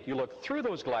look pink. You look through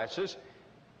those glasses,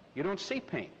 you don't see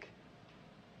pink.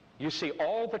 You see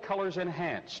all the colors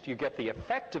enhanced. You get the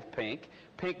effect of pink.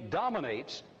 Pink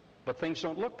dominates, but things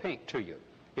don't look pink to you.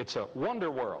 It's a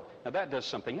wonder world. Now that does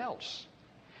something else.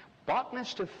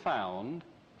 Botanists have found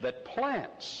that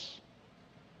plants,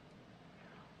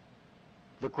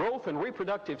 the growth and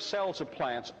reproductive cells of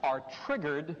plants, are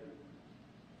triggered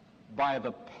by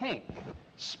the pink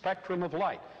spectrum of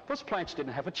light. Those plants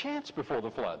didn't have a chance before the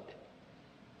flood.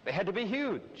 They had to be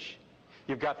huge.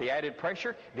 You've got the added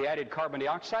pressure, the added carbon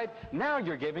dioxide. Now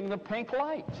you're giving them pink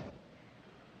light.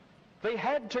 They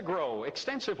had to grow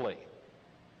extensively.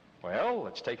 Well,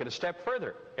 let's take it a step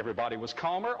further. Everybody was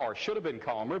calmer, or should have been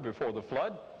calmer, before the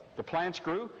flood. The plants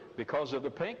grew because of the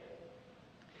pink.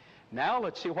 Now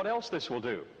let's see what else this will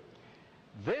do.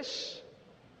 This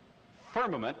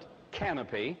firmament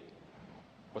canopy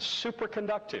was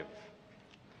superconductive.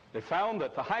 They found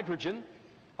that the hydrogen,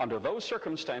 under those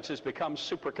circumstances, becomes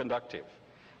superconductive.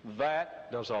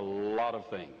 That does a lot of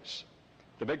things.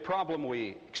 The big problem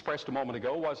we expressed a moment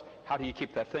ago was, how do you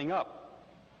keep that thing up?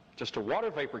 Just a water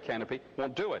vapor canopy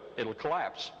won't do it. It'll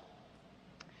collapse.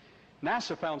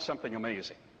 NASA found something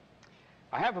amazing.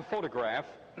 I have a photograph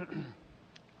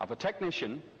of a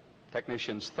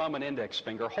technician's thumb and index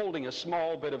finger holding a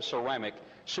small bit of ceramic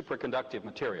superconductive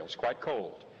material. It's quite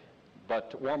cold,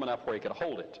 but warm enough where he could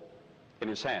hold it in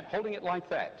his hand. Holding it like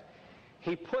that,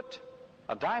 he put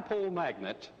a dipole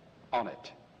magnet on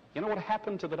it. You know what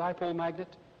happened to the dipole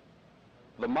magnet?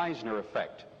 The Meissner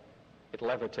effect. It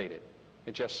levitated.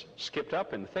 It just skipped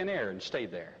up in thin air and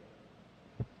stayed there.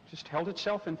 Just held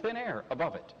itself in thin air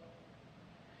above it.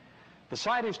 The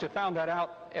scientist who found that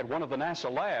out at one of the NASA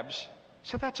labs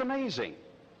said, that's amazing.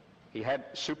 He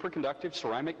had superconductive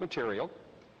ceramic material,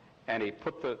 and he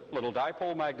put the little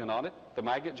dipole magnet on it. The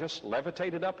magnet just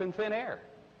levitated up in thin air.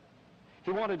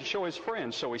 He wanted to show his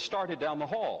friends, so he started down the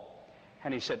hall.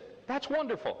 And he said, that's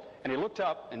wonderful. And he looked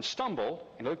up and stumbled,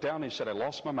 and looked down and he said, I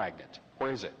lost my magnet.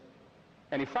 Where is it?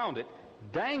 And he found it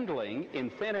dangling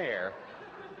in thin air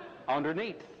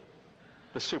underneath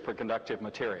the superconductive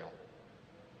material.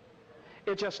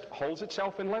 It just holds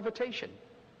itself in levitation,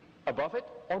 above it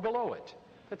or below it.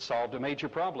 It solved a major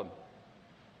problem.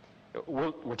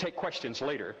 We'll take questions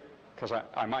later, because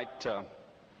I might,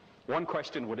 one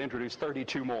question would introduce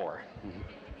 32 more.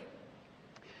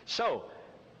 So,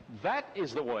 that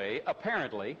is the way,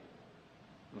 apparently,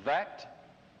 that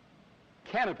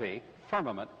canopy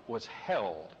firmament was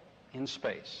held in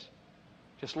space.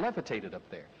 Just levitated up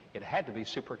there. It had to be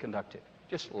superconductive.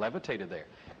 Just levitated there.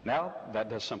 Now, that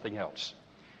does something else.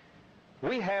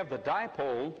 We have the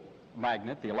dipole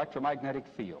magnet, the electromagnetic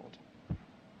field.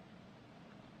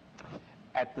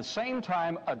 At the same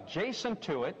time, adjacent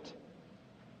to it,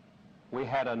 we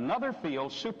had another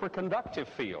field, superconductive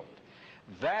field.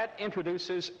 That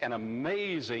introduces an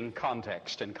amazing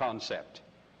context and concept.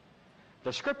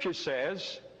 The scripture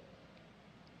says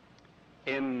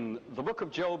in the book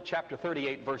of Job, chapter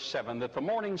 38, verse 7, that the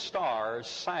morning stars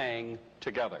sang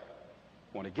together.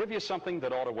 I want to give you something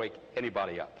that ought to wake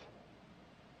anybody up.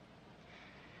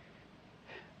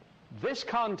 This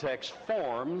context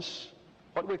forms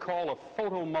what we call a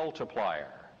photomultiplier.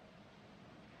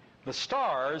 The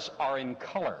stars are in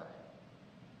color.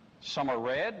 Some are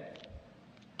red,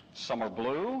 some are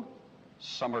blue,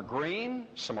 some are green,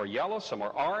 some are yellow, some are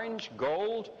orange,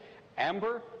 gold,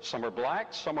 amber, some are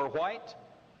black, some are white,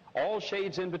 all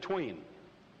shades in between.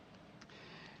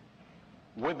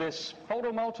 With this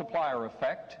photomultiplier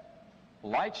effect,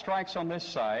 light strikes on this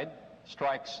side,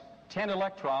 strikes 10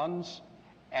 electrons,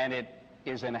 and it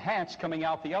is enhanced coming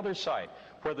out the other side.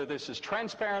 Whether this is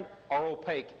transparent or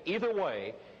opaque, either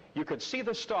way, you could see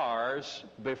the stars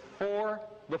before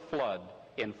the flood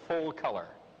in full color.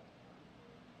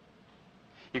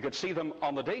 You could see them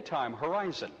on the daytime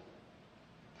horizon.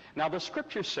 Now the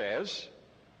scripture says,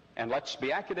 and let's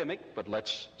be academic, but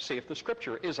let's see if the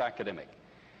scripture is academic.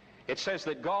 It says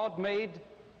that God made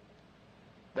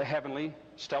the heavenly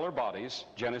stellar bodies,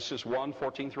 Genesis 1,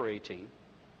 14 through 18,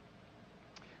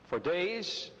 for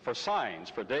days, for signs,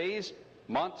 for days,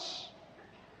 months,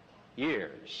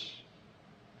 years.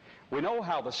 We know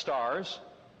how the stars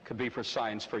could be for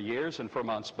signs for years and for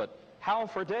months, but how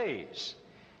for days?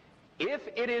 If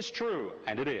it is true,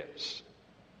 and it is,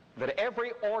 that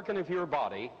every organ of your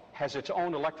body has its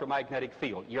own electromagnetic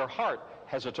field. Your heart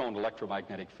has its own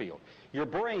electromagnetic field. Your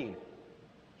brain,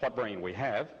 what brain we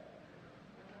have,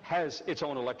 has its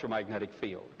own electromagnetic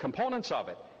field. Components of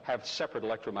it have separate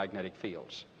electromagnetic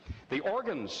fields. The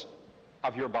organs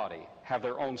of your body have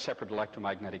their own separate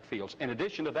electromagnetic fields. In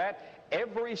addition to that,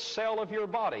 every cell of your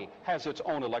body has its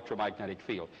own electromagnetic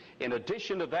field. In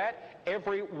addition to that,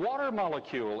 every water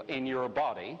molecule in your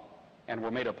body, and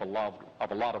we're made up of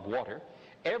a lot of water,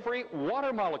 every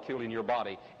water molecule in your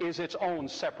body is its own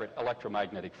separate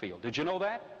electromagnetic field. Did you know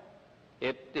that?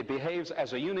 It behaves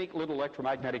as a unique little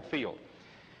electromagnetic field.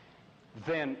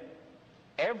 Then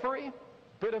every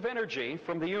bit of energy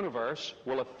from the universe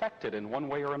will affect it in one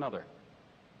way or another.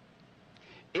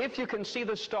 If you can see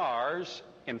the stars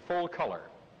in full color,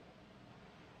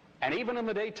 and even in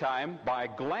the daytime, by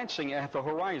glancing at the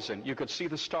horizon, you could see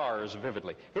the stars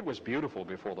vividly. It was beautiful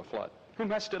before the flood. Who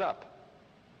messed it up?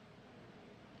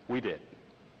 We did.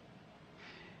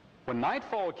 When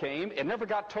nightfall came, it never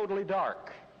got totally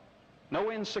dark. No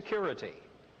insecurity.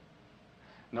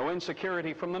 No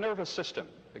insecurity from the nervous system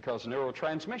because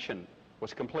neurotransmission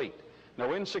was complete.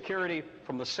 No insecurity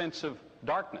from the sense of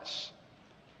darkness.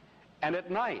 And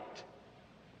at night,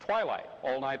 twilight,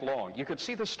 all night long, you could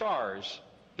see the stars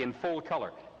in full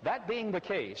color. That being the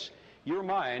case, your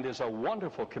mind is a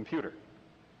wonderful computer.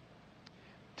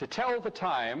 To tell the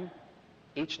time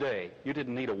each day, you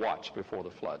didn't need a watch before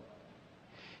the flood.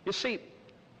 You see,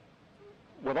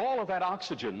 with all of that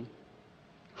oxygen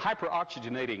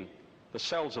hyperoxygenating the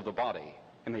cells of the body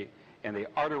and the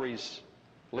arteries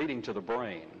leading to the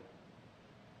brain,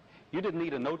 you didn't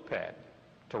need a notepad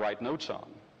to write notes on.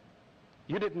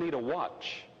 You didn't need a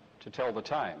watch to tell the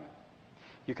time.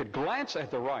 You could glance at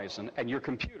the horizon and your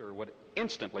computer would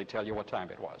instantly tell you what time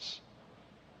it was.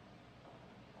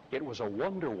 It was a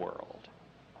wonder world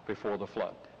before the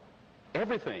flood.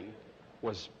 Everything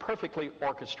was perfectly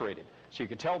orchestrated. So you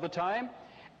could tell the time,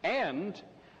 and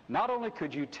not only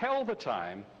could you tell the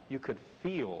time, you could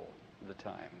feel the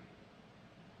time.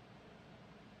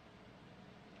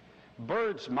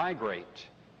 Birds migrate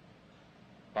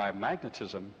by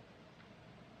magnetism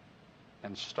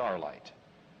and starlight.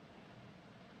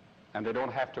 And they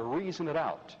don't have to reason it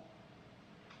out.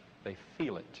 They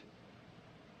feel it.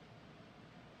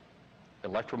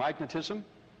 Electromagnetism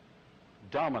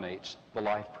dominates the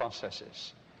life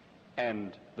processes.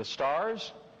 And the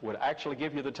stars would actually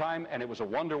give you the time, and it was a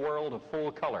wonder world of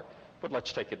full color. But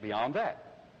let's take it beyond that.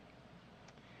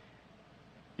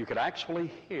 You could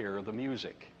actually hear the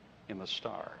music in the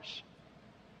stars.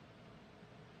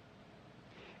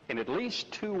 In at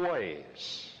least two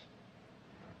ways.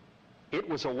 It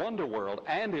was a wonder world,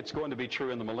 and it's going to be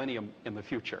true in the millennium in the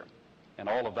future. And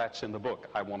all of that's in the book.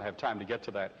 I won't have time to get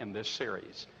to that in this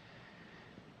series.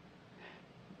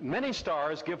 Many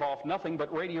stars give off nothing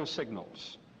but radio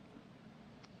signals.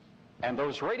 And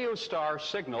those radio star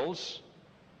signals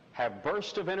have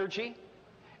bursts of energy,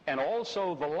 and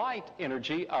also the light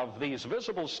energy of these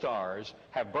visible stars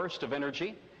have bursts of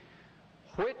energy,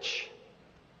 which,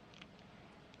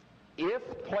 if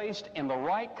placed in the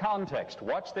right context,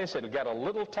 watch this, it'll get a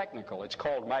little technical. It's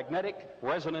called magnetic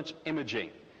resonance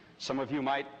imaging. Some of you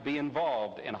might be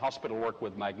involved in hospital work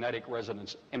with magnetic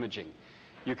resonance imaging.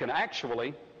 You can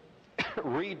actually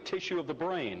read tissue of the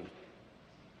brain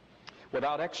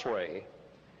without X-ray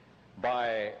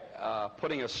by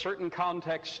putting a certain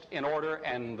context in order,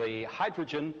 and the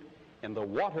hydrogen in the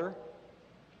water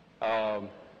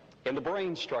in the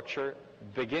brain structure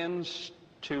begins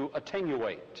to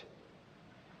attenuate.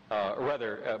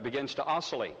 Begins to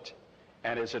oscillate.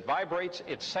 And as it vibrates,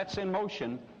 it sets in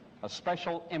motion a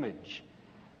special image.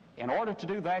 In order to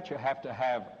do that, you have to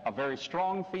have a very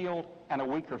strong field and a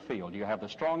weaker field. You have the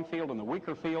strong field and the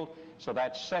weaker field, so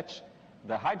that sets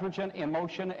the hydrogen in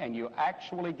motion, and you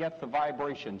actually get the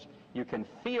vibrations. You can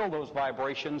feel those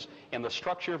vibrations in the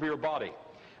structure of your body.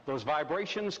 Those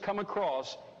vibrations come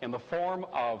across in the form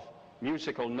of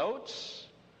musical notes.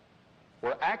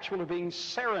 We're actually being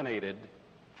serenaded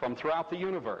from throughout the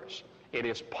universe. It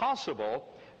is possible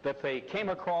that they came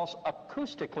across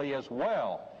acoustically as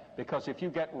well, because if you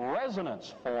get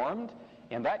resonance formed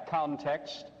in that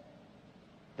context,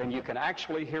 then you can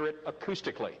actually hear it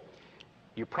acoustically.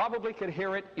 You probably could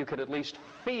hear it, you could at least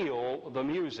feel the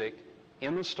music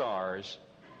in the stars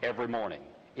every morning.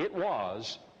 It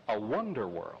was a wonder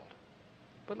world.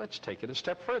 But let's take it a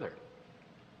step further.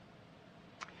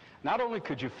 Not only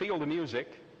could you feel the music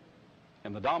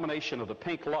and the domination of the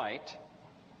pink light,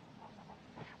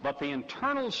 but the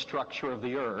internal structure of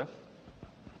the earth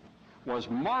was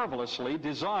marvelously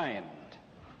designed.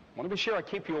 I want to be sure I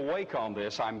keep you awake on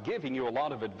this. I'm giving you a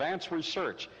lot of advanced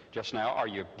research just now. Are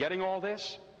you getting all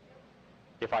this?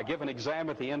 If I give an exam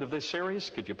at the end of this series,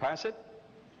 could you pass it?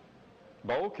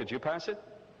 Bo, could you pass it?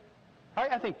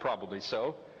 I think probably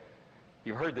so.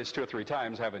 You've heard this 2 or 3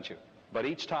 times, haven't you? But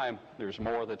each time there's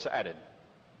more that's added.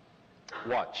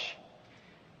 Watch.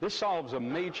 This solves a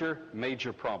major,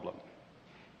 major problem.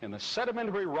 In the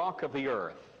sedimentary rock of the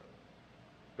earth,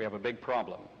 we have a big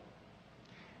problem.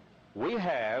 We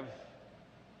have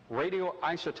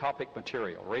radioisotopic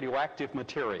material, radioactive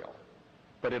material,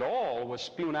 but it all was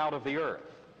spewed out of the earth.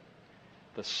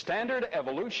 The standard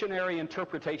evolutionary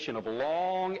interpretation of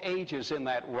long ages in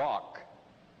that rock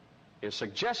is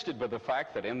suggested by the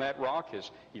fact that in that rock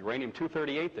is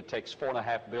uranium-238 that takes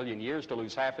 4.5 billion years to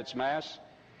lose half its mass.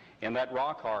 In that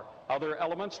rock are other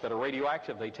elements that are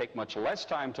radioactive. They take much less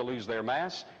time to lose their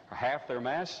mass, or half their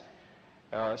mass.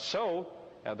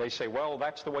 They say, well,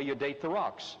 that's the way you date the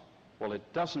rocks. Well, it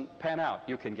doesn't pan out.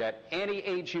 You can get any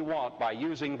age you want by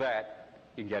using that.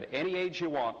 You can get any age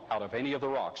you want out of any of the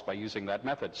rocks by using that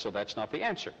method, so that's not the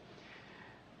answer.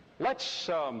 Let's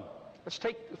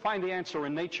find the answer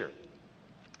in nature.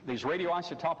 These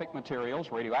radioisotopic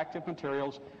materials, radioactive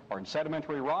materials, are in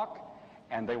sedimentary rock,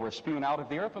 and they were spewed out of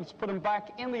the earth. Let's put them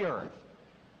back in the earth.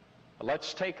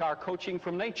 Let's take our coaching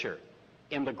from nature.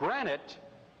 In the granite,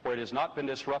 where it has not been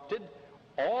disrupted,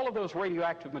 all of those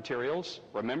radioactive materials,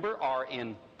 remember, are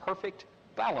in perfect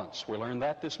balance. We learned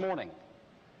that this morning.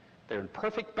 They're in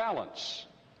perfect balance.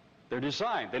 They're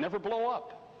designed. They never blow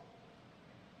up.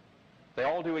 They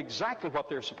all do exactly what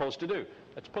they're supposed to do.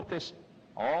 Let's put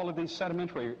all of these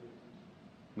sedimentary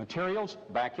materials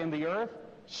back in the earth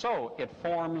so it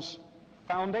forms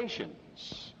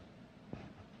foundations.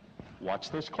 Watch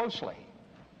this closely.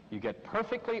 You get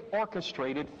perfectly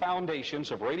orchestrated foundations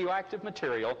of radioactive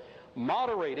material,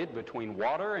 moderated between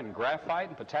water and graphite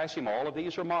and potassium. All of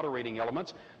these are moderating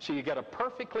elements, so you get a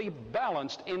perfectly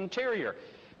balanced interior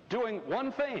doing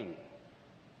one thing,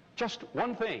 just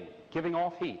one thing, giving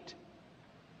off heat.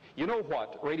 You know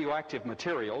what radioactive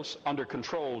materials under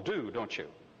control do, don't you?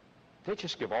 They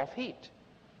just give off heat.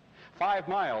 5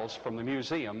 miles from the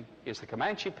museum is the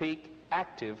Comanche Peak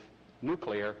active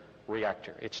nuclear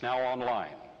reactor. It's now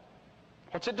online.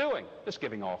 What's it doing? It's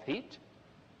giving off heat.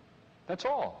 That's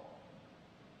all.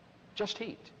 Just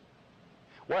heat.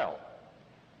 Well,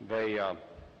 they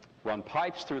run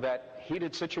pipes through that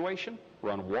heated situation,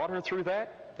 run water through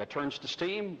that turns to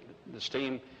steam. The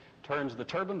steam turns the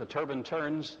turbine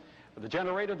turns the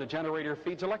generator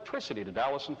feeds electricity to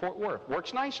Dallas and Fort Worth.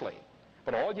 Works nicely.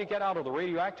 But all you get out of the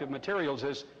radioactive materials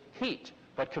is heat,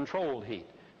 but controlled heat.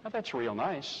 Now that's real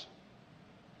nice,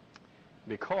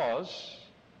 because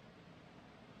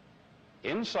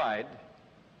inside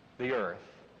the earth,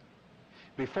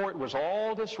 before it was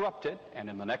all disrupted, and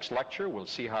in the next lecture we'll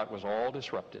see how it was all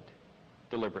disrupted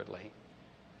deliberately,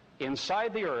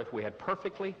 inside the earth we had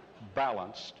perfectly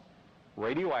balanced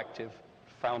radioactive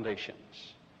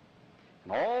foundations.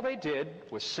 And all they did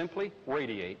was simply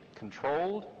radiate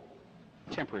controlled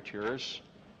temperatures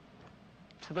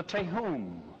to the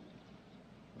Tehum,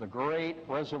 the great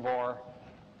reservoir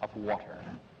of water.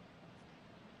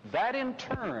 That in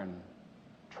turn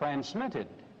transmitted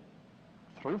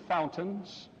through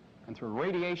fountains and through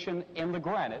radiation in the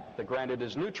granite. The granite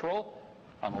is neutral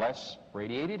unless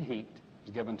radiated heat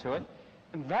is given to it.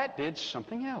 And that did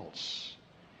something else.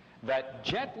 That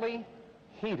gently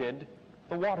heated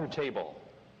the water table.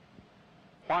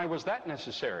 Why was that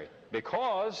necessary?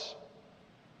 Because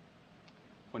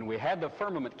when we had the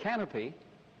firmament canopy,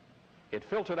 it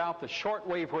filtered out the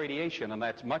shortwave radiation, and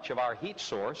that's much of our heat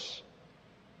source.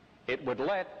 It would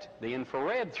let the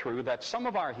infrared through, that's some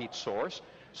of our heat source,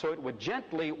 so it would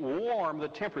gently warm the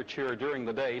temperature during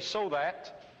the day so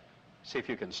that, see if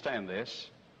you can stand this,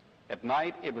 at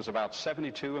night it was about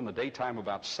 72, in the daytime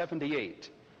about 78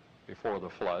 before the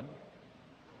flood.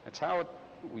 That's how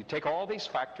we take all these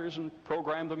factors and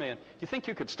program them in. Do you think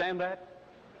you could stand that?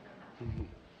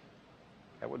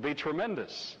 That would be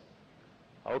tremendous.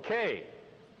 Okay,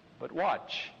 but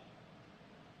watch.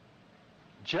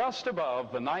 Just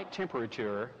above the night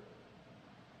temperature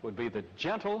would be the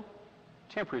gentle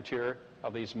temperature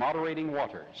of these moderating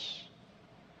waters.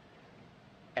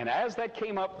 And as that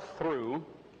came up through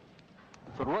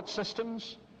the root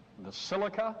systems, the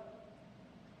silica,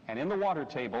 and in the water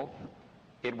table,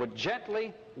 it would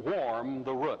gently warm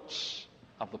the roots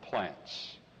of the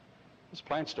plants. These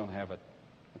plants don't have a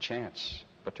chance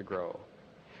but to grow.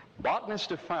 Botanists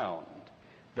have found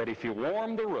that if you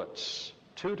warm the roots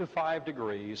 2 to 5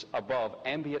 degrees above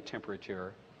ambient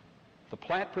temperature, the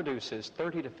plant produces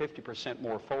 30 to 50%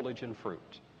 more foliage and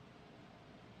fruit.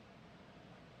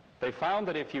 They found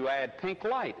that if you add pink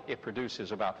light, it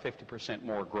produces about 50%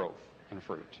 more growth and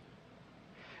fruit.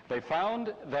 They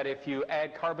found that if you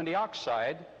add carbon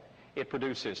dioxide, it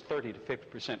produces 30 to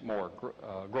 50% more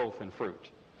growth and fruit.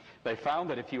 They found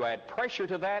that if you add pressure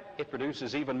to that, it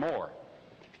produces even more.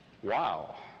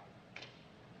 Wow.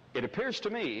 It appears to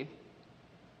me,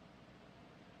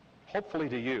 hopefully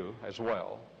to you as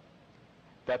well,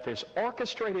 that this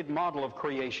orchestrated model of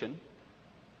creation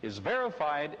is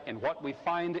verified in what we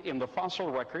find in the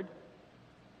fossil record.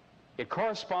 It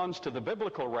corresponds to the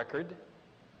biblical record,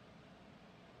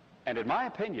 and in my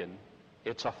opinion,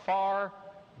 it's a far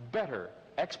better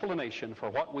explanation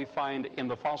for what we find in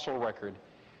the fossil record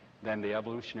than the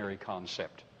evolutionary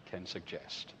concept can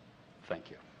suggest.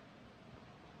 Thank you.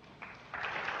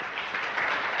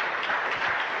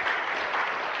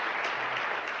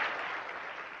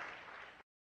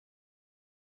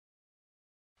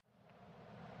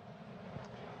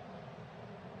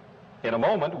 In a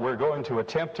moment, we're going to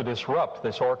attempt to disrupt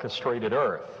this orchestrated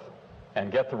earth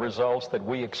and get the results that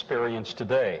we experience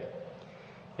today.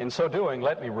 In so doing,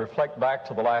 let me reflect back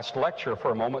to the last lecture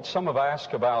for a moment. Some have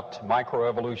asked about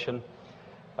microevolution,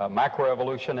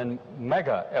 macroevolution, and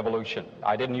mega-evolution.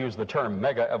 I didn't use the term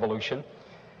mega-evolution.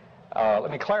 Let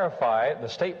me clarify. The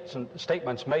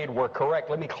statements made were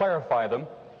correct. Let me clarify them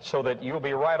so that you'll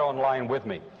be right on line with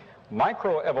me.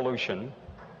 Microevolution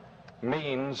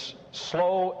means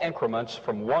slow increments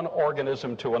from one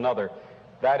organism to another.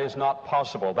 That is not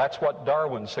possible. That's what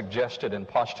Darwin suggested and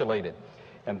postulated.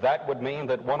 And that would mean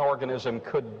that one organism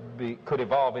could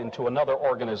evolve into another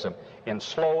organism in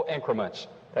slow increments.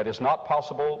 That is not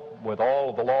possible with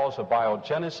all the laws of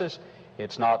biogenesis.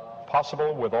 It's not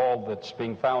possible with all that's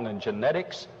being found in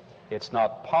genetics. It's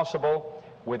not possible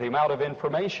with the amount of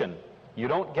information. You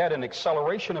don't get an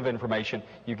acceleration of information,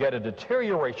 you get a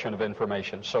deterioration of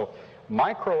information. So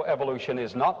microevolution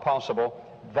is not possible.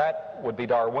 That would be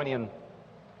Darwinian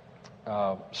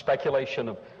speculation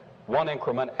of one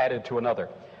increment added to another.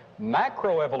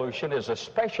 Macroevolution is a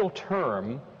special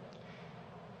term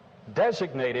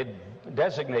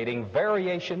designating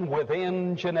variation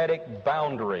within genetic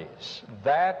boundaries.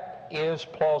 That is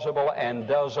plausible and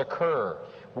does occur.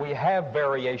 We have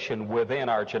variation within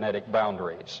our genetic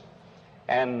boundaries.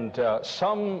 And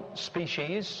some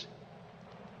species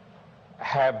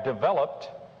have developed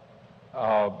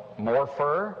more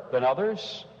fur than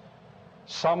others.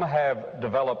 Some have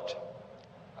developed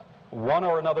one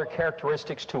or another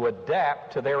characteristics to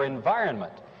adapt to their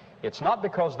environment. It's not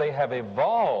because they have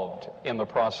evolved in the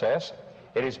process.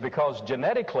 It is because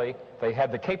genetically they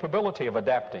have the capability of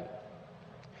adapting.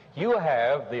 You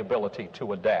have the ability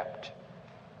to adapt.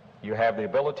 You have the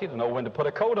ability to know when to put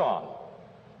a coat on.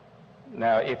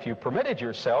 Now, if you permitted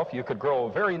yourself, you could grow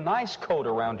a very nice coat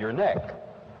around your neck.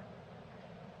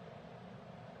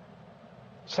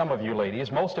 Some of you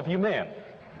ladies, most of you men.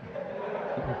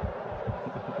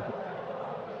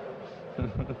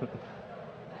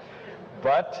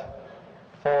 But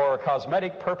for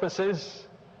cosmetic purposes,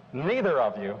 neither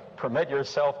of you permit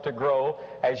yourself to grow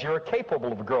as you're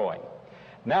capable of growing.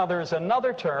 Now, there's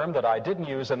another term that I didn't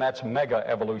use, and that's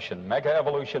mega-evolution.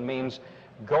 Mega-evolution means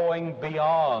going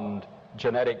beyond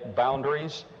genetic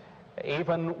boundaries,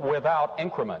 even without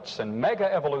increments. And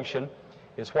mega-evolution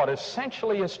is what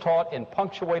essentially is taught in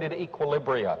punctuated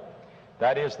equilibria.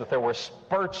 That is, that there were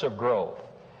spurts of growth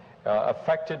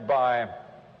affected by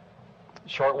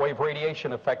shortwave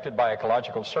radiation, affected by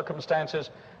ecological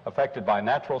circumstances, affected by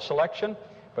natural selection.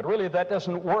 But really that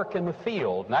doesn't work in the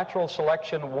field. Natural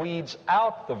selection weeds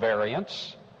out the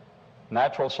variants.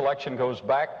 Natural selection goes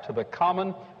back to the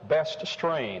common best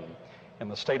strain. In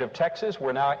the state of Texas,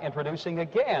 we're now introducing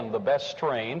again the best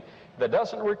strain that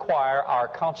doesn't require our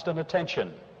constant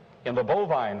attention in the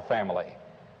bovine family.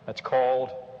 That's called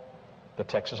the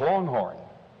Texas Longhorn.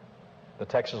 The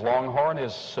Texas Longhorn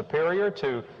is superior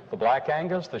to the Black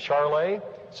Angus, the Charolais,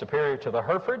 superior to the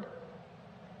Hereford.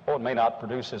 Oh, it may not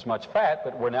produce as much fat,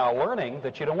 but we're now learning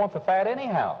that you don't want the fat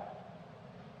anyhow.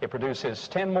 It produces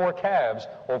 10 more calves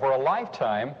over a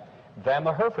lifetime than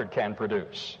the Hereford can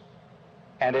produce.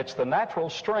 And it's the natural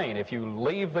strain. If you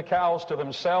leave the cows to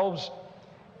themselves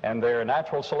and their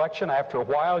natural selection, after a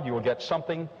while you will get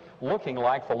something looking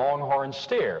like the Longhorn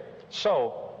steer.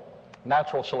 So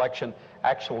natural selection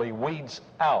actually weeds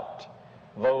out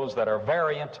those that are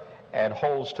variant and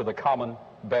holds to the common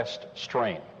best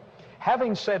strain.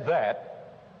 Having said that,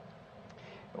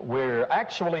 we're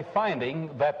actually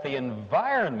finding that the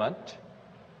environment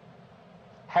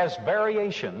has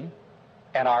variation,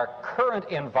 and our current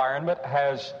environment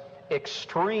has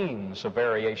extremes of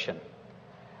variation.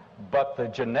 But the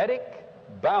genetic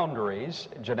boundaries,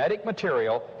 genetic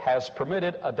material, has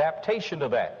permitted adaptation to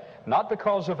that. Not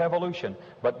because of evolution,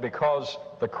 but because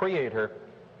the Creator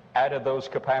added those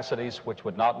capacities which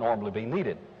would not normally be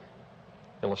needed.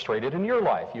 Illustrated in your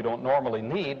life, you don't normally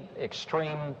need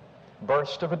extreme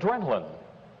bursts of adrenaline.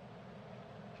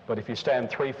 But if you stand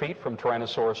 3 feet from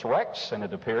Tyrannosaurus Rex and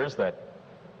it appears that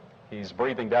he's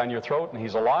breathing down your throat and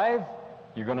he's alive,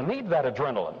 you're going to need that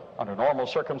adrenaline. Under normal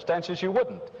circumstances, you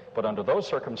wouldn't. But under those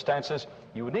circumstances,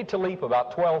 you would need to leap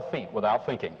about 12 feet without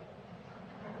thinking.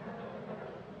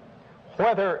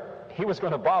 Whether he was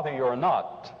going to bother you or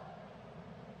not,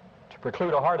 to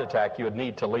preclude a heart attack, you would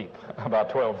need to leap about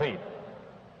 12 feet.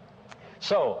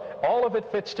 So, all of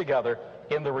it fits together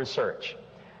in the research.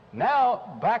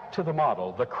 Now, back to the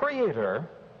model. The Creator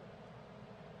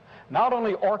not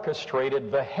only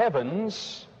orchestrated the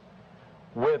heavens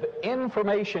with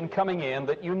information coming in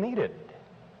that you needed.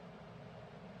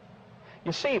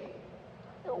 You see,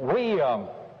 we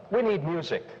need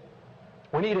music.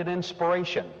 We need an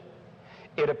inspiration.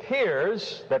 It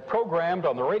appears that programmed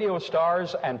on the radio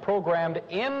stars and programmed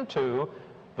into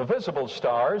The visible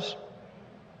stars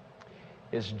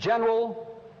is general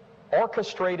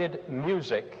orchestrated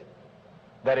music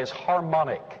that is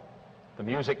harmonic. The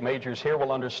music majors here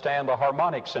will understand the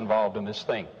harmonics involved in this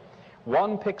thing.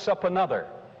 One picks up another,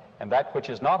 and that which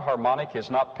is not harmonic is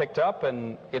not picked up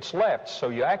and it's left. So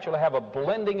you actually have a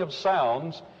blending of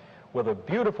sounds with a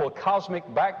beautiful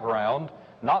cosmic background,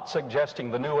 not suggesting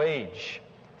the New Age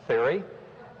theory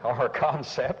or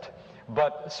concept,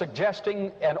 but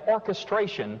suggesting an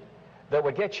orchestration that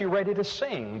would get you ready to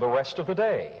sing the rest of the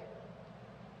day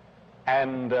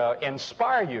and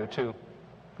inspire you to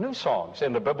new songs.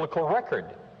 In the biblical record,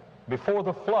 before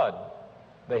the flood,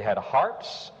 they had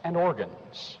harps and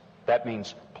organs. That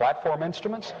means platform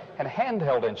instruments and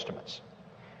handheld instruments.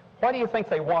 Why do you think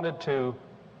they wanted to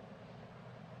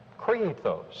create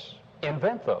those,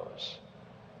 invent those?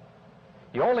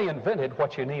 You only invented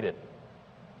what you needed.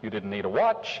 You didn't need a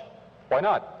watch. Why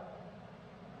not?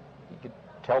 You could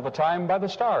tell the time by the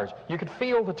stars. You could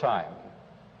feel the time.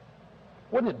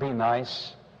 Wouldn't it be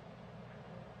nice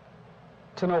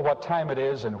to know what time it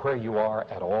is and where you are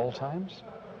at all times?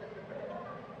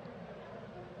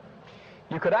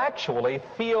 You could actually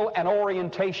feel an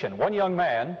orientation. One young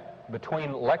man,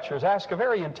 between lectures, asked a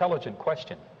very intelligent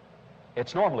question.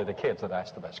 It's normally the kids that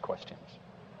ask the best questions.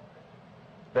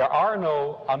 There are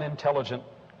no unintelligent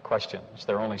questions.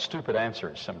 There are only stupid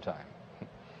answers sometimes.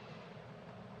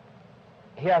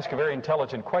 He asked a very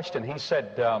intelligent question. He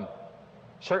said,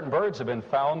 certain birds have been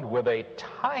found with a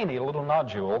tiny little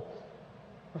nodule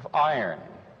of iron,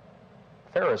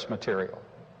 ferrous material.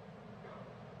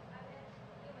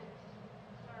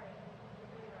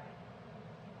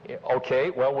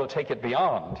 Okay, well, we'll take it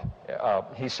beyond.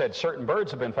 He said certain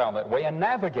birds have been found that way and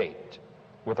navigate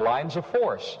with lines of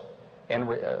force in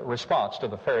response to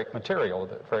the ferric material.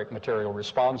 The ferric material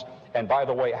responds, and by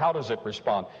the way, how does it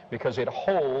respond? Because it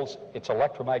holds its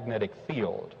electromagnetic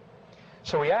field.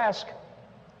 So he asked,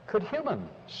 could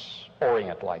humans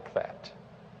orient like that?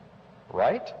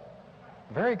 Right?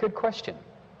 Very good question.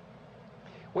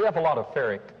 We have a lot of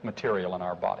ferric material in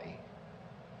our body,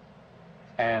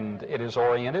 and it is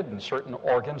oriented in certain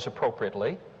organs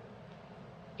appropriately.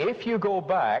 If you go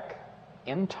back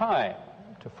in time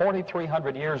to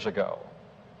 4,300 years ago,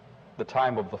 the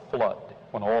time of the flood,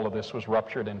 when all of this was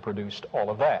ruptured and produced all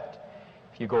of that.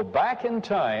 If you go back in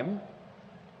time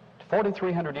to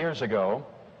 4,300 years ago,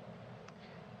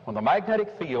 when the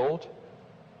magnetic field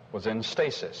was in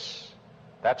stasis,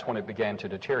 that's when it began to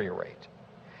deteriorate.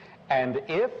 And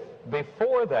if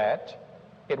before that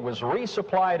it was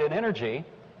resupplied in energy,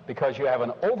 because you have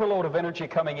an overload of energy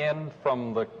coming in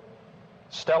from the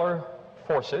stellar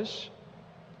forces,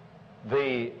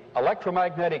 the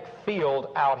electromagnetic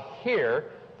field out here,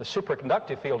 the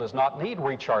superconductive field, does not need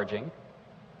recharging.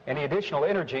 Any additional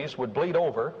energies would bleed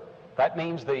over. That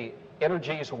means the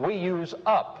energies we use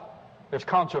up. There's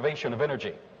conservation of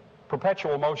energy,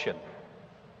 perpetual motion.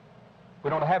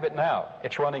 We don't have it now.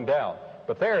 It's running down.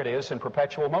 But there it is in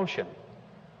perpetual motion.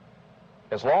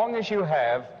 As long as you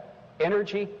have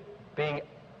energy being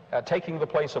taking the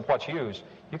place of what's used,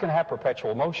 you can have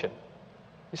perpetual motion.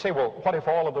 You say, well, what if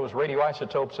all of those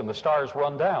radioisotopes in the stars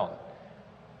run down?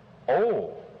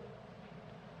 Oh,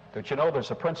 don't you know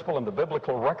there's a principle in the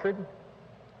biblical record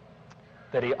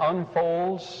that he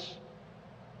unfolds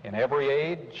in every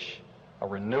age a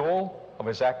renewal of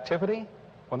his activity?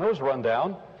 When those run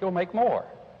down, he'll make more.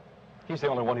 He's the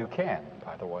only one who can,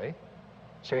 by the way.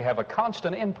 So you have a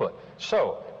constant input.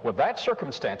 So, with that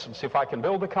circumstance, and see if I can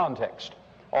build the context,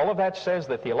 all of that says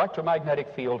that the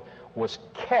electromagnetic field was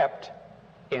kept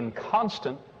in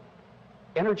constant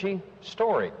energy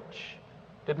storage.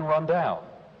 Didn't run down.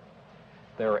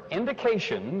 There are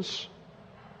indications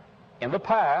in the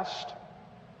past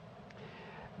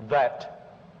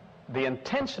that the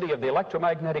intensity of the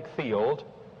electromagnetic field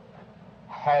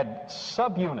had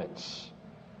subunits.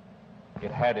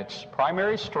 It had its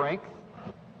primary strength,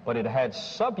 but it had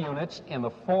subunits in the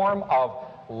form of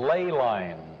ley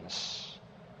lines.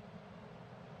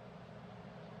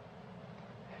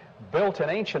 Built in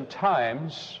ancient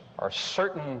times are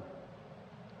certain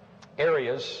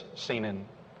areas seen in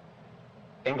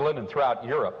England and throughout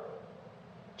Europe,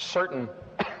 certain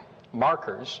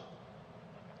markers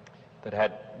that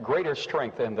had greater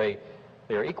strength, and they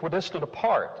are equidistant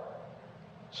apart.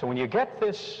 So when you get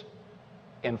this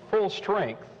in full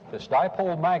strength, this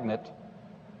dipole magnet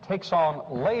takes on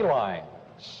ley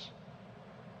lines.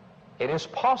 It is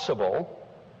possible,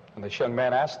 and this young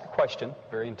man asked the question,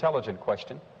 very intelligent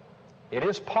question, it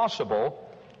is possible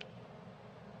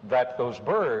that those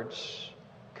birds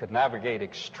could navigate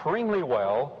extremely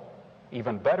well,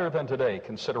 even better than today,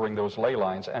 considering those ley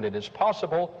lines, and it is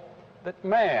possible that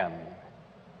man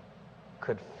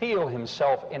could feel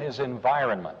himself in his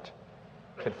environment,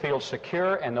 could feel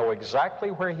secure and know exactly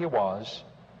where he was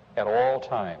at all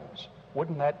times.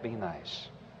 Wouldn't that be nice?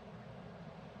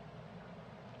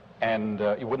 And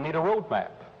you wouldn't need a road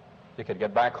map. You could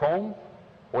get back home.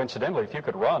 Well, incidentally, if you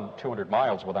could run 200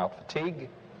 miles without fatigue,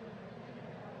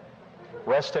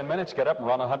 rest 10 minutes, get up and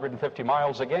run 150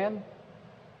 miles again,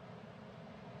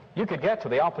 you could get to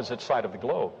the opposite side of the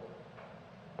globe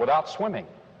without swimming,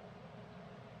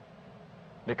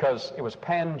 because it was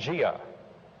Pangea.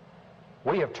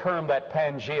 We have termed that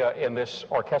Pangea in this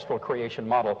orchestral creation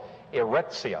model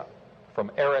Eretzia, from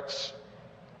Eretz,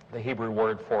 the Hebrew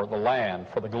word for the land,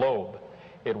 for the globe.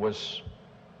 It was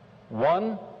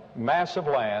one massive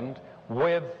land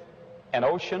with an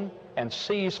ocean and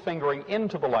seas fingering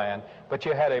into the land, but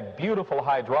you had a beautiful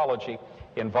hydrology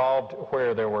involved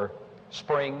where there were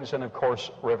springs and, of course,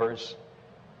 rivers.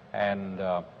 And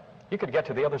you could get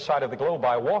to the other side of the globe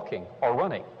by walking or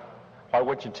running. Why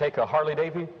would you take a Harley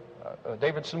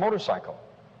Davidson motorcycle?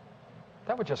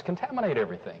 That would just contaminate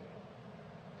everything.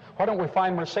 Why don't we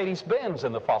find Mercedes-Benz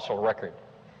in the fossil record?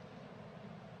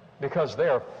 Because they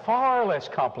are far less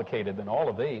complicated than all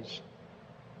of these.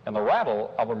 And the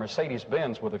rattle of a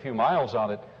Mercedes-Benz with a few miles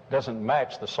on it doesn't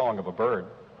match the song of a bird.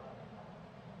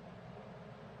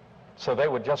 So they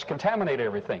would just contaminate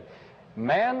everything.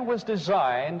 Man was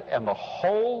designed and the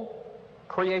whole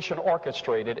creation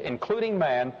orchestrated, including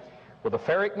man, with a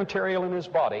ferric material in his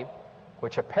body,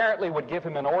 which apparently would give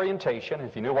him an orientation.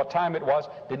 If you knew what time it was,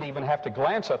 didn't even have to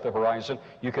glance at the horizon.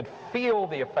 You could feel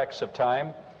the effects of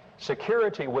time.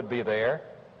 Security would be there.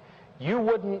 You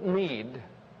wouldn't need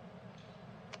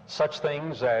such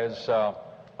things as a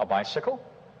bicycle.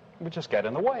 You would just get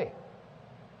in the way.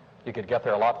 You could get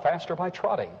there a lot faster by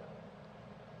trotting.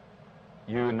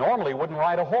 You normally wouldn't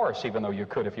ride a horse, even though you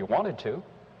could if you wanted to.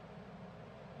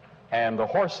 And the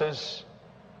horses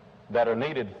that are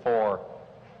needed for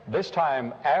this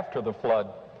time after the flood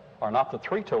are not the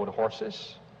three-toed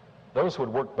horses. Those would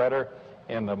work better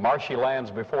in the marshy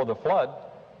lands before the flood,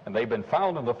 and they've been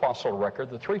found in the fossil record.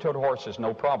 The three-toed horse is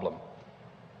no problem.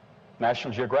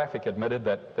 National Geographic admitted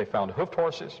that they found hoofed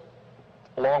horses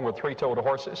along with three-toed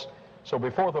horses. So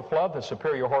before the flood, the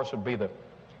superior horse would be the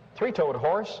three-toed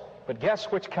horse, but guess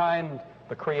which kind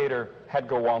the Creator had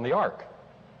go on the ark?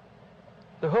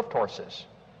 The hoofed horses,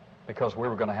 because we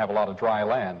were going to have a lot of dry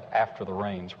land after the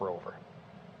rains were over,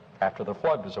 after the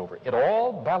flood was over. It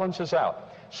all balances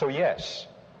out. So yes,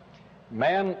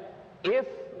 man, if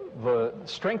the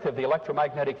strength of the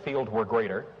electromagnetic field were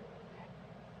greater,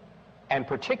 and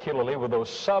particularly with those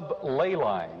sub-ley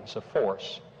lines of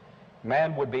force,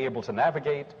 man would be able to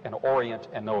navigate and orient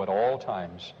and know at all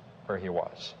times where he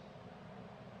was.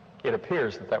 It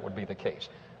appears that that would be the case.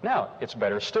 Now, it's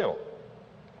better still.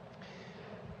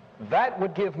 That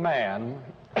would give man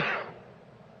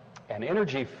an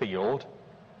energy field.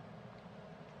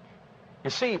 You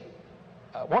see,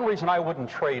 one reason I wouldn't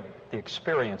trade the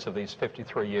experience of these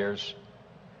 53 years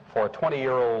for a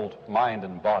 20-year-old mind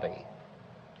and body,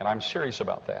 and I'm serious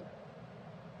about that,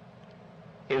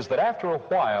 is that after a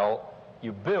while,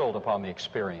 you build upon the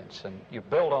experience, and you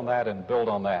build on that and build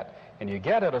on that, and you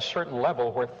get at a certain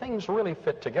level where things really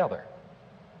fit together.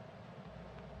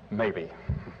 Maybe.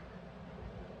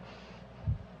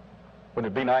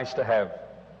 Wouldn't it be nice to have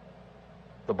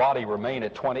the body remain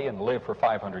at 20 and live for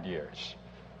 500 years?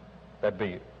 That'd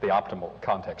be the optimal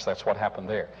context. That's what happened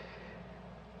there.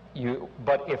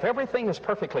 But if everything is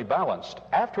perfectly balanced,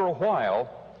 after a while,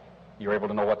 you're able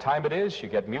to know what time it is. You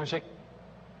get music.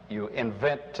 You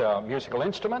invent musical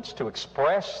instruments to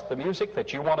express the music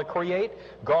that you want to create.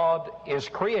 God is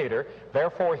creator.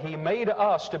 Therefore, he made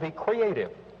us to be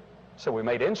creative. So we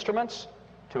made instruments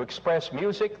to express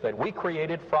music that we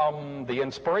created from the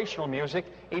inspirational music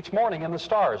each morning in the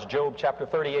stars. Job chapter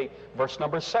 38, verse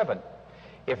number 7.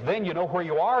 If then you know where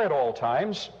you are at all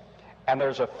times, and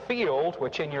there's a field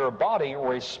which in your body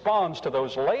responds to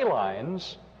those ley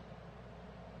lines,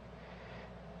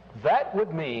 that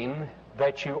would mean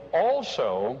that you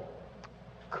also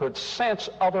could sense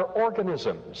other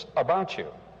organisms about you.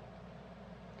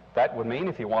 That would mean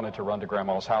if you wanted to run to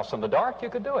Grandma's house in the dark, you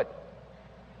could do it.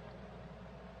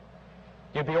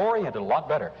 You'd be oriented a lot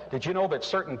better. Did you know that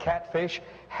certain catfish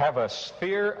have a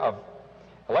sphere of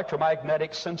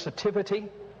electromagnetic sensitivity,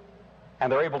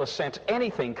 and they're able to sense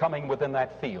anything coming within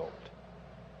that field?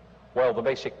 Well, the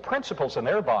basic principles in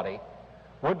their body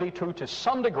would be true to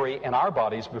some degree in our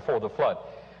bodies before the flood.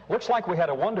 Looks like we had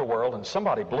a wonder world and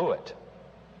somebody blew it.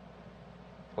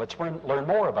 Let's learn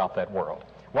more about that world.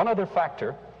 One other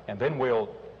factor, and then we'll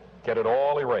get it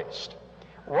all erased.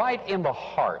 Right in the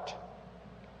heart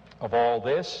of all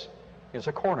this is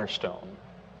a cornerstone.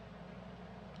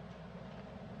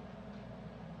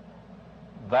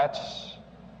 That's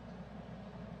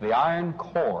the iron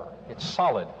core. It's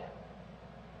solid.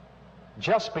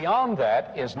 Just beyond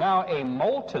that is now a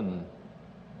molten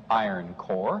iron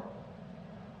core.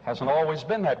 Hasn't always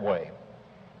been that way.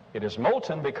 It is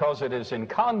molten because it is in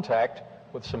contact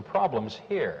with some problems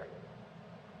here.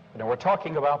 Now we're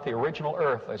talking about the original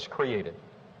earth as created.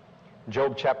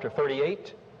 Job chapter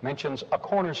 38 mentions a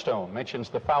cornerstone, mentions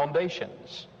the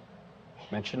foundations,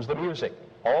 mentions the music.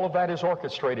 All of that is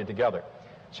orchestrated together.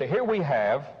 So here we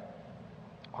have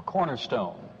a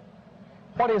cornerstone.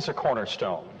 What is a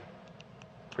cornerstone?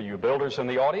 For you builders in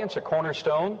the audience, a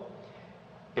cornerstone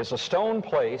is a stone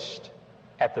placed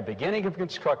at the beginning of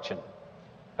construction,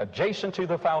 adjacent to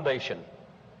the foundation,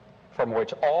 from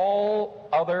which all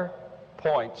other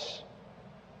points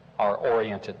are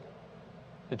oriented.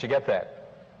 Did you get that?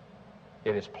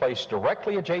 It is placed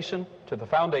directly adjacent to the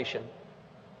foundation,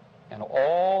 and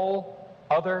all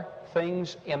other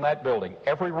things in that building,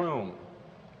 every room,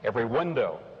 every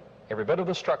window, every bit of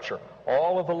the structure,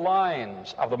 all of the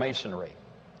lines of the masonry,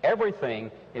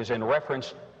 everything is in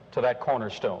reference to that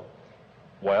cornerstone.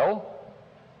 Well,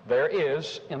 there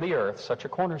is in the earth such a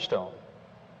cornerstone.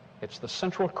 It's the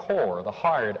central core, the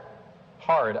hard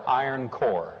iron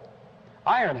core.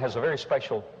 Iron has a very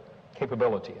special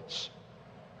capability. It's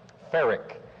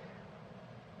ferric.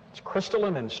 It's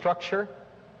crystalline in structure,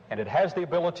 and it has the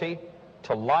ability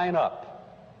to line up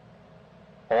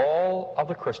all of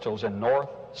the crystals in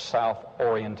north-south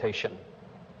orientation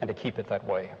and to keep it that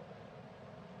way.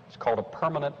 It's called a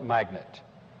permanent magnet.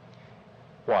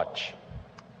 Watch.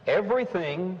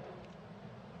 Everything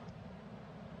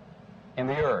in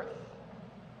the earth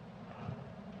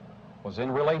was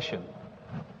in relation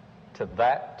to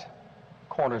that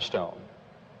cornerstone,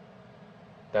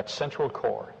 that central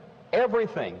core.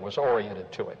 Everything was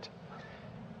oriented to it.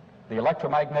 The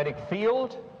electromagnetic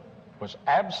field was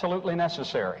absolutely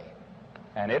necessary,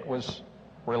 and it was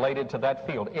related to that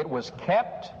field. It was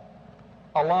kept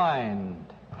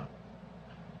aligned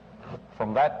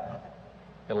from that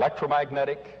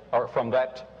electromagnetic, or from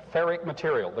that ferric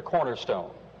material, the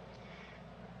cornerstone.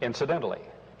 Incidentally,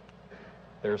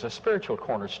 there's a spiritual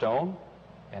cornerstone,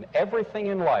 and everything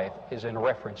in life is in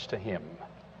reference to Him.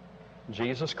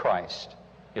 Jesus Christ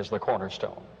is the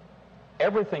cornerstone.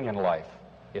 Everything in life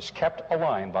is kept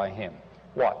aligned by Him.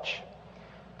 Watch.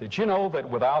 Did you know that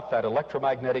without that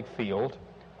electromagnetic field,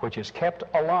 which is kept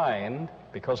aligned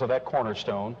because of that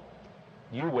cornerstone,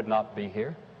 you would not be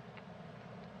here?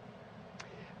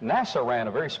 NASA ran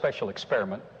a very special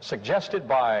experiment suggested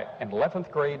by an 11th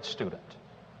grade student.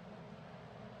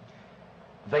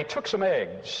 They took some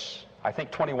eggs, I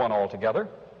think 21 altogether.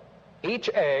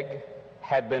 Each egg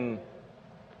had been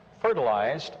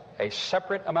fertilized a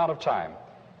separate amount of time.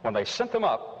 When they sent them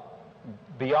up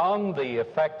beyond the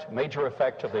major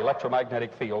effect of the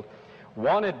electromagnetic field,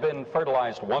 one had been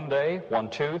fertilized 1 day, 1,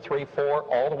 2, 3, 4,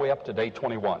 all the way up to day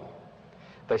 21.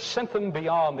 They sent them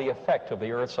beyond the effect of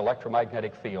the Earth's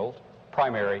electromagnetic field,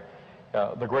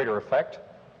 the greater effect,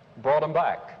 brought them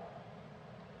back,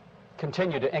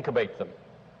 continued to incubate them.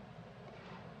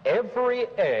 Every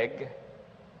egg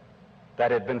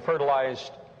that had been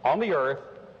fertilized on the Earth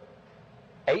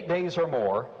 8 days or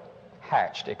more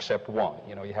hatched except one.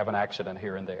 You know, you have an accident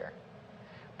here and there.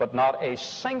 But not a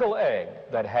single egg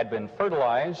that had been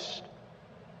fertilized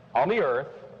on the Earth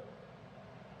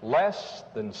less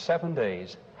than 7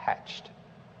 days hatched.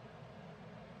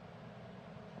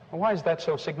 Why is that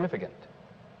so significant?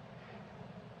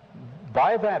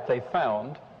 By that they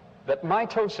found that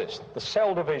mitosis, the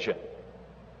cell division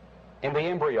in the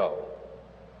embryo,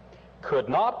 could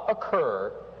not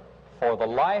occur for the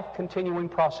life-continuing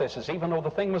processes, even though the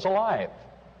thing was alive.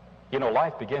 You know,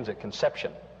 life begins at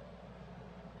conception.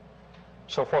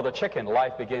 So for the chicken,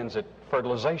 life begins at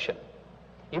fertilization.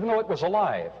 Even though it was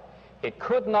alive,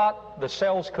 the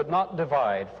cells could not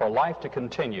divide for life to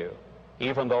continue,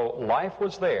 even though life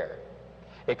was there,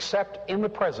 except in the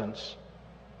presence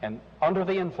and under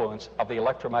the influence of the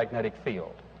electromagnetic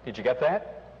field. Did you get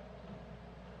that?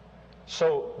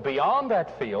 So beyond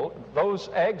that field, those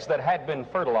eggs that had been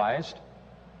fertilized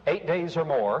 8 days or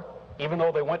more, even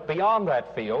though they went beyond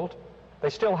that field, they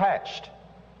still hatched,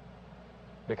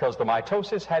 because the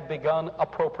mitosis had begun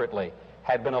appropriately,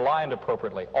 had been aligned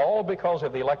appropriately, all because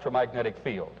of the electromagnetic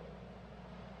field.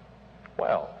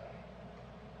 Well,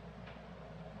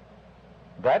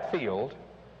 that field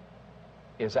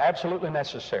is absolutely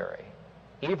necessary.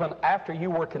 Even after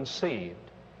you were conceived,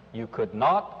 you could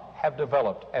not have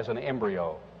developed as an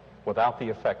embryo without the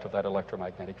effect of that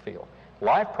electromagnetic field.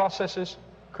 Life processes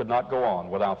Could not go on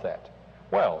without that.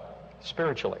 Well,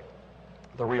 spiritually,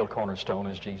 the real cornerstone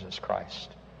is Jesus Christ.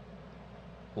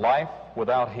 Life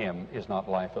without him is not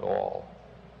life at all.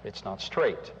 It's not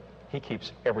straight. He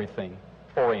keeps everything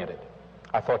oriented.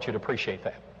 I thought you'd appreciate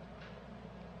that.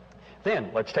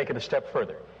 Then, let's take it a step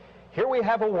further. Here we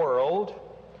have a world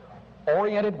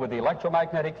oriented with the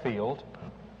electromagnetic field,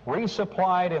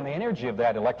 resupplied in the energy of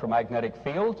that electromagnetic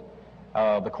field,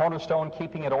 the cornerstone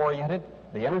keeping it oriented,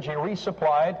 the energy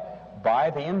resupplied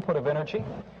by the input of energy,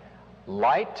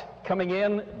 light coming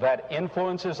in that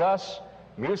influences us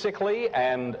musically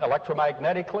and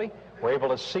electromagnetically. We're able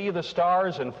to see the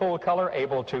stars in full color,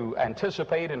 able to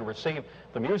anticipate and receive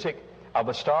the music of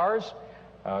the stars.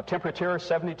 Temperature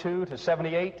 72 to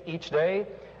 78 each day.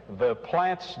 The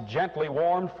plants gently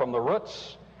warmed from the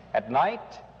roots at night,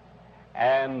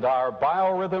 and our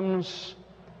biorhythms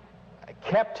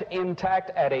kept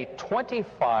intact at a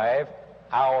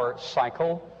 25-hour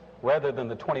cycle rather than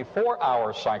the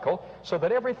 24-hour cycle, so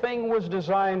that everything was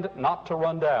designed not to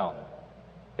run down.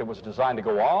 It was designed to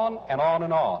go on and on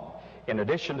and on. In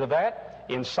addition to that,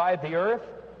 inside the earth,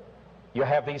 you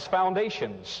have these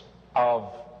foundations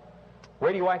of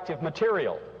radioactive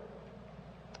material.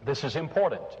 This is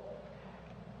important,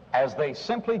 as they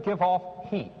simply give off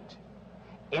heat.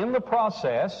 In the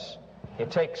process,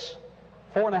 it takes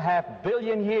 4.5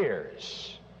 billion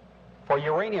years for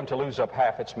uranium to lose up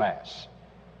half its mass.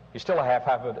 You still have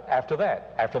half of it after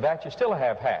that. After that, you still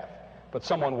have half. But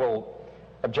someone will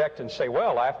object and say,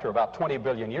 well, after about 20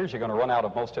 billion years, you're going to run out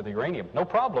of most of the uranium. No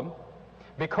problem,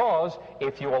 because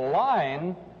if you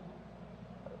align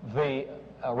the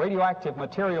radioactive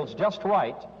materials just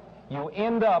right, you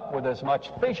end up with as much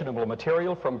fissionable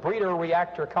material from breeder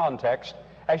reactor context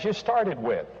as you started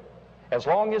with, as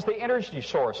long as the energy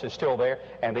source is still there,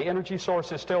 and the energy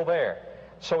source is still there.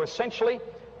 So essentially,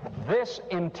 this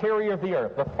interior of the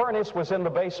earth, the furnace was in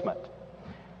the basement.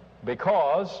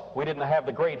 Because we didn't have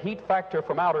the great heat factor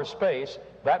from outer space,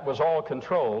 that was all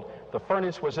controlled. The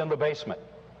furnace was in the basement.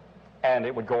 And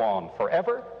it would go on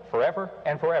forever, forever,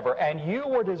 and forever. And you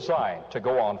were designed to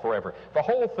go on forever. The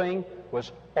whole thing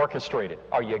was orchestrated.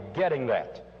 Are you getting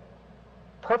that?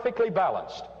 Perfectly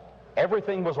balanced.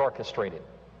 Everything was orchestrated.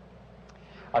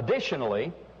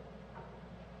 Additionally,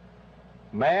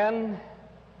 man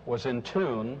was in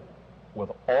tune with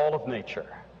all of nature.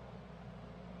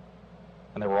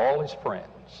 And they were all his friends.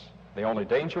 The only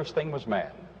dangerous thing was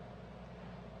man.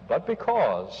 But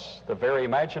because the very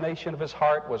imagination of his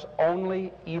heart was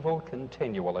only evil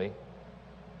continually,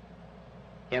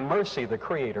 in mercy the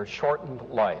Creator shortened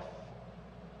life.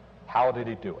 How did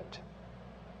he do it?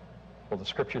 Well, the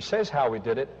Scripture says how he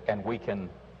did it, and we can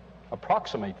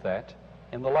approximate that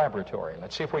in the laboratory.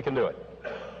 Let's see if we can do it.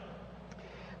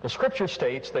 The Scripture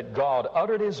states that God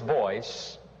uttered his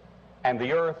voice and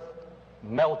the earth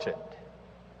melted.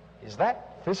 Is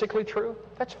that physically true?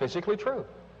 That's physically true.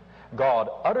 God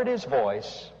uttered his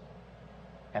voice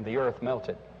and the earth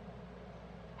melted.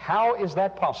 How is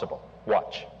that possible?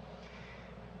 Watch.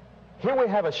 Here we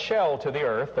have a shell to the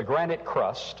earth, the granite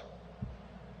crust.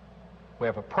 We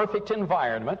have a perfect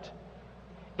environment.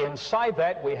 Inside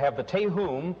that we have the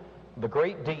Tehum, the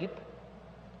great deep.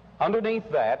 Underneath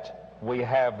that we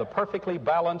have the perfectly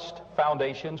balanced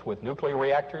foundations with nuclear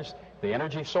reactors, the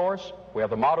energy source. We have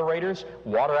the moderators.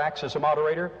 Water acts as a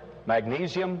moderator.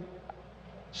 Magnesium,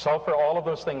 sulfur, all of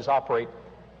those things operate.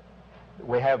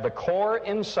 We have the core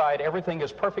inside. Everything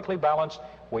is perfectly balanced.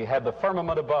 We have the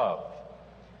firmament above.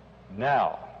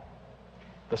 Now,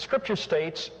 the Scripture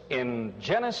states in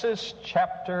Genesis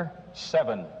chapter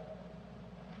 7,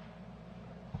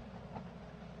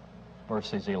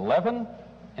 verses 11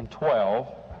 and 12,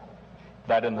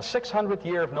 that in the 600th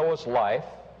year of Noah's life,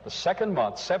 the second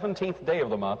month, 17th day of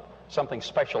the month, something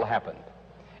special happened.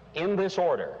 In this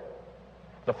order,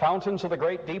 the fountains of the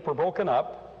great deep were broken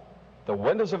up, the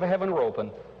windows of heaven were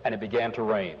open, and it began to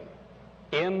rain.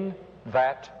 In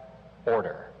that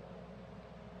order.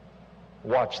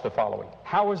 Watch the following.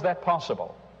 How is that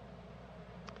possible?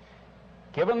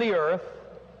 Given the earth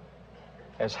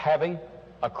as having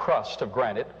a crust of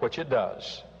granite, which it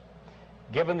does,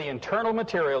 given the internal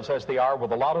materials as they are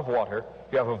with a lot of water,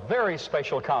 you have a very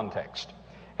special context.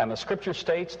 And the Scripture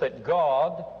states that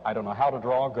God, I don't know how to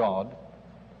draw God,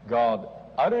 God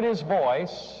uttered his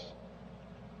voice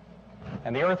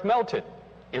and the earth melted.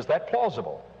 Is that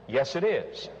plausible? Yes, it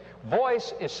is.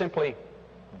 Voice is simply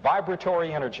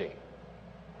vibratory energy.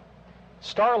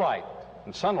 Starlight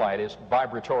and sunlight is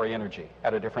vibratory energy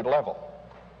at a different level.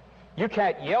 You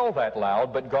can't yell that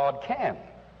loud, but God can.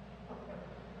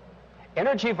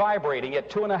 Energy vibrating at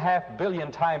 2.5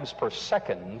 billion times per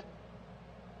second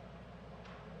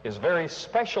is very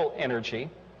special energy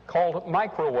called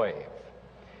microwave.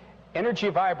 Energy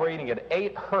vibrating at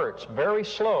 8 hertz, very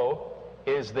slow,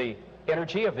 is the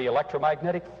energy of the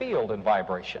electromagnetic field in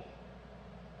vibration.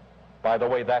 By the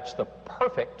way, that's the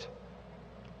perfect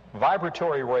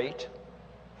vibratory rate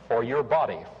for your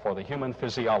body, for the human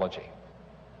physiology.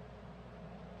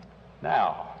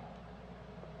 Now,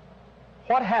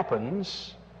 what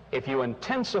happens if you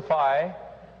intensify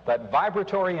that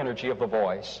vibratory energy of the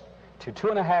voice to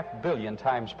 2.5 billion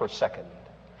times per second?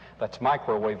 That's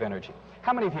microwave energy.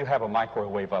 How many of you have a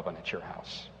microwave oven at your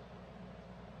house?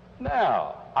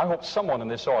 Now, I hope someone in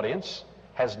this audience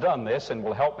has done this and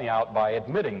will help me out by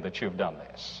admitting that you've done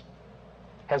this.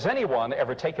 Has anyone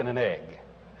ever taken an egg?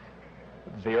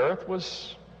 The earth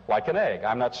was like an egg.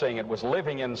 I'm not saying it was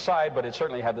living inside, but it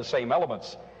certainly had the same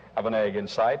elements of an egg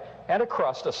inside, and a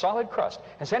crust, a solid crust.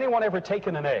 Has anyone ever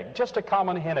taken an egg, just a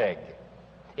common hen egg,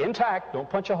 intact, don't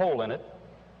punch a hole in it,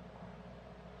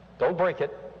 don't break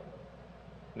it?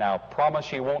 Now,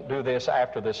 promise you won't do this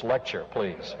after this lecture,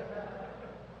 please.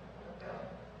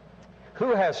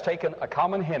 Who has taken a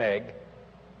common hen egg?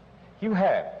 You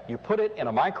have. You put it in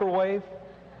a microwave,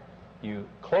 you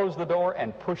close the door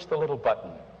and push the little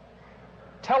button.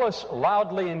 Tell us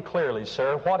loudly and clearly,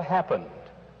 sir, what happened?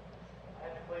 I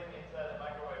had to clean the inside of the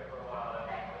microwave for a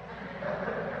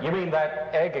while. You mean that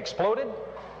egg exploded?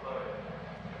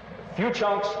 A few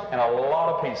chunks and a lot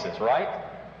of pieces, right?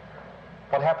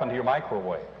 What happened to your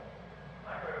microwave?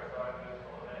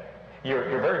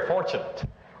 You're very fortunate.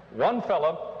 One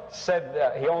fellow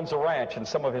said he owns a ranch, and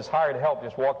some of his hired help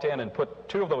just walked in and put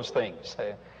 2 of those things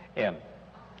in.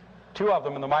 2 of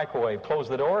them in the microwave,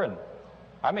 closed the door, and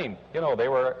I mean, you know, they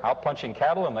were out punching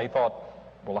cattle, and they thought,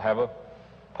 we'll have a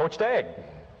poached egg.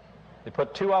 They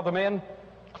put 2 of them in,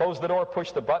 closed the door,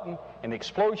 pushed the button, and the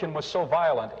explosion was so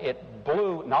violent, it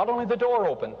blew not only the door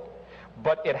open,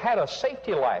 but it had a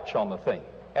safety latch on the thing,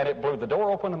 and it blew the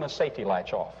door open and the safety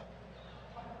latch off.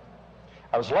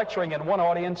 I was lecturing in one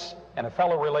audience, and a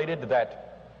fellow related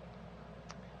that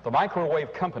the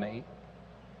microwave company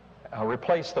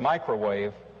replaced the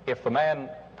microwave if the man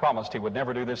promised he would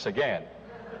never do this again.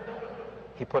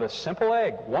 He put a simple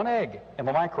egg, 1 egg, in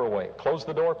the microwave, closed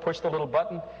the door, pushed the little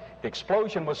button. The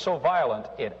explosion was so violent,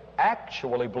 it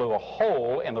actually blew a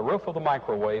hole in the roof of the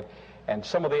microwave, and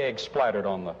some of the eggs splattered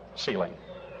on the ceiling.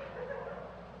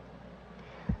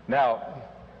 Now,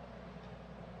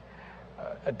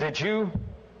 did you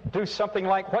do something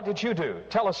like, what did you do?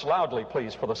 Tell us loudly,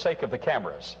 please, for the sake of the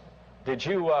cameras. Did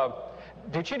you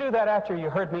do that after you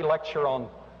heard me lecture on?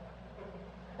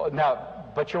 Now,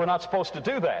 but you were not supposed to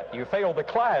do that. You failed the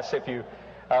class if you...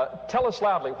 tell us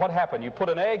loudly, what happened? You put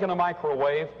an egg in a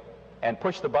microwave and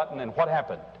pushed the button, and what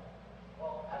happened?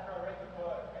 Well, after I read the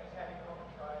book, I just had to come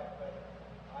and try it, but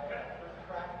I was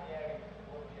cracking the egg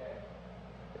and blew the egg.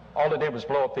 All it did was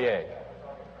blow up the egg.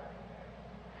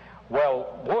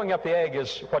 Well, blowing up the egg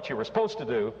is what you were supposed to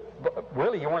do. But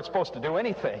really, you weren't supposed to do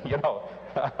anything, you know.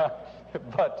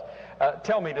 But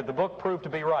tell me, did the book prove to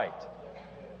be right?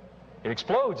 It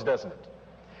explodes, doesn't it?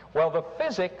 Well, the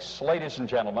physics, ladies and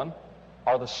gentlemen,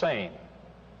 are the same.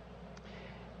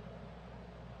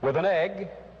 With an egg,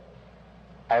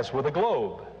 as with a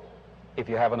globe, if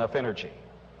you have enough energy.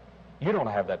 You don't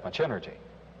have that much energy,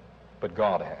 but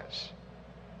God has.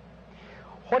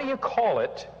 What do you call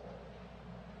it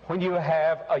when you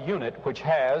have a unit which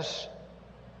has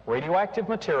radioactive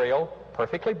material,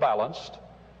 perfectly balanced,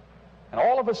 and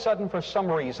all of a sudden, for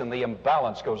some reason, the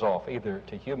imbalance goes off, either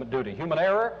due to human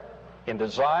error in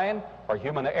design or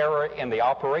human error in the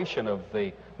operation of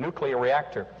the nuclear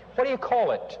reactor? What do you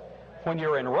call it when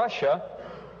you're in Russia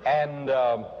and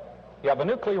you have a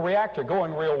nuclear reactor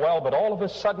going real well, but all of a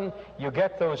sudden you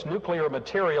get those nuclear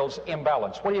materials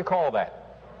imbalanced? What do you call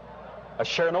that? A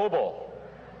Chernobyl.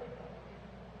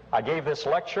 I gave this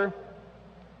lecture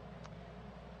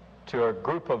to a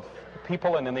group of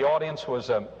people, and in the audience was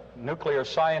a nuclear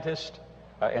scientist,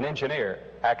 an engineer,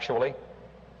 actually.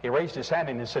 He raised his hand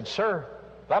and he said, "Sir,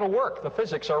 that'll work. The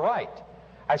physics are right."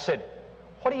 I said,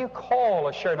 "What do you call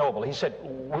a Chernobyl?" He said,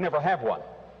 "We never have one."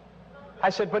 I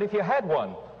said, "But if you had one,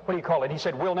 what do you call it?" He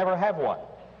said, "We'll never have one."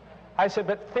 I said,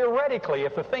 "But theoretically,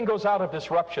 if the thing goes out of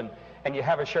disruption and you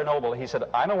have a Chernobyl," he said,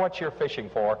 "I know what you're fishing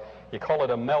for. You call it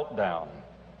a meltdown."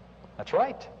 That's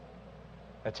right.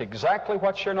 That's exactly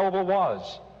what Chernobyl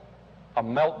was, a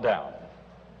meltdown.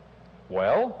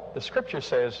 Well, the scripture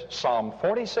says, Psalm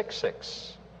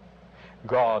 46:6,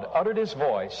 God uttered his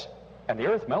voice and the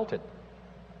earth melted.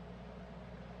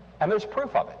 And there's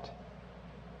proof of it.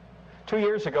 2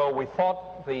 years ago, we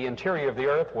thought the interior of the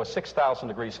earth was 6,000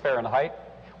 degrees Fahrenheit.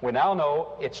 We now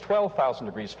know it's 12,000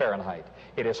 degrees Fahrenheit.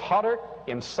 It is hotter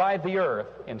inside the earth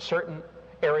in certain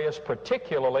areas,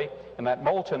 particularly in that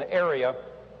molten area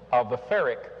of the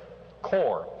ferric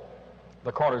core,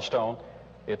 the cornerstone.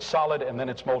 It's solid and then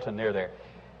it's molten near there.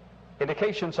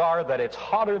 Indications are that it's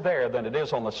hotter there than it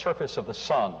is on the surface of the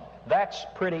sun. That's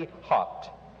pretty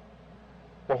hot.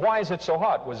 Well, why is it so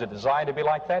hot? Was it designed to be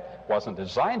like that? It wasn't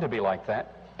designed to be like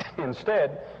that.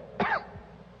 Instead,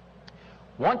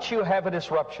 once you have a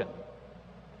disruption,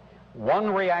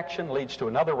 one reaction leads to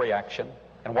another reaction,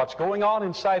 and what's going on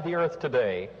inside the earth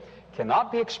today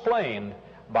cannot be explained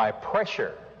by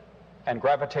pressure and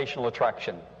gravitational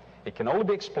attraction. It can only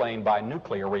be explained by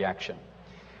nuclear reaction.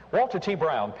 Walter T.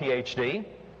 Brown, Ph.D.,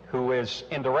 who is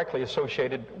indirectly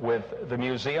associated with the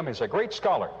museum, is a great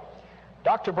scholar.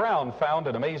 Dr. Brown found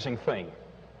an amazing thing.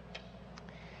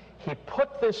 He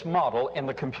put this model in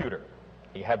the computer.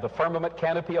 He had the firmament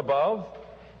canopy above,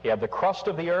 he had the crust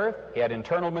of the earth, he had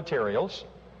internal materials,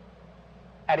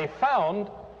 and he found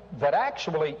that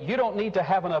actually you don't need to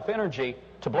have enough energy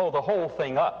to blow the whole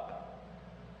thing up.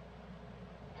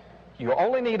 You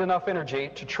only need enough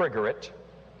energy to trigger it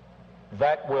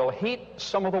that will heat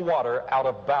some of the water out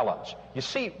of balance. You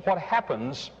see, what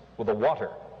happens with the water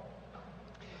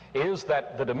is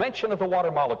that the dimension of the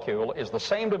water molecule is the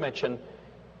same dimension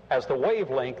as the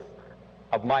wavelength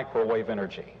of microwave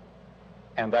energy.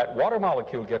 And that water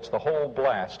molecule gets the whole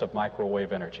blast of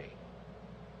microwave energy.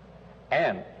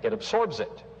 And it absorbs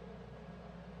it.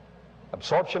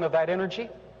 Absorption of that energy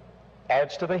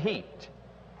adds to the heat.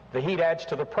 The heat adds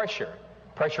to the pressure.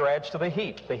 Pressure adds to the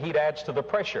heat. The heat adds to the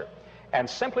pressure. And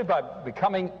simply by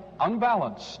becoming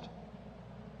unbalanced,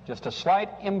 just a slight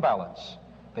imbalance,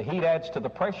 the heat adds to the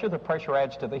pressure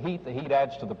adds to the heat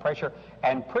adds to the pressure,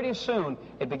 and pretty soon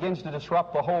it begins to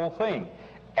disrupt the whole thing.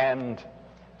 And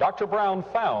Dr. Brown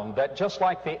found that just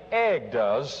like the egg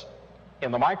does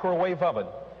in the microwave oven,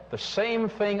 the same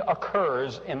thing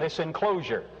occurs in this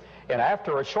enclosure. And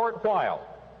after a short while,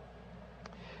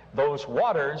 those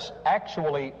waters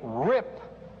actually rip.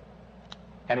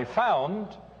 And he found,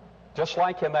 just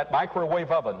like in that microwave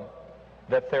oven,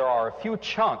 that there are a few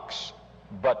chunks,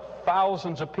 but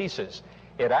thousands of pieces.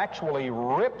 It actually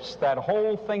rips that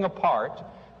whole thing apart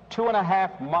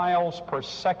 2.5 miles per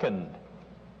second.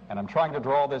 And I'm trying to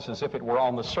draw this as if it were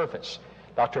on the surface.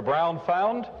 Dr. Brown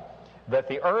found that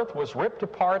the earth was ripped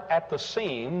apart at the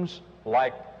seams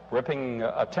like ripping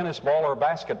a tennis ball or a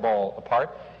basketball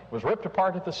apart. It was ripped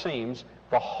apart at the seams.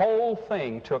 The whole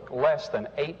thing took less than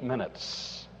 8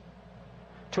 minutes.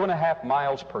 2.5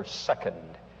 miles per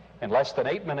second. In less than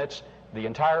 8 minutes, the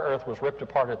entire earth was ripped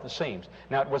apart at the seams.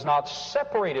 Now, it was not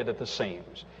separated at the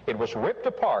seams. It was ripped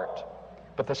apart,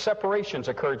 but the separations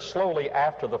occurred slowly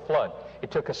after the flood.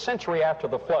 It took a century after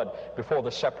the flood before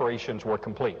the separations were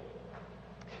complete.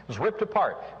 It was ripped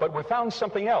apart, but we found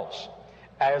something else.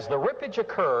 As the rippage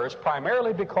occurs,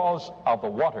 primarily because of the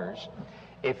waters,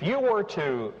 if you were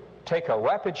to take a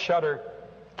rapid shutter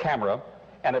camera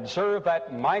and observe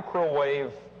that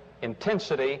microwave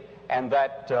intensity and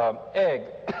that egg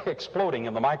exploding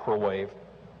in the microwave,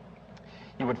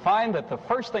 you would find that the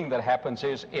first thing that happens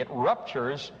is it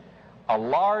ruptures a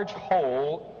large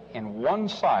hole in one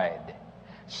side.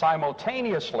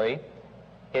 Simultaneously,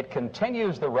 it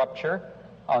continues the rupture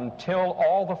until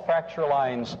all the fracture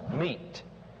lines meet.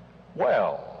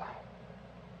 Well,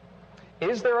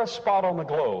 is there a spot on the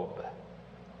globe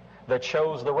that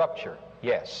shows the rupture?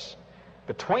 Yes.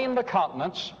 Between the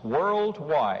continents,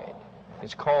 worldwide,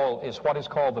 is what is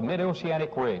called the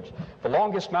Mid-Oceanic Ridge, the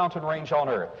longest mountain range on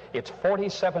Earth. It's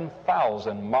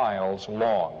 47,000 miles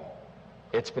long.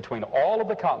 It's between all of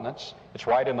the continents. It's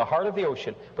right in the heart of the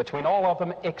ocean, between all of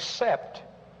them except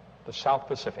the South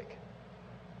Pacific.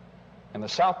 In the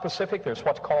South Pacific, there's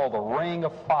what's called the Ring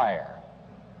of Fire.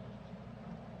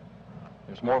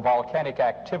 There's more volcanic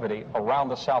activity around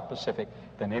the South Pacific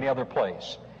than any other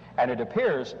place. And it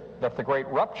appears that the great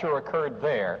rupture occurred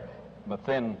there, but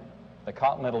then the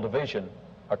continental division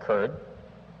occurred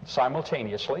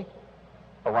simultaneously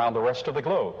around the rest of the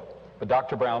globe. But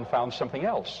Dr. Brown found something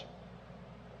else.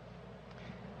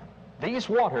 These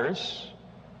waters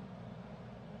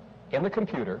in the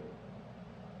computer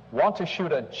want to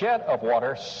shoot a jet of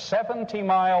water 70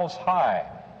 miles high.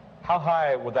 How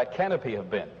high would that canopy have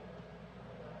been?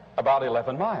 About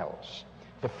 11 miles.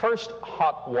 The first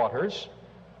hot waters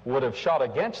would have shot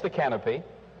against the canopy.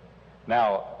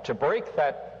 Now, to break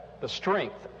the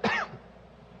strength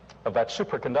of that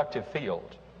superconductive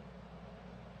field,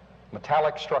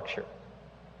 metallic structure,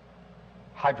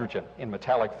 hydrogen in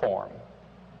metallic form,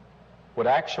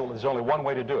 there's only one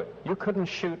way to do it. You couldn't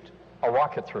shoot a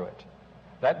rocket through it.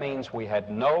 That means we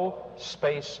had no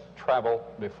space travel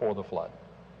before the flood.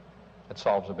 That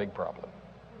solves a big problem.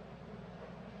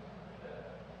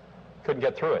 Couldn't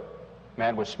get through it.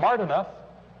 Man was smart enough,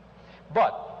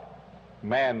 but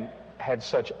man had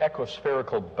such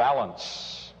ecospherical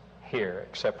balance here,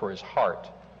 except for his heart,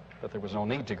 that there was no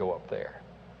need to go up there.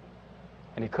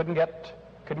 And he couldn't get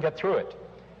through it.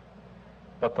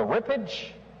 But the rippage,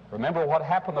 remember what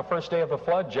happened the first day of the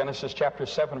flood? Genesis chapter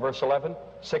 7, verse 11.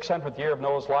 600th year of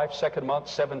Noah's life, second month,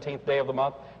 17th day of the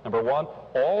month. Number one,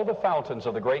 all the fountains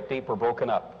of the great deep were broken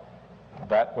up.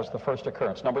 That was the first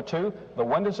occurrence. Number two, the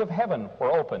windows of heaven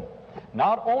were open.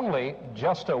 Not only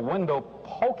just a window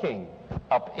poking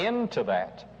up into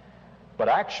that, but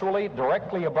actually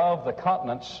directly above the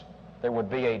continents, there would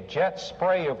be a jet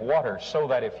spray of water, so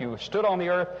that if you stood on the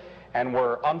earth and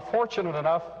were unfortunate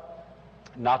enough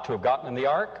not to have gotten in the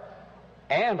ark,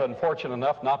 and unfortunate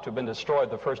enough not to have been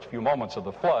destroyed the first few moments of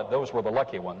the flood, those were the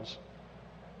lucky ones,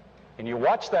 and you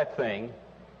watch that thing,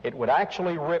 it would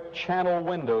actually rip channel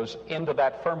windows into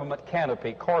that firmament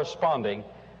canopy corresponding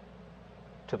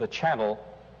to the channel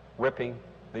ripping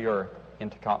the earth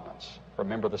into continents.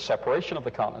 Remember, the separation of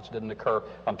the continents didn't occur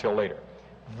until later.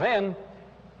 Then,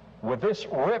 with this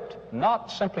ripped,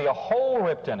 not simply a hole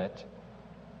ripped in it,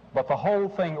 but the whole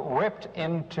thing ripped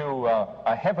into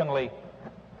a heavenly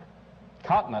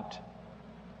continent,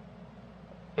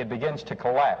 it begins to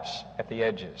collapse at the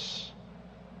edges.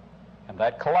 And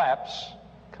that collapse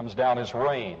comes down as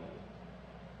rain.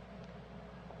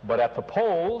 But at the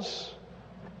poles,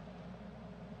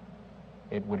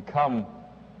 it would come,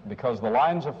 because the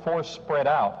lines of force spread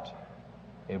out,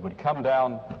 it would come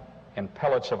down in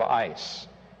pellets of ice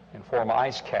and form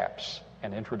ice caps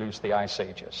and introduce the ice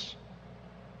ages.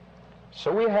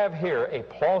 So we have here a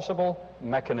plausible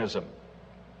mechanism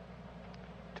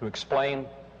to explain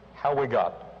how we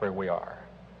got where we are.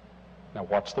 Now,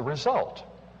 what's the result?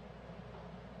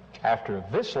 After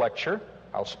this lecture,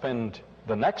 I'll spend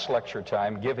the next lecture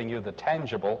time giving you the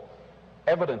tangible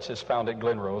evidences found at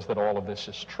Glen Rose that all of this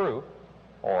is true,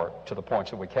 or to the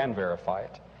points that we can verify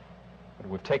it. But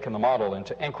we've taken the model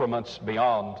into increments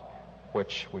beyond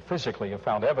which we physically have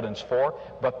found evidence for,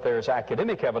 but there's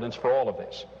academic evidence for all of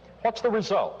this. What's the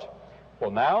result?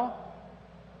 Well, now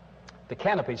the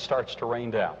canopy starts to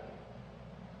rain down.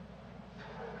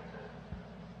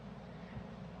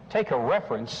 Take a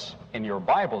reference in your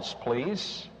Bibles,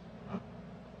 please.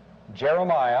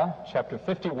 Jeremiah chapter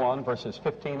 51, verses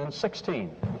 15 and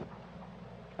 16.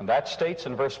 And that states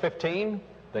in verse 15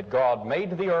 that God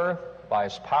made the earth by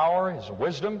his power, his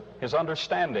wisdom, his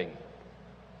understanding.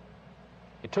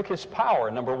 He took his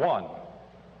power, number one.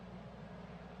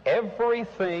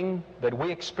 Everything that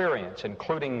we experience,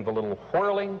 including the little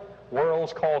whirling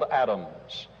whirls called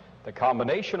atoms, the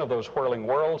combination of those whirling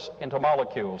whirls into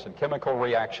molecules and chemical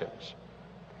reactions.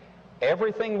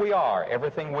 Everything we are,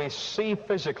 everything we see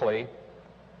physically,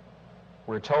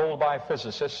 we're told by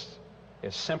physicists,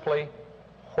 is simply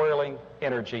whirling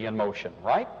energy in motion,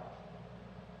 right?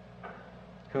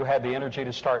 Who had the energy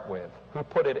to start with? Who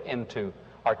put it into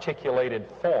articulated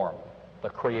form? The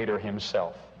Creator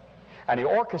himself. And he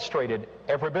orchestrated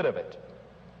every bit of it.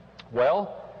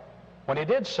 Well, when he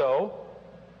did so,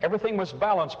 everything was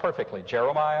balanced perfectly.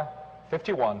 Jeremiah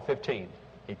 51:15.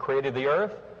 He created the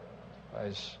earth,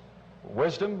 his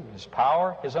wisdom, his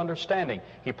power, his understanding.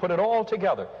 He put it all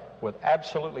together with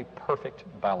absolutely perfect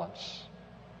balance.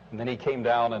 And then he came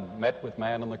down and met with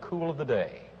man in the cool of the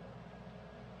day.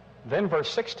 Then verse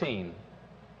 16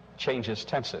 changes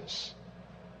tenses.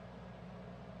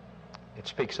 It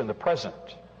speaks in the present.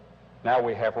 Now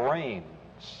we have rains.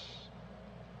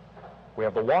 We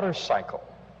have the water cycle.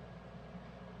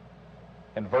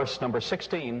 And verse number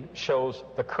 16 shows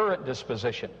the current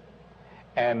disposition.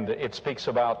 And it speaks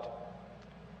about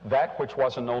that which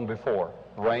wasn't known before,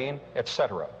 rain,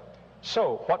 etc.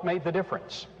 So, what made the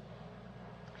difference?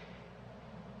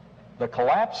 The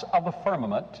collapse of the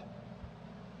firmament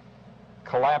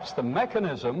collapsed the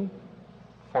mechanism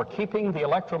for keeping the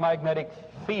electromagnetic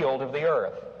field of the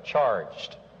earth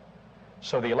charged.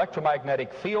 So the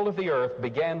electromagnetic field of the earth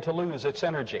began to lose its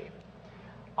energy.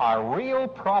 Our real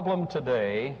problem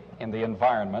today in the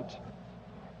environment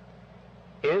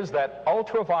is that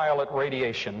ultraviolet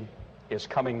radiation is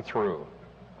coming through.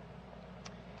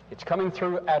 It's coming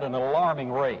through at an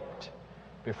alarming rate.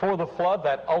 Before the flood,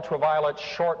 that ultraviolet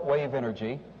shortwave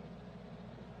energy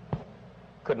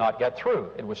could not get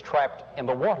through. It was trapped in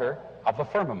the water of the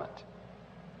firmament.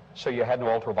 So you had no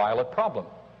ultraviolet problem.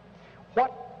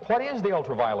 What is the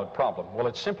ultraviolet problem? Well,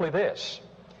 it's simply this.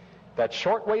 That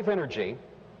shortwave energy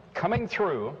coming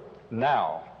through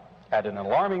now at an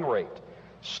alarming rate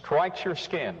strikes your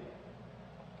skin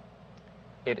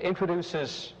it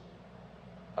introduces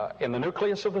in the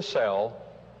nucleus of the cell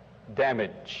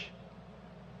damage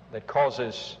that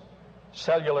causes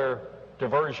cellular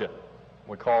diversion.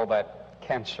 We call that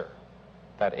cancer.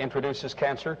 That introduces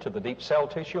cancer to the deep cell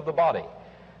tissue of the body.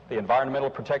 The Environmental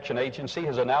Protection Agency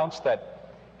has announced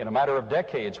that in a matter of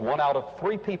decades, 1 out of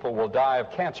 3 people will die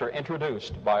of cancer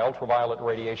introduced by ultraviolet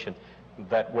radiation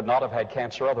that would not have had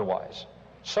cancer otherwise.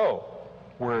 So,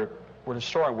 we're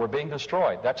being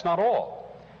destroyed. That's not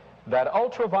all. That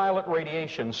ultraviolet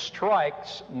radiation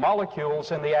strikes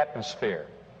molecules in the atmosphere,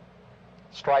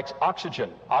 strikes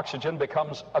oxygen. Oxygen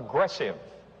becomes aggressive.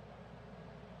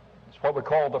 It's what we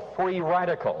call the free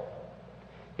radical.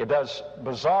 It does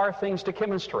bizarre things to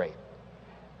chemistry.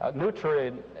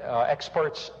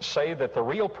 Experts say that the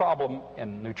real problem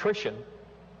in nutrition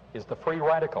is the free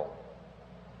radical.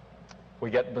 We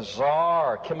get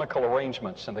bizarre chemical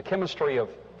arrangements, and the chemistry of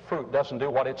fruit doesn't do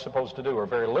what it's supposed to do, or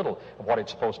very little of what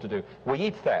it's supposed to do. We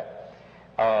eat that.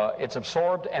 It's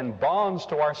absorbed and bonds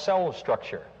to our cell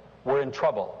structure. We're in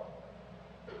trouble.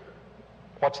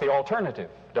 What's the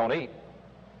alternative? Don't eat.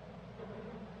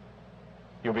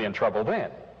 You'll be in trouble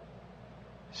then.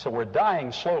 So we're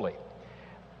dying slowly.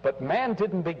 But man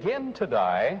didn't begin to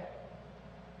die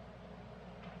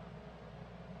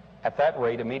at that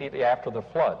rate immediately after the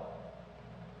flood.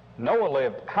 Noah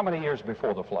lived how many years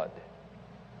before the flood?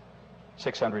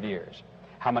 600 years.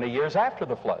 How many years after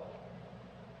the flood?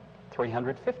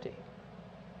 350.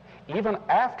 Even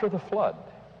after the flood,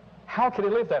 how could he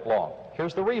live that long?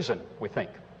 Here's the reason, we think.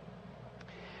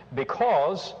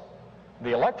 Because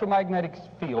the electromagnetic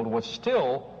field was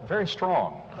still very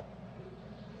strong.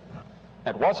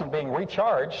 It wasn't being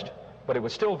recharged, but it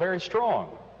was still very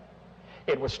strong.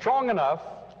 It was strong enough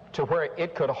to where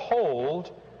it could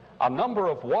hold a number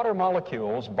of water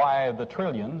molecules by the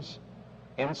trillions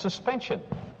in suspension.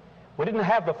 We didn't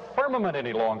have the firmament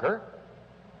any longer.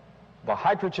 The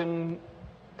hydrogen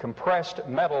compressed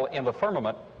metal in the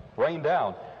firmament rained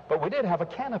down, but we did have a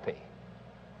canopy.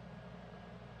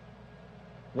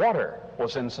 Water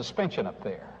was in suspension up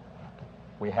there.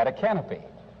 We had a canopy.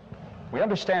 We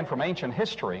understand from ancient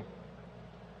history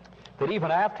that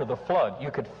even after the flood,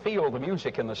 you could feel the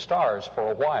music in the stars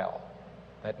for a while.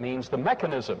 That means the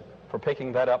mechanism for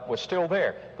picking that up was still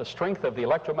there. The strength of the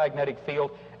electromagnetic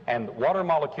field and water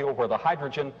molecule where the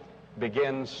hydrogen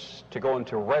begins to go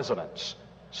into resonance.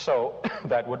 So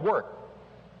that would work.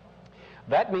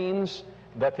 That means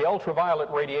that the ultraviolet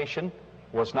radiation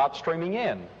was not streaming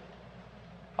in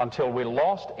until we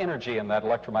lost energy in that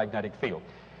electromagnetic field.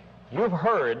 You've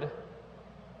heard,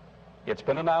 it's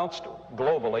been announced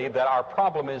globally, that our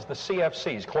problem is the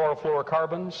CFCs,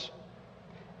 chlorofluorocarbons,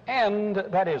 and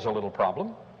that is a little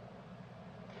problem.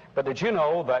 But did you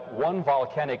know that one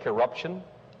volcanic eruption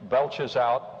belches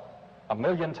out 1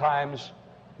 million times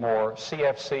more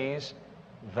CFCs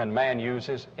than man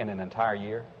uses in an entire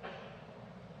year?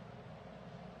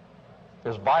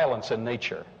 There's violence in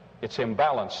nature. It's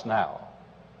imbalanced now.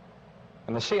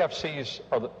 And the CFCs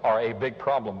are a big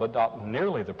problem, but not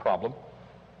nearly the problem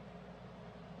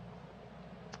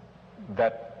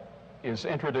that is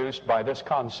introduced by this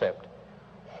concept.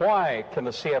 Why can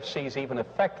the CFCs even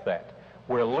affect that?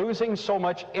 We're losing so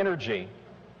much energy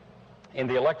in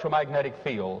the electromagnetic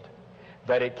field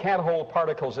that it can't hold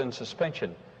particles in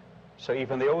suspension. So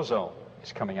even the ozone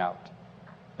is coming out.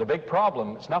 The big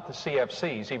problem is not the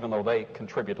CFCs, even though they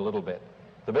contribute a little bit.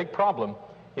 The big problem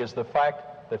is the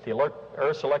fact that the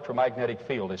Earth's electromagnetic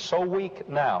field is so weak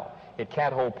now, it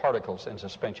can't hold particles in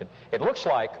suspension. It looks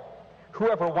like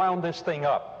whoever wound this thing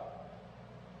up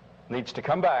needs to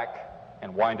come back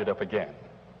and wind it up again.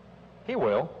 He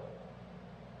will.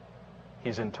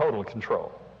 He's in total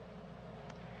control.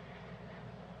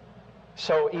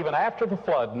 So even after the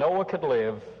flood, Noah could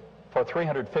live for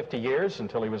 350 years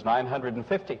until he was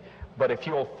 950. But if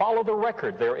you'll follow the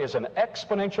record, there is an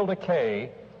exponential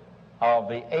decay of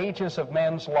the ages of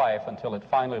man's life until it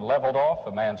finally leveled off.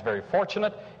 A man's very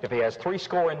fortunate if he has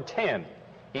 70.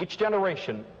 Each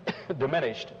generation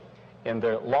diminished in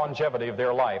the longevity of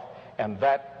their life, and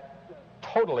that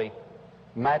totally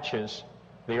matches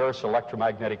the Earth's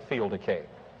electromagnetic field decay.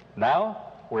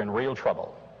 Now, we're in real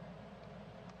trouble.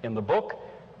 In the book,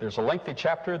 there's a lengthy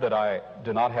chapter that I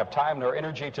do not have time nor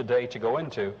energy today to go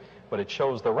into, but it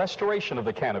shows the restoration of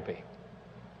the canopy.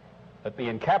 Let me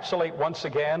encapsulate once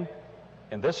again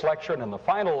in this lecture, and in the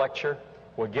final lecture,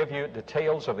 we'll give you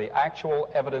details of the actual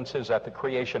evidences at the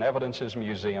Creation Evidences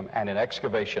Museum and in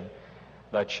excavation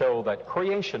that show that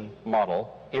creation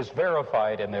model is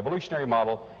verified and the evolutionary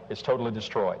model is totally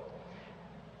destroyed.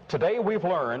 Today we've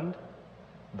learned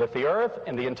that the Earth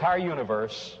and the entire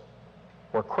universe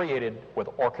were created with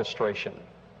orchestration.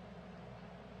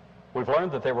 We've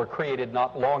learned that they were created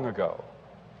not long ago.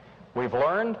 We've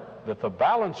learned that the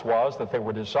balance was that they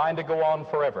were designed to go on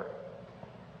forever.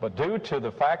 But due to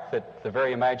the fact that the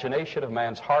very imagination of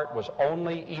man's heart was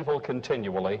only evil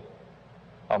continually,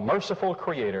 a merciful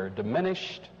Creator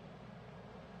diminished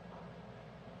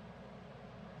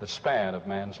the span of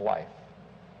man's life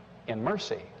in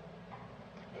mercy.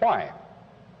 Why?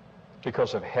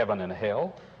 Because of heaven and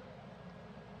hell.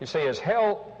 You say, is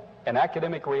hell an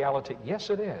academic reality? Yes,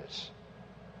 it is.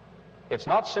 It's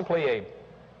not simply a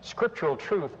scriptural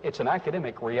truth, it's an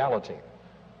academic reality.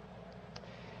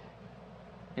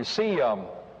 You see,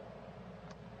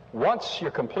 once you're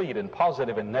complete in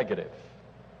positive and negative,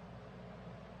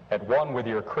 at one with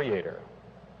your Creator,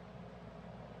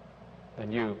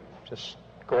 then you just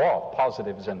go off.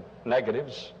 Positives and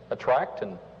negatives attract,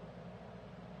 and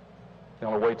the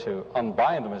only way to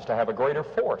unbind them is to have a greater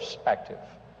force active.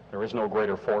 There is no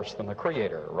greater force than the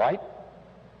Creator, right?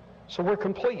 So we're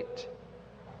complete.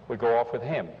 We go off with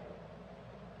Him.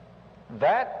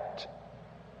 That,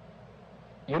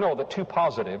 you know, the two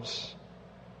positives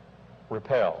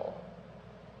repel.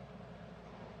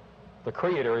 The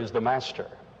Creator is the master.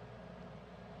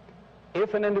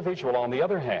 If an individual, on the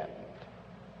other hand,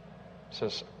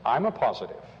 says, I'm a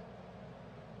positive,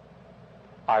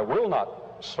 I will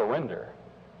not surrender,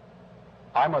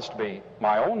 I must be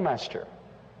my own master,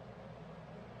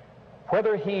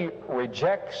 whether he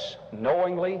rejects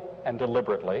knowingly and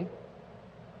deliberately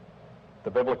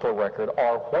the biblical record,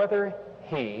 or whether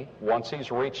he, once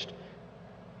he's reached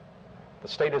the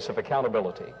status of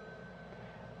accountability,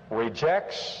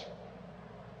 rejects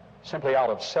simply out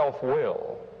of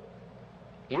self-will,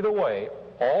 either way,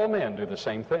 all men do the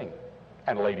same thing,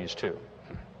 and ladies too.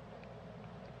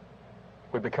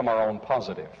 We become our own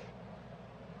positive.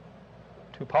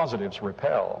 Two positives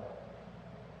repel.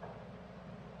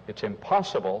 It's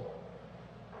impossible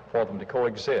for them to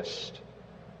coexist.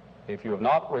 If you have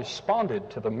not responded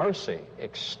to the mercy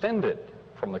extended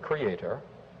from the Creator,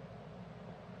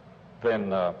 then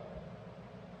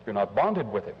you're not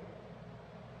bonded with Him.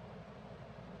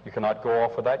 You cannot go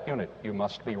off with that unit. You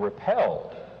must be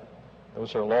repelled.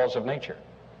 Those are laws of nature.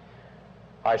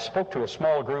 I spoke to a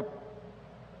small group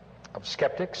of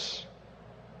skeptics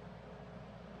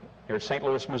near St.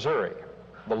 Louis, Missouri.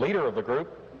 The leader of the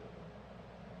group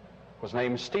was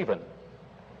named Stephen.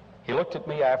 He looked at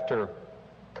me after a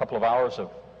couple of hours of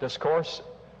discourse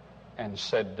and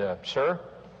said, Sir,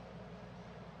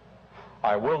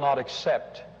 I will not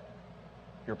accept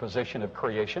your position of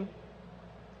creation.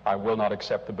 I will not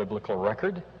accept the biblical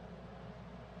record.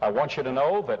 I want you to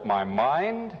know that my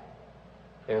mind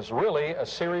is really a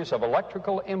series of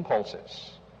electrical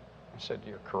impulses. I said,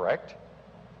 you're correct.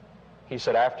 He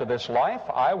said, after this life,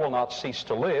 I will not cease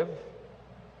to live.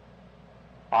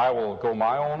 I will go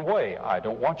my own way. I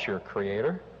don't want your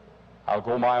Creator. I'll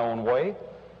go my own way,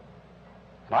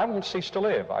 and I won't cease to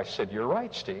live. I said, you're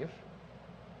right, Steve.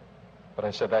 But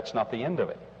I said, that's not the end of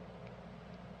it.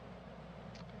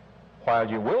 While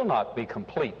you will not be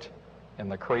complete in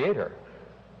the Creator,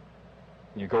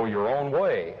 you go your own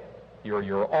way. You're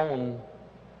your own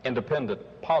independent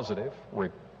positive,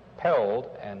 repelled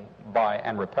and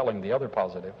repelling the other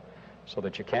positive, so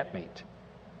that you can't meet.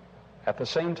 At the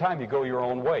same time, you go your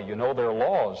own way. You know there are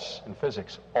laws in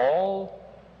physics. All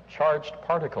charged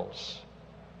particles,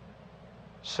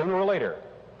 sooner or later,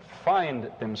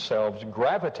 find themselves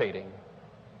gravitating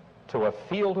to a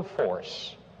field of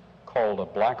force called a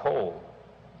black hole.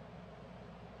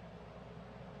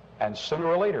 And sooner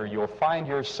or later, you'll find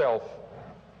yourself,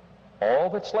 all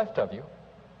that's left of you,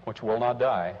 which will not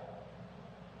die,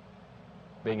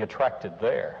 being attracted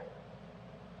there.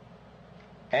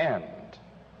 And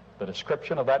the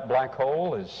description of that black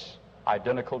hole is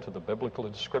identical to the biblical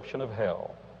description of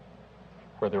hell,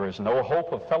 where there is no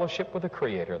hope of fellowship with the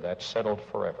Creator. That's settled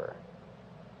forever.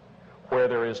 Where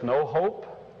there is no hope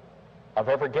of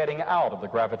ever getting out of the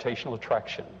gravitational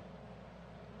attraction.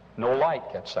 No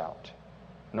light gets out.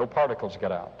 No particles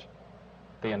get out.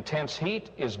 The intense heat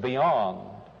is beyond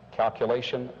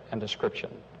calculation and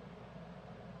description.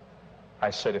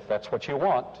 I said, if that's what you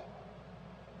want,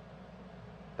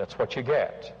 that's what you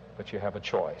get, but you have a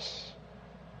choice.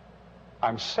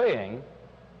 I'm saying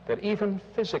that even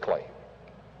physically,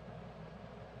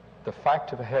 the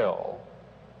fact of hell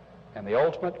and the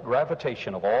ultimate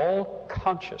gravitation of all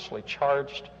consciously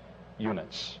charged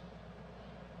units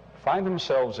find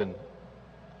themselves in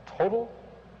total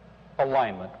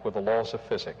alignment with the laws of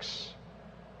physics.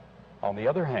 On the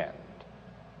other hand,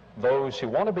 those who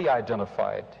want to be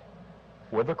identified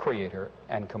with the Creator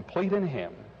and complete in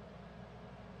Him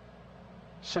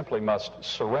simply must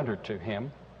surrender to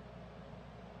him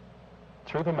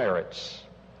through the merits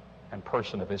and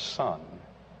person of his Son,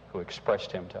 who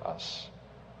expressed him to us.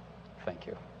 Thank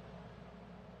you.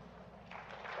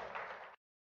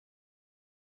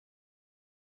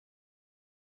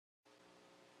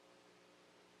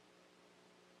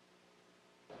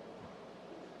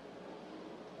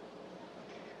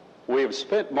 We have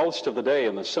spent most of the day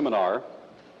in the seminar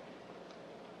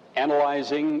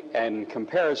analyzing and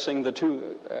comparisons of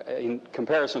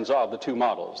the two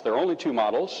models. There are only two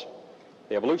models: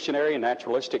 the evolutionary and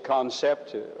naturalistic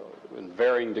concept in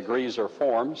varying degrees or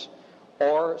forms,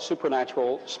 or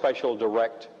supernatural, special,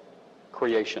 direct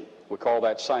creation. We call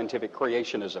that scientific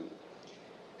creationism.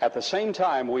 At the same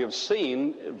time, we have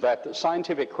seen that the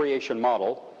scientific creation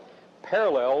model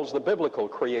parallels the biblical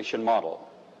creation model,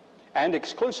 and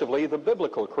exclusively the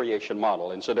biblical creation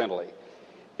model, incidentally.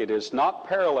 It does not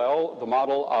parallel the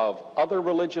model of other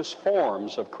religious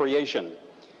forms of creation.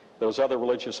 Those other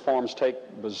religious forms take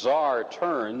bizarre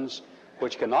turns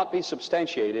which cannot be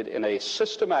substantiated in a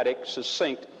systematic,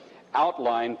 succinct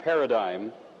outline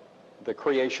paradigm, the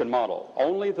creation model.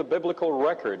 Only the biblical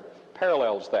record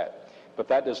parallels that. But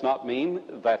that does not mean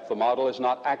that the model is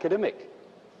not academic.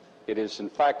 It is, in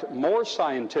fact, more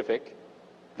scientific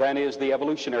than is the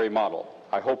evolutionary model.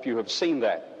 I hope you have seen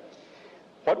that.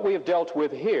 What we have dealt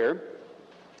with here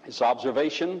is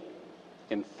observation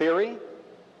in theory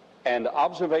and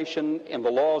observation in the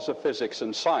laws of physics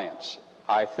and science.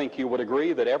 I think you would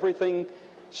agree that everything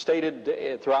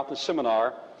stated throughout the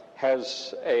seminar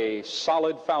has a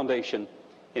solid foundation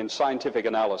in scientific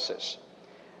analysis.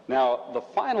 Now, the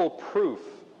final proof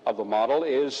of the model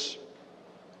is,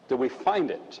 do we find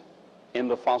it in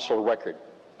the fossil record?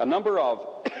 A number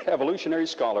of evolutionary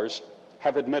scholars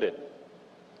have admitted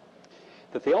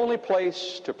that the only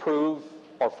place to prove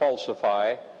or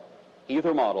falsify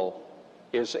either model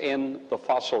is in the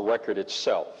fossil record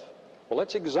itself. Well,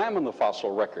 let's examine the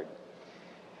fossil record.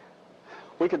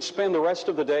 We could spend the rest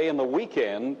of the day and the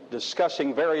weekend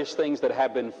discussing various things that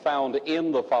have been found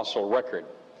in the fossil record.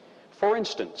 For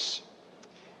instance,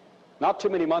 not too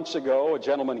many months ago, a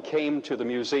gentleman came to the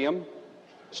museum,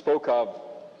 spoke of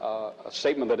a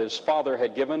statement that his father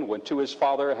had given, went to his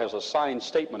father, has a signed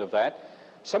statement of that.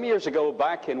 Some years ago,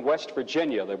 back in West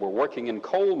Virginia, they were working in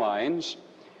coal mines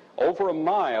over a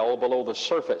mile below the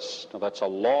surface. Now, that's a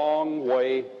long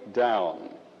way down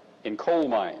in coal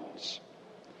mines.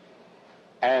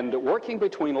 And working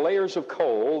between layers of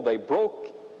coal, they broke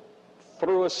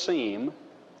through a seam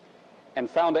and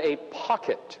found a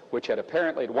pocket, which had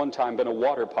apparently at one time been a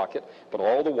water pocket, but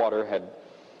all the water had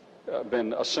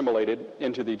been assimilated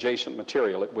into the adjacent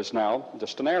material. It was now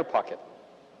just an air pocket.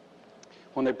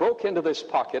 When they broke into this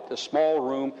pocket, a small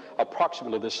room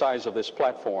approximately the size of this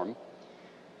platform,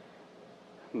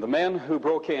 the men who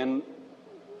broke in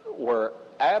were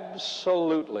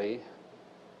absolutely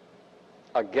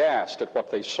aghast at what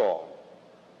they saw.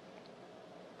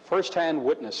 First-hand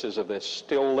witnesses of this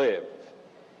still live.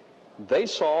 They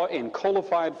saw in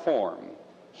coalified form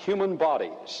human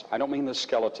bodies. I don't mean the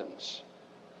skeletons.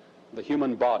 The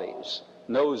human bodies,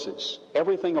 noses,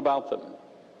 everything about them,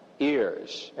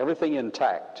 ears, everything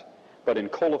intact, but in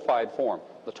coalified form,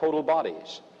 the total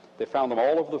bodies. They found them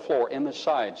all over the floor, in the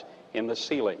sides, in the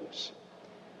ceilings.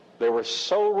 They were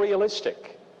so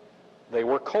realistic. They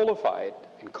were coalified,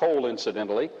 and coal,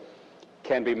 incidentally,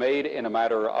 can be made in a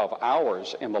matter of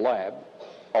hours in the lab.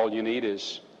 All you need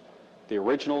is the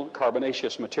original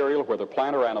carbonaceous material, whether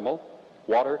plant or animal,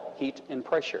 water, heat, and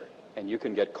pressure, and you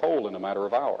can get coal in a matter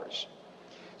of hours.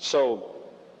 So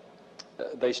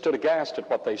they stood aghast at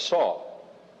what they saw.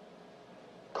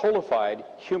 Coalified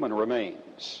human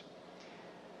remains.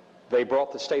 They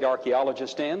brought the state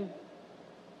archaeologist in.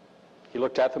 He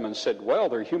looked at them and said, well,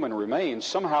 they're human remains.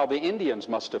 Somehow the Indians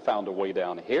must have found a way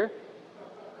down here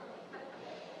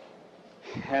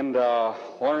and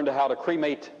learned how to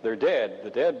cremate their dead. The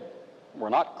dead were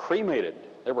not cremated.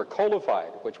 They were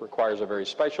coalified, which requires a very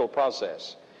special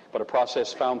process, but a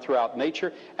process found throughout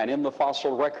nature and in the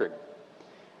fossil record.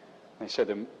 They said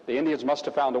the Indians must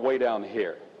have found a way down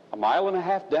here. 1.5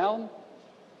 miles down,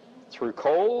 through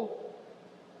coal,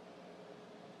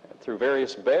 through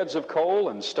various beds of coal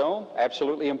and stone,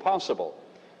 absolutely impossible.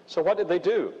 So what did they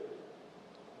do?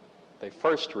 They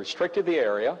first restricted the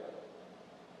area,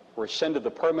 rescinded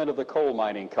the permit of the coal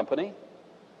mining company,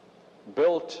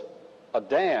 built a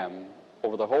dam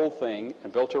over the whole thing,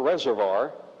 and built a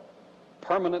reservoir,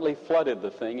 permanently flooded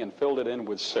the thing and filled it in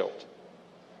with silt.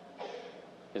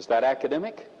 Is that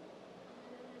academic?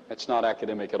 It's not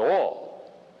academic at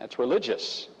all. That's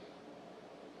religious.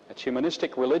 That's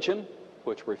humanistic religion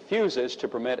which refuses to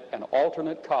permit an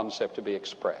alternate concept to be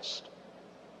expressed.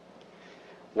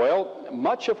 Well,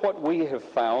 much of what we have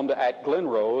found at Glen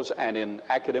Rose and in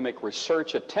academic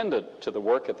research attendant to the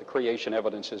work at the Creation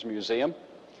Evidences Museum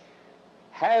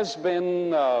has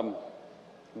been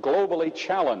globally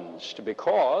challenged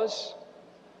because,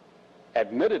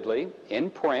 admittedly, in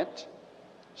print,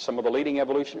 some of the leading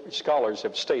evolutionary scholars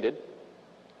have stated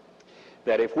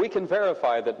that if we can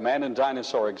verify that man and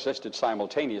dinosaur existed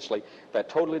simultaneously, that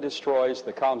totally destroys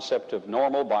the concept of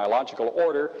normal biological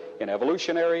order in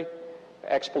evolutionary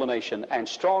explanation and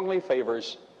strongly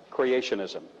favors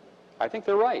creationism. I think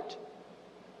they're right.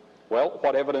 Well,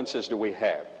 what evidences do we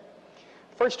have?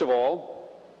 First of all,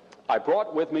 I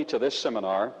brought with me to this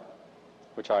seminar,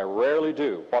 which I rarely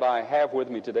do. What I have with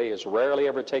me today is rarely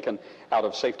ever taken out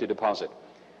of safety deposit.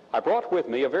 I brought with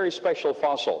me a very special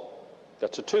fossil.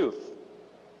 That's a tooth.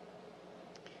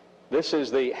 This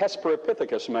is the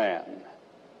Hesperopithecus man,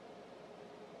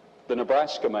 the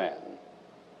Nebraska man.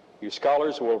 You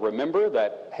scholars will remember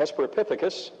that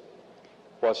Hesperopithecus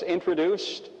was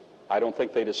introduced, I don't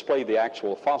think they displayed the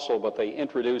actual fossil, but they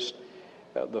introduced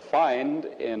the find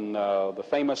in the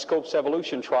famous Scopes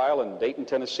evolution trial in Dayton,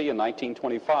 Tennessee in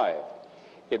 1925.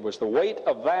 It was the weight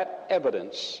of that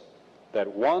evidence that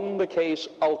won the case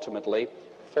ultimately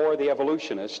for the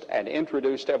evolutionist and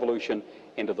introduced evolution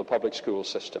into the public school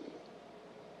system.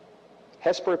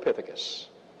 Hesperopithecus.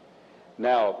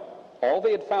 Now, all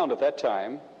they had found at that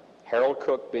time, Harold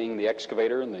Cook being the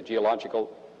excavator and the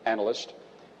geological analyst,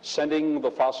 sending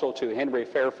the fossil to Henry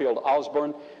Fairfield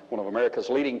Osborn, one of America's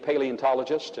leading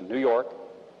paleontologists in New York,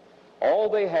 all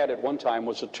they had at one time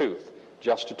was a tooth,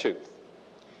 just a tooth.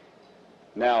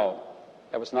 Now,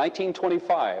 that was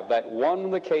 1925. That won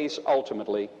the case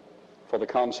ultimately for the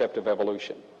concept of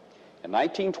evolution. In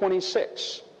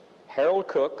 1926, Harold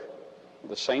Cook,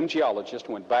 the same geologist,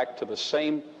 went back to the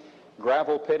same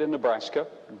gravel pit in Nebraska,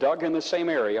 dug in the same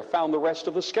area, found the rest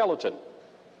of the skeleton.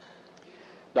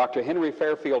 Dr. Henry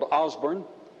Fairfield Osborn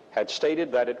had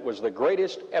stated that it was the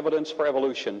greatest evidence for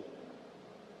evolution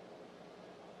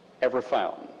ever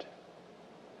found.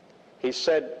 He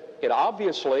said it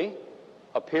obviously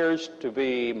appears to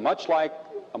be much like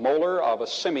a molar of a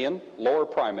simian, lower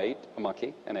primate, a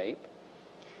monkey, an ape,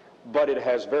 but it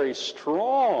has very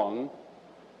strong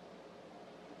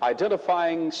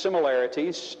identifying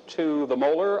similarities to the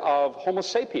molar of Homo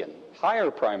sapien,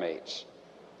 higher primates.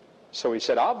 So he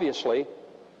said, obviously,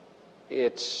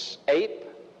 it's ape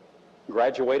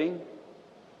graduating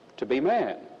to be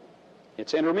man.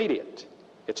 It's intermediate.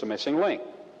 It's a missing link.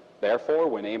 Therefore,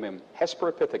 we name him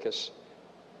Hesperopithecus,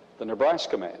 the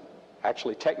Nebraska man.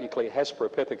 Actually, technically,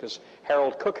 Hesperopithecus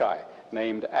Harold Cooki,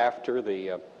 named after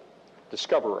the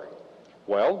discoverer.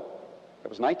 Well, it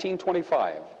was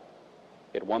 1925.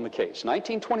 It won the case.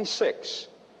 1926,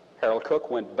 Harold Cook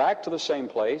went back to the same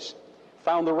place,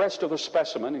 found the rest of the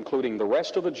specimen, including the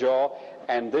rest of the jaw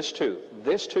and this tooth.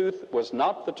 This tooth was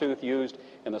not the tooth used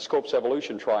in the Scopes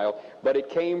evolution trial, but it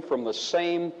came from the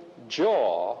same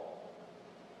jaw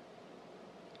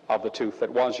of the tooth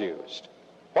that was used.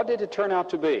 What did it turn out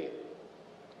to be?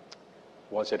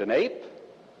 Was it an ape?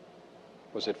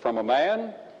 Was it from a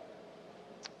man?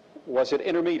 Was it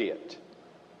intermediate?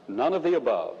 None of the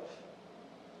above.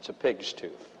 It's a pig's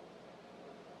tooth.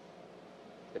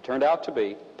 It turned out to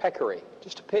be peccary,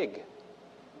 just a pig.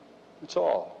 That's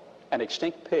all. An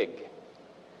extinct pig.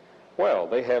 Well,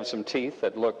 they have some teeth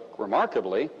that look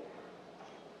remarkably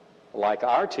like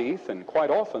our teeth, and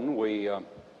quite often we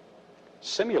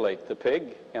simulate the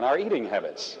pig in our eating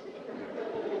habits.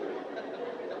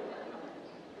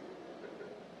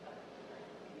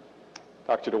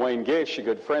 Dr. Duane Gish, a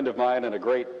good friend of mine and a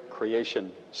great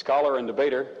creation scholar and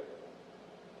debater,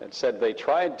 had said they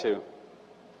tried to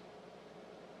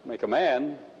make a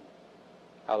man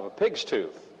out of a pig's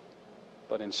tooth,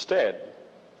 but instead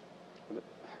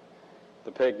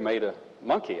the pig made a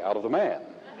monkey out of the man.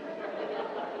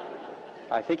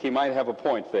 I think he might have a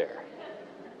point there.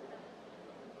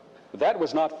 But that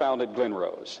was not found at Glen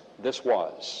Rose. This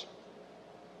was.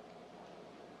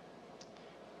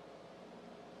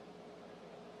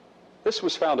 This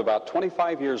was found about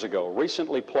 25 years ago,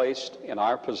 recently placed in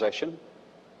our possession,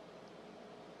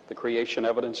 the Creation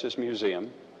Evidences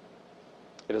Museum.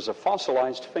 It is a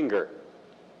fossilized finger.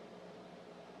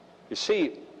 You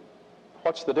see,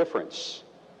 what's the difference?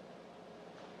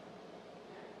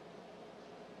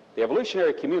 The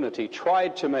evolutionary community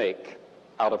tried to make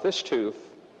out of this tooth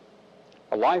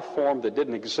a life form that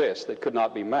didn't exist, that could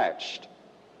not be matched,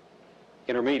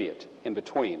 intermediate, in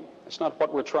between. That's not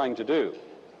what we're trying to do.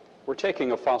 We're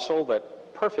taking a fossil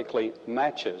that perfectly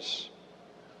matches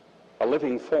a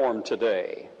living form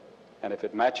today. And if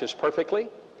it matches perfectly,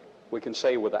 we can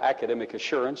say with academic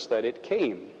assurance that it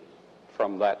came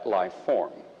from that life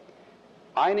form.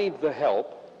 I need the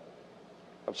help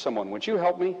of someone. Would you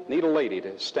help me? Need a lady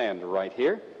to stand right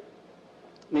here.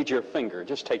 Need your finger.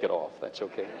 Just take it off. That's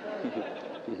okay.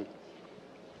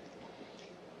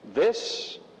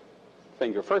 This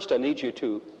finger, first I need you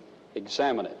to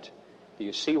examine it. Do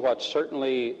you see what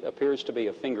certainly appears to be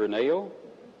a fingernail?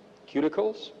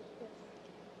 Cuticles?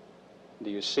 Do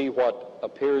you see what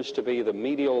appears to be the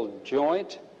medial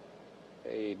joint?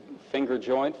 A finger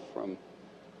joint from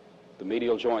the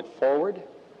medial joint forward.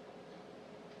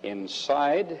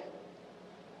 Inside,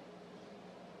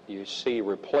 you see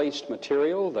replaced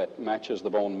material that matches the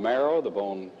bone marrow, the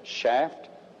bone shaft,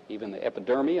 even the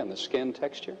epidermy and the skin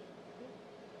texture.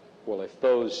 Well, if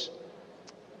those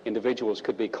individuals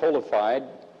could be coalified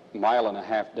a mile and a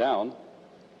half down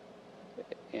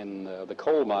in the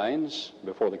coal mines,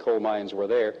 before the coal mines were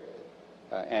there,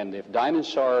 and if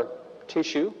dinosaur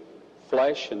tissue,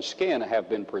 flesh, and skin have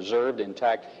been preserved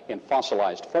intact in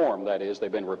fossilized form, that is,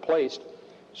 they've been replaced,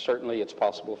 certainly it's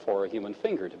possible for a human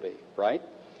finger to be, right?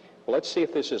 Well, let's see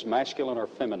if this is masculine or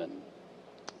feminine.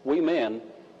 We men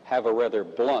have a rather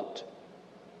blunt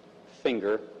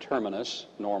finger terminus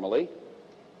normally.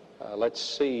 Let's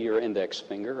see your index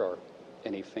finger or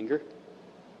any finger.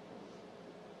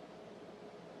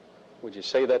 Would you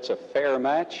say that's a fair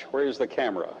match? Where's the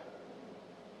camera?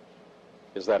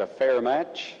 Is that a fair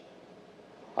match?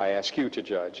 I ask you to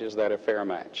judge. Is that a fair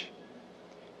match?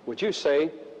 Would you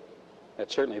say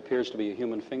that certainly appears to be a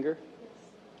human finger?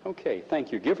 Okay,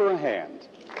 thank you. Give her a hand.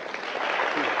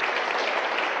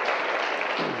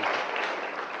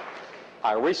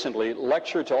 I recently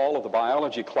lectured to all of the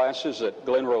biology classes at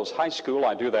Glen Rose High School.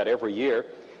 I do that every year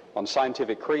on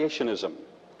scientific creationism.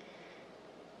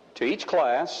 To each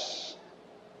class,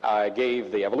 I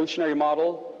gave the evolutionary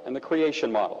model and the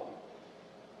creation model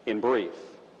in brief.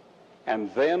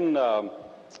 And then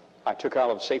I took out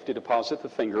of safety deposit the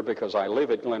finger because I live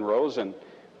at Glen Rose and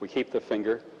we keep the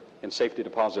finger in safety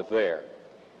deposit there.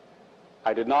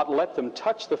 I did not let them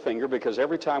touch the finger because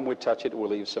every time we touch it, we'll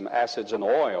leave some acids and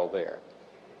oil there.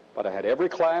 But I had every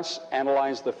class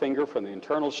analyze the finger from the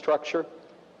internal structure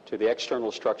to the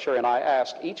external structure, and I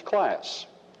asked each class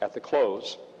at the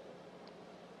close,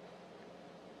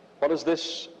 what does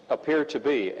this appear to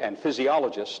be? And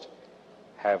physiologists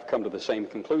have come to the same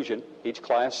conclusion. Each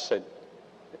class said,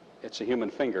 it's a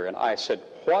human finger. And I said,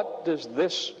 what does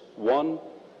this one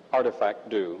artifact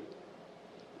do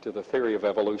to the theory of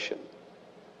evolution?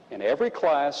 And every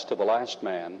class, to the last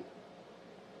man,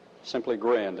 simply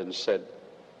grinned and said,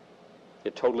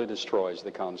 it totally destroys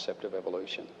the concept of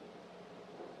evolution.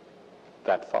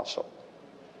 That fossil.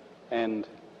 And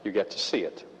you get to see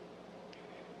it.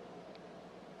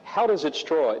 How does it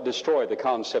destroy the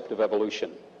concept of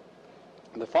evolution?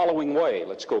 In the following way.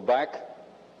 Let's go back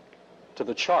to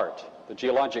the chart, the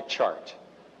geologic chart.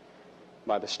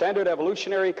 By the standard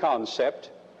evolutionary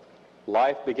concept,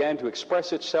 life began to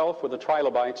express itself with the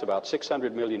trilobites about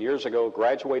 600 million years ago,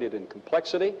 graduated in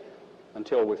complexity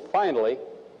until we finally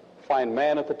find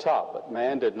man at the top. But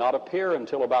man did not appear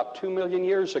until about 2 million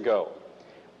years ago.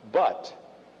 But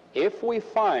if we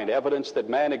find evidence that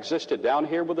man existed down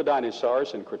here with the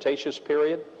dinosaurs in Cretaceous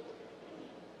period,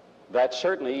 that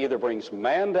certainly either brings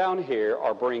man down here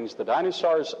or brings the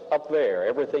dinosaurs up there,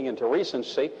 everything into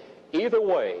recency. Either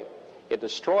way, it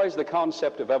destroys the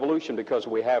concept of evolution because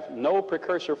we have no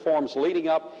precursor forms leading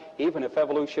up. Even if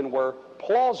evolution were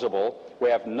plausible, we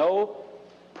have no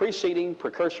preceding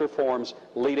precursor forms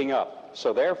leading up.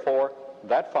 So therefore,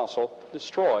 that fossil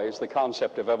destroys the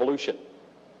concept of evolution.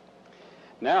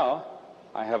 Now,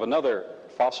 I have another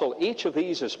fossil. Each of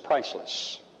these is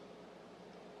priceless.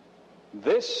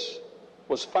 This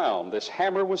was found, this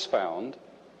hammer was found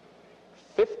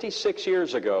 56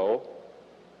 years ago,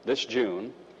 this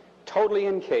June, totally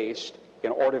encased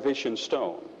in Ordovician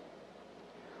stone.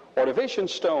 Ordovician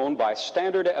stone, by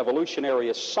standard evolutionary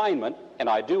assignment, and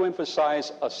I do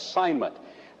emphasize assignment,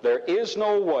 there is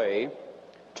no way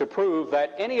to prove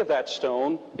that any of that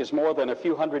stone is more than a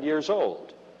few hundred years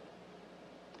old,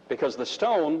 because the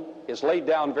stone is laid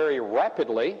down very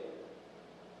rapidly.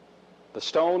 The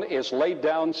stone is laid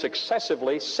down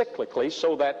successively, cyclically,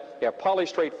 so that you have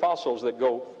polystrate fossils that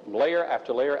go layer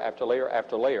after layer after layer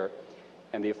after layer.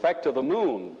 And the effect of the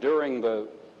moon during the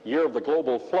year of the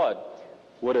global flood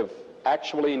would have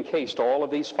actually encased all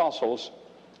of these fossils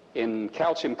in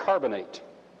calcium carbonate,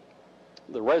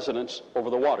 the resonance over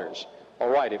the waters. All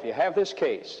right, if you have this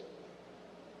case,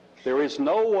 there is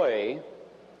no way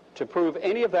to prove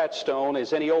any of that stone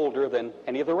is any older than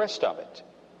any of the rest of it.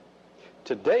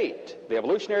 To date, the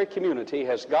evolutionary community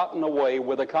has gotten away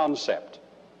with a concept.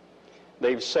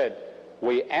 They've said,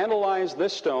 we analyzed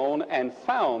this stone and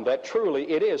found that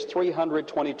truly it is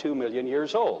 322 million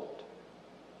years old.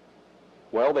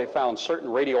 Well, they found certain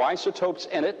radioisotopes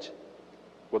in it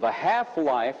with a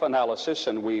half-life analysis,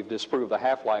 and we've disproved the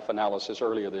half-life analysis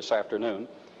earlier this afternoon.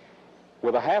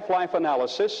 With a half-life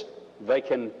analysis, they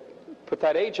can put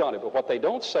that age on it, but what they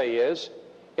don't say is,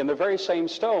 in the very same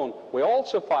stone, we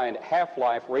also find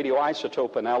half-life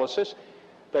radioisotope analysis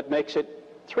that makes it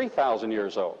 3,000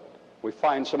 years old. We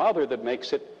find some other that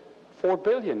makes it 4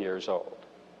 billion years old.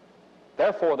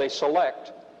 Therefore, they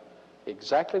select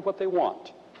exactly what they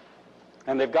want.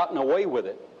 And they've gotten away with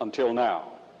it until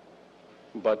now.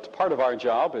 But part of our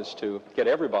job is to get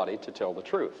everybody to tell the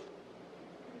truth.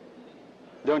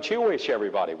 Don't you wish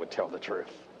everybody would tell the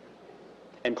truth?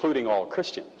 Including all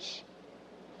Christians.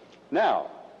 Now,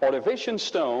 Ordovician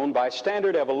stone, by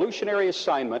standard evolutionary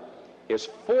assignment, is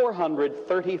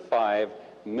 435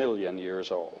 million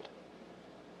years old.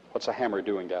 What's a hammer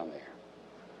doing down there?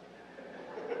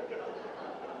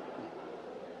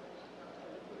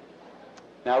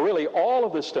 Now, really, all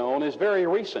of the stone is very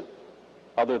recent,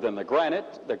 other than the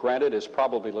granite. The granite is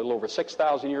probably a little over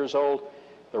 6,000 years old.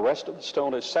 The rest of the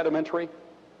stone is sedimentary,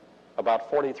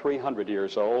 about 4,300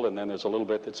 years old, and then there's a little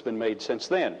bit that's been made since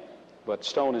then. But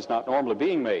stone is not normally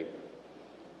being made.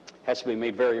 It has to be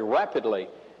made very rapidly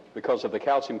because of the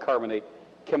calcium carbonate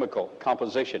chemical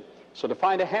composition. So to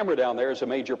find a hammer down there is a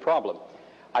major problem.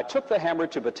 I took the hammer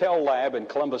to Battelle Lab in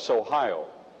Columbus, Ohio.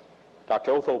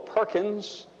 Dr. Otho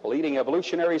Perkins, a leading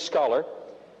evolutionary scholar,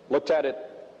 looked at it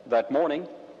that morning,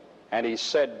 and he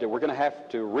said, we're going to have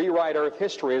to rewrite Earth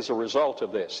history as a result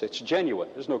of this. It's genuine.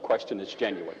 There's no question it's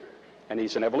genuine. And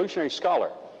he's an evolutionary scholar.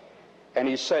 And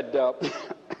he said,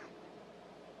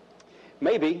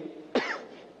 maybe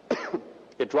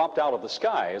it dropped out of the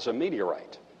sky as a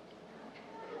meteorite.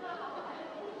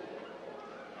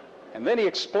 And then he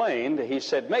explained, he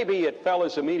said, maybe it fell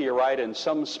as a meteorite and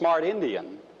some smart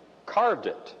Indian carved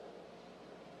it.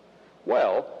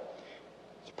 Well,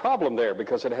 there's a problem there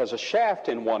because it has a shaft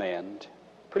in one end.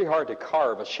 Pretty hard to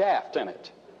carve a shaft in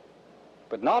it.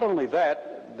 But not only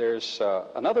that, there's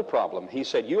another problem. He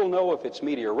said, you'll know if it's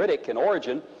meteoritic in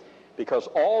origin because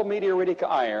all meteoritic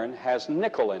iron has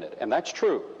nickel in it, and that's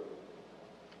true.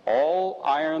 All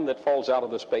iron that falls out of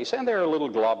the space, and there are little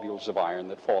globules of iron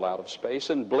that fall out of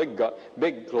space, and big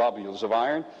globules of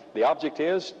iron. The object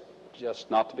is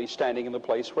just not to be standing in the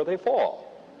place where they fall.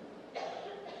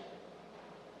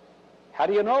 How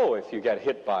do you know if you get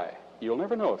hit by? You'll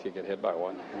never know if you get hit by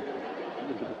one.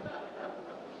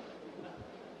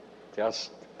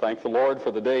 Just thank the Lord for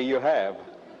the day you have,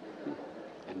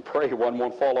 and pray one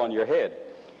won't fall on your head.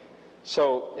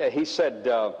 So he said,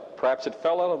 perhaps it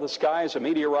fell out of the sky as a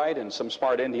meteorite and some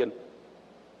smart Indian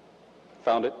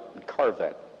found it and carved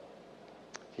that.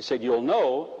 He said, you'll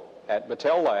know at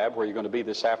Battelle Lab, where you're going to be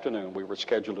this afternoon. We were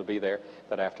scheduled to be there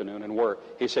that afternoon and were.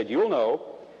 He said, you'll know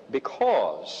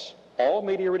because all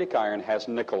meteoritic iron has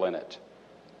nickel in it.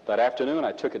 That afternoon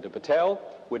I took it to Battelle.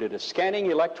 We did a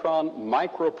scanning electron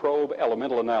microprobe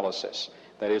elemental analysis.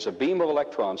 That is a beam of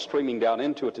electrons streaming down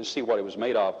into it to see what it was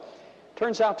made of.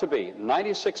 Turns out to be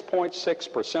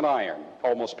 96.6% iron,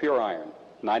 almost pure iron,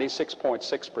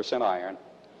 96.6% iron,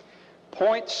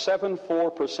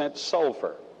 0.74%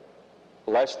 sulfur,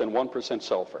 less than 1%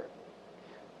 sulfur,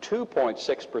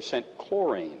 2.6%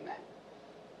 chlorine.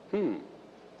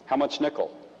 How much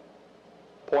nickel?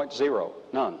 0.0,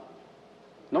 none.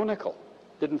 No nickel.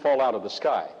 Didn't fall out of the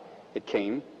sky. It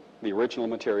came, the original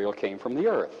material came from the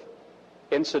earth.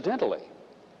 Incidentally,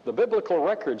 the biblical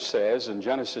record says in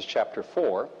Genesis chapter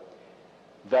 4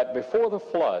 that before the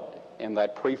flood, in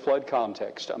that pre-flood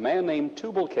context, a man named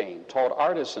Tubal-Cain taught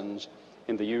artisans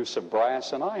in the use of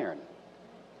brass and iron.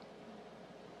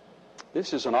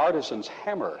 This is an artisan's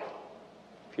hammer.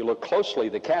 If you look closely,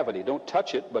 the cavity, don't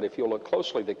touch it, but if you look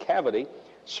closely, the cavity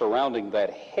surrounding that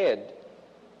head,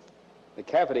 the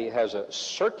cavity has a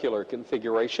circular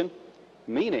configuration,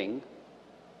 meaning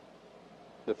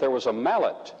that there was a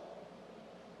mallet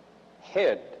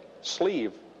head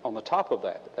sleeve on the top of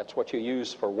that. That's what you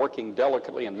use for working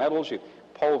delicately in metals. You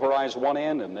pulverize one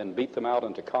end and then beat them out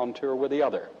into contour with the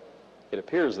other. It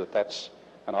appears that that's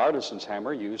an artisan's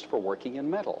hammer used for working in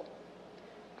metal.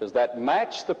 Does that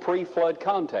match the pre-flood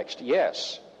context?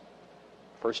 Yes.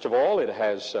 First of all, it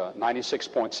has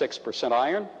 96.6%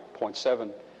 iron,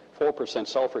 0.74%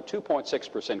 sulfur,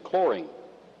 2.6% chlorine.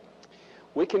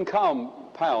 We can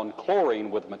compound chlorine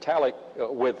with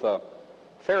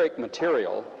ferric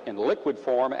material in liquid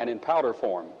form and in powder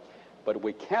form, but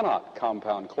we cannot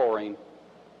compound chlorine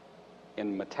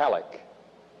in metallic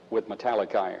with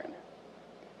metallic iron.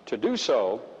 To do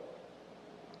so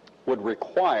would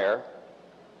require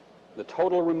the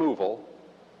total removal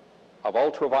of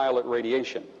ultraviolet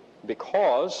radiation,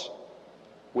 because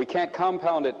we can't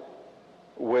compound it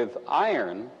with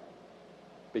iron,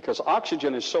 because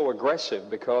oxygen is so aggressive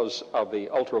because of the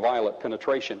ultraviolet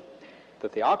penetration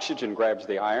that the oxygen grabs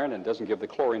the iron and doesn't give the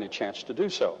chlorine a chance to do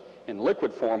so. In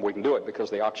liquid form we can do it because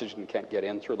the oxygen can't get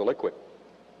in through the liquid,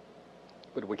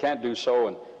 but we can't do so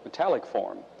in metallic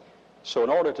form. So in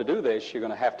order to do this, you're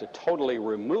going to have to totally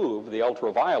remove the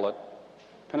ultraviolet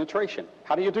penetration.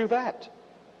 How do you do that?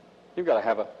 You've got to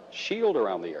have a shield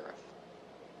around the earth,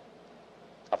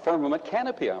 a firmament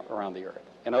canopy around the earth.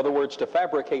 In other words, to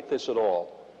fabricate this at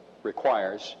all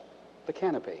requires the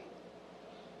canopy.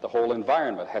 The whole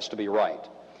environment has to be right.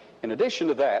 In addition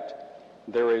to that,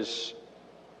 there is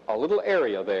a little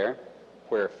area there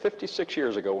where 56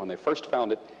 years ago, when they first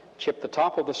found it, chipped the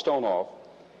top of the stone off.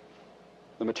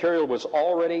 The material was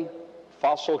already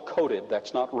fossil coated.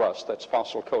 That's not rust, that's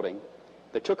fossil coating.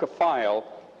 They took a file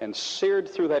and seared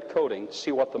through that coating to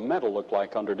see what the metal looked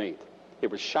like underneath. It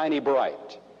was shiny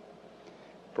bright.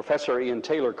 Professor Ian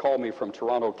Taylor called me from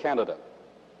Toronto, Canada.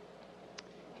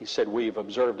 He said, we've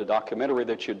observed a documentary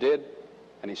that you did,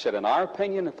 and he said, in our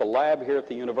opinion, at the lab here at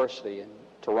the university in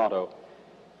Toronto,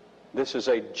 this is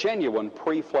a genuine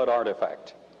pre-flood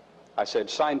artifact. I said,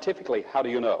 scientifically, how do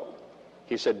you know?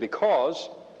 He said, because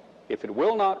if it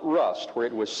will not rust where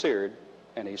it was seared,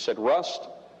 and he said rust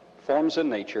forms in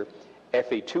nature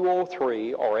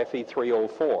Fe2O3 or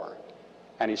Fe3O4,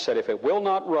 and he said if it will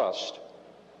not rust,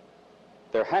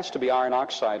 there has to be iron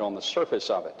oxide on the surface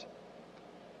of it,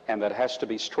 and that has to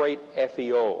be straight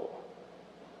FeO.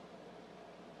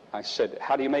 I said,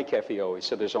 how do you make FeO? He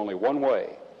said, there's only one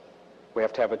way. We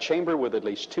have to have a chamber with at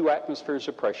least 2 atmospheres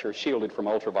of pressure shielded from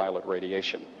ultraviolet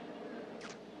radiation.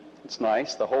 It's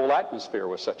nice. The whole atmosphere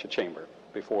was such a chamber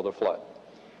before the flood.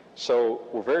 So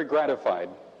we're very gratified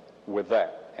with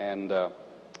that. And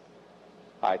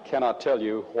I cannot tell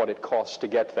you what it costs to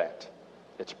get that.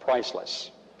 It's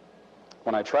priceless.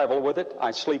 When I travel with it,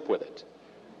 I sleep with it.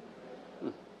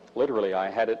 Literally, I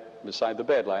had it beside the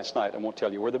bed last night. I won't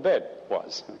tell you where the bed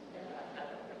was.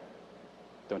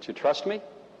 Don't you trust me?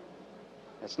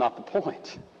 That's not the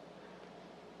point.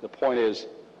 The point is,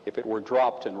 if it were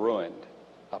dropped and ruined,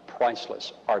 a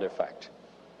priceless artifact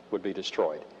would be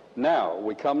destroyed. Now,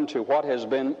 we come to what has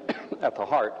been at the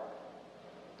heart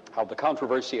of the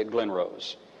controversy at Glen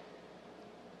Rose.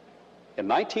 In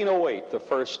 1908, the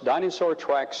first dinosaur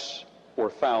tracks were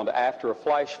found after a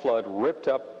flash flood ripped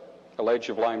up a ledge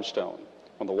of limestone.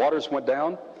 When the waters went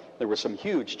down, there were some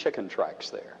huge chicken tracks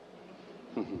there.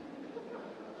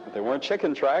 But they weren't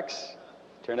chicken tracks.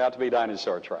 Turned out to be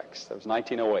dinosaur tracks. That was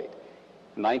 1908.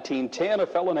 In 1910, a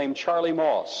fellow named Charlie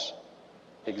Moss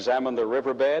examined the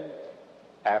riverbed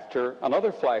after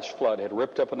another flash flood had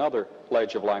ripped up another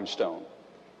ledge of limestone.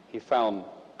 He found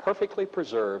perfectly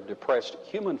preserved, depressed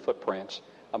human footprints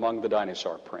among the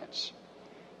dinosaur prints.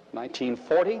 In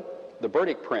 1940, the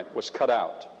Burdick print was cut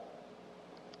out.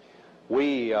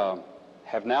 We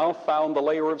have now found the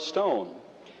layer of stone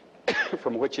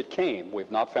from which it came.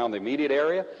 We've not found the immediate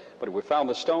area, but we found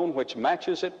the stone which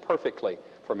matches it perfectly,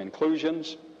 from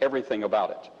inclusions, everything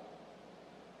about it.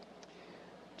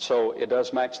 So it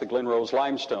does match the Glen Rose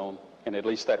limestone in at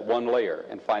least that one layer,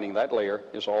 and finding that layer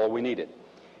is all we needed.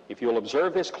 If you'll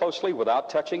observe this closely without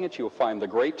touching it, you'll find the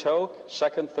great toe,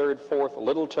 second, third, fourth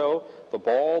little toe, the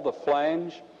ball, the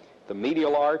flange, the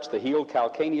medial arch, the heel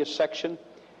calcaneus section,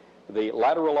 the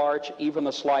lateral arch, even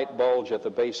the slight bulge at the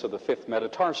base of the fifth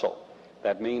metatarsal.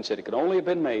 That means that it could only have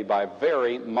been made by a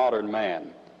very modern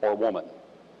man or woman.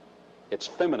 It's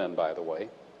feminine, by the way.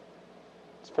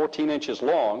 It's 14 inches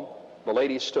long. The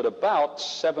lady stood about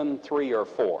 7'3" or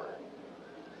 4".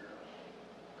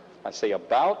 I say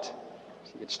about.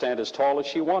 She could stand as tall as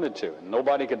she wanted to, and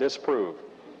nobody could disprove.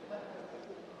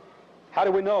 How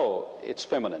do we know it's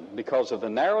feminine? Because of the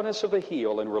narrowness of the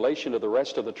heel in relation to the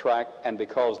rest of the track, and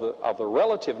because of the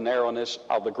relative narrowness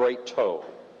of the great toe.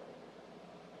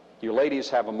 You ladies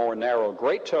have a more narrow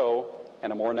great toe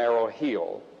and a more narrow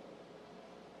heel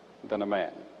than a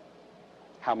man.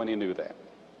 How many knew that?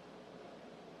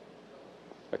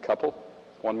 A couple,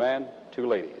 one man, 2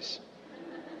 ladies.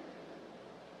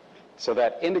 So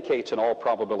that indicates in all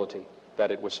probability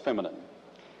that it was feminine.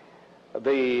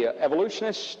 The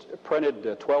evolutionist printed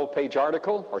a 12-page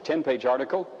article or 10-page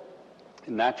article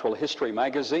in Natural History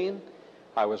magazine.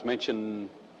 I was mentioned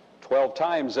 12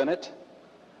 times in it,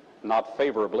 not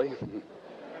favorably,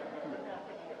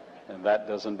 and that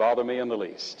doesn't bother me in the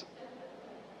least,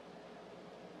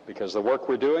 because the work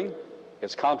we're doing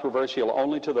is controversial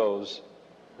only to those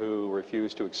who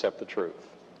refuse to accept the truth.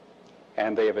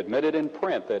 And they have admitted in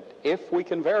print that if we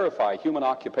can verify human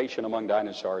occupation among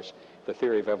dinosaurs, the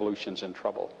theory of evolution's in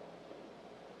trouble.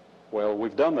 Well,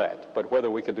 we've done that, but whether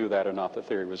we could do that or not, the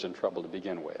theory was in trouble to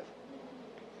begin with.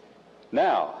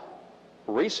 Now,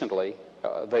 recently,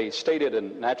 they stated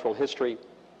in Natural History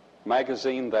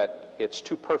magazine that it's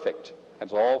too perfect.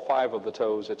 It's all 5 of the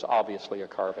toes. It's obviously a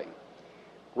carving.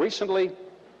 Recently,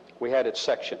 we had it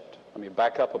sectioned. Let me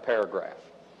back up a paragraph.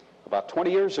 About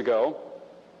 20 years ago,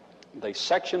 they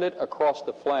sectioned it across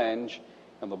the flange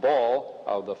and the ball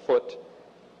of the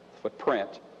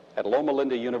footprint at Loma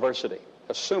Linda University,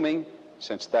 assuming,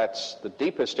 since that's the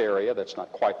deepest area, that's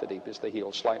not quite the deepest, the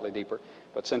heel slightly deeper,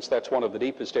 but since that's one of the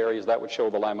deepest areas, that would show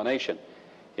the lamination.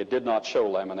 It did not show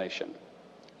lamination.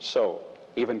 So,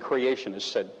 even creationists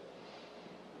said,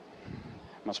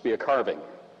 it must be a carving.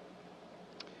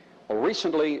 Well,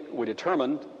 recently we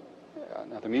determined,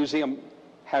 now the museum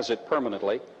has it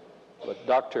permanently, but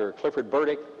Dr. Clifford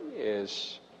Burdick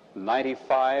is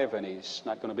 95 and he's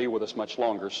not going to be with us much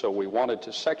longer, so we wanted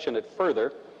to section it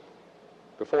further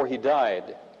before he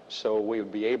died, so we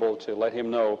would be able to let him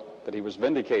know that he was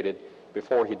vindicated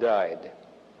before he died.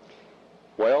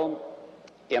 Well,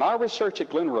 in our research at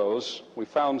Glen Rose, we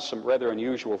found some rather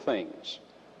unusual things.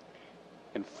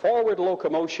 In forward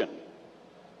locomotion,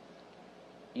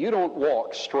 you don't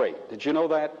walk straight. Did you know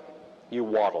that? You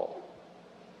waddle.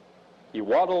 You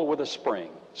waddle with a spring.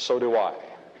 So do I.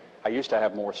 I used to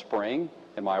have more spring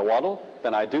in my waddle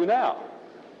than I do now.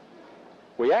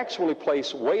 We actually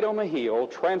place weight on the heel,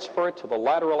 transfer it to the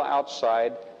lateral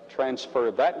outside,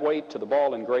 transfer that weight to the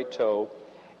ball and great toe,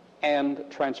 and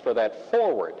transfer that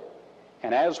forward.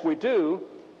 And as we do,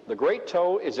 the great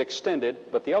toe is extended,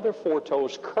 but the other 4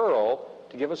 toes curl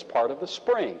to give us part of the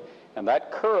spring. And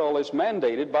that curl is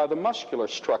mandated by the muscular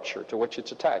structure to which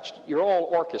it's attached. You're all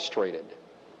orchestrated.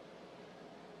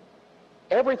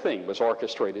 Everything was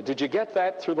orchestrated. Did you get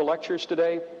that through the lectures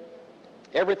today?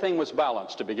 Everything was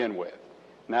balanced to begin with.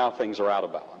 Now things are out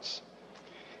of balance.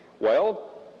 Well,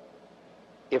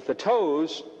 if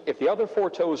the other 4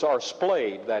 toes are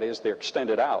splayed, that is, they're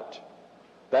extended out,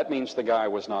 that means the girl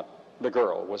was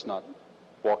not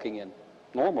walking in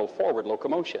normal forward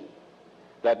locomotion.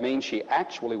 That means she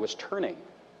actually was turning.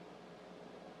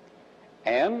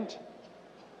 And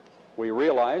we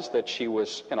realized that she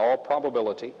was, in all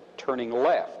probability, turning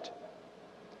left.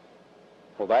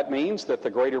 Well, that means that the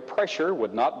greater pressure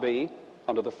would not be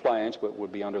under the flange, but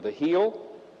would be under the heel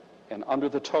and under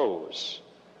the toes.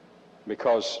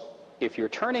 Because if you're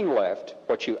turning left,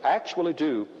 what you actually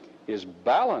do is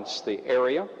balance the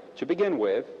area to begin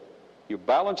with. You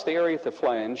balance the area at the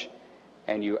flange,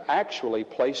 and you actually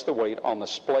place the weight on the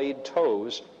splayed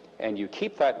toes, and you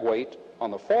keep that weight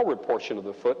on the forward portion of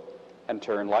the foot and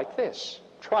turn like this.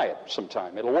 Try it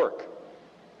sometime. It'll work.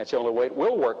 That's the only way it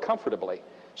will work comfortably.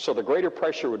 So the greater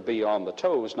pressure would be on the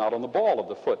toes, not on the ball of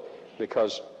the foot,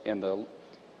 because in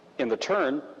the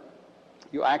turn,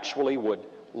 you actually would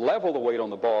level the weight on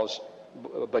the balls,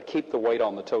 but keep the weight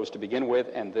on the toes to begin with,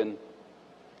 and then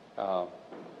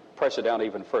press it down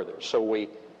even further. So we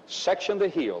section the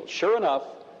heel. Sure enough,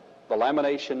 the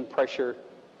lamination pressure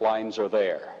lines are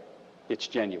there. It's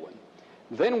genuine.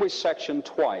 Then we section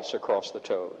twice across the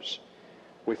toes.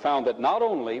 We found that not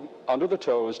only under the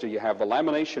toes do you have the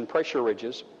lamination pressure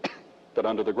ridges, but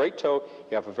under the great toe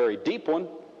you have a very deep one.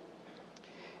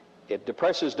 It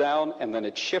depresses down and then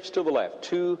it shifts to the left.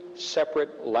 2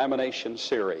 separate lamination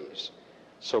series.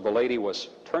 So the lady was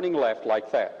turning left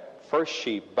like that. First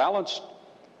she balanced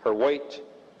her weight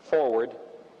forward,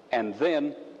 and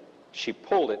then she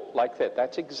pulled it like that.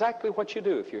 That's exactly what you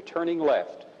do. If you're turning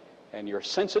left and you're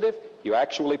sensitive, you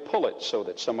actually pull it so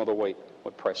that some of the weight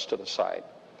would press to the side.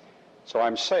 So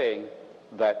I'm saying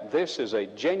that this is a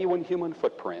genuine human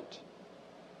footprint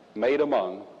made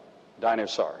among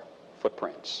dinosaur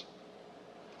footprints.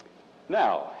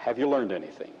 Now, have you learned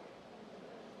anything?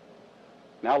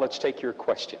 Now let's take your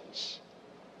questions.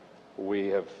 We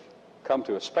have come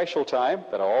to a special time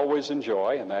that I always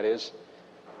enjoy, and that is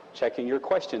checking your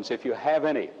questions, if you have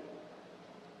any.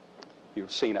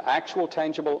 You've seen actual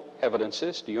tangible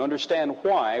evidences. Do you understand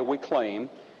why we claim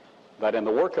that in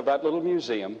the work of that little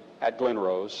museum at Glen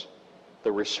Rose,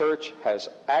 the research has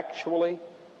actually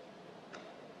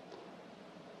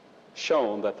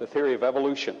shown that the theory of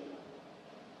evolution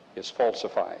is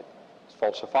falsified? It's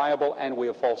falsifiable, and we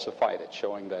have falsified it,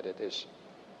 showing that it is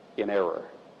in error.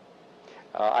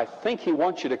 I think he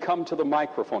wants you to come to the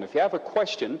microphone. If you have a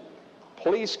question,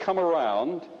 please come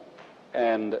around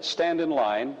and stand in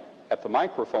line at the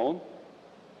microphone,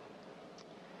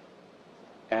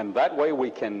 and that way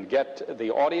we can get the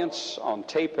audience on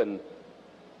tape and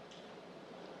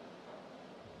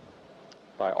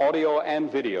by audio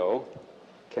and video,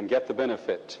 can get the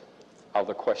benefit of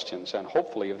the questions and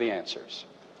hopefully of the answers.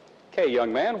 Okay,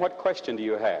 young man, what question do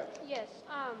you have? Yes,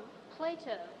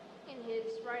 Plato, in his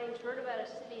writings, wrote about a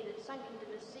city that sunk into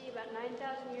the sea about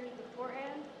 9,000 years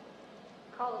beforehand,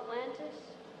 called Atlantis.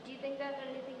 Do you think that had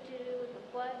anything to do with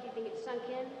the flood? Do you think it sunk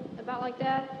in about like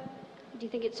that? Do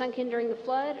you think it sunk in during the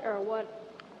flood, or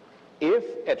what?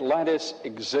 If Atlantis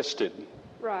existed,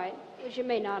 Right, which it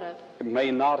may not have. it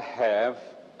may not have,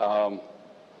 and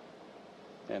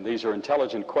these are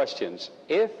intelligent questions.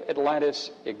 If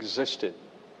Atlantis existed,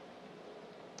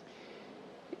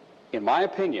 in my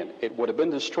opinion, it would have been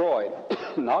destroyed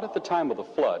not at the time of the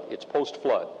flood, it's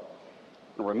post-flood.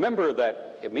 And remember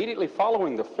that immediately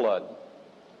following the flood,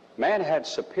 man had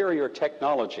superior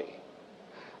technology.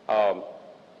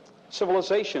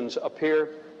 Civilizations appear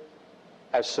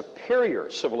as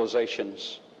superior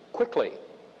civilizations quickly.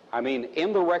 I mean,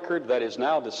 in the record that is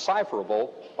now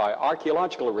decipherable by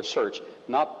archaeological research,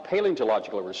 not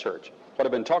paleontological research. What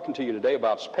I've been talking to you today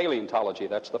about is paleontology.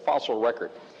 That's the fossil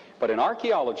record. But in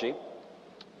archaeology,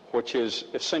 which is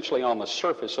essentially on the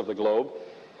surface of the globe,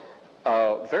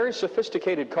 very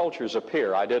sophisticated cultures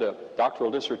appear. I did a doctoral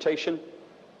dissertation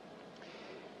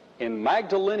in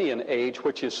Magdalenian age,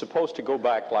 which is supposed to go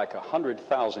back like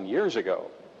 100,000 years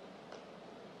ago.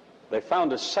 They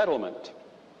found a settlement,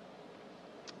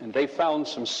 and they found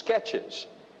some sketches,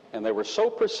 and they were so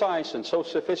precise and so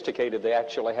sophisticated they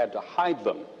actually had to hide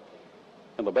them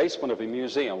in the basement of a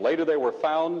museum. Later they were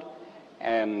found,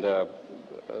 and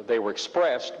they were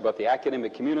expressed, but the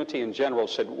academic community in general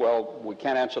said, well, we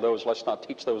can't answer those, let's not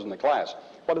teach those in the class.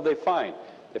 What did they find?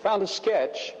 They found a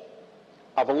sketch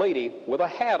of a lady with a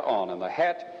hat on, and the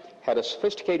hat had a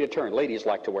sophisticated turn. Ladies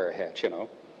like to wear hats, you know.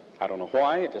 I don't know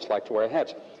why, they just like to wear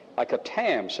hats. Like a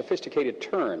tam, sophisticated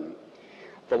turn.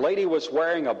 The lady was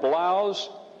wearing a blouse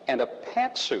and a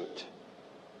pantsuit.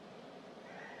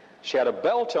 She had a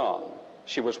belt on.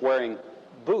 She was wearing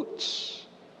boots.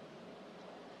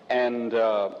 And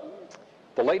the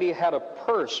lady had a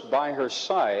purse by her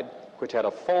side which had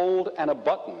a fold and a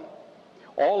button.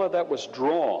 All of that was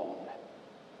drawn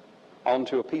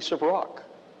onto a piece of rock.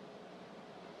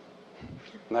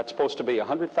 And that's supposed to be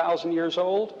 100,000 years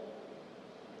old?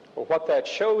 Well, what that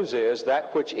shows is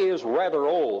that which is rather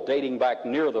old, dating back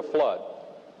near the flood,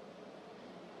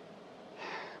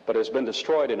 but has been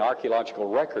destroyed in archaeological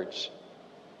records,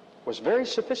 was very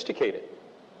sophisticated.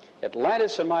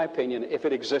 Atlantis, in my opinion, if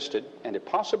it existed, and it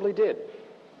possibly did,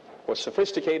 was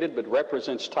sophisticated but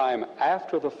represents time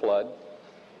after the flood,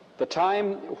 the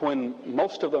time when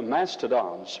most of the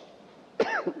mastodons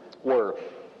were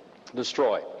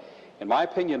destroyed. In my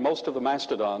opinion, most of the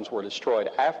mastodons were destroyed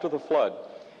after the flood.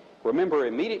 Remember,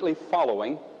 immediately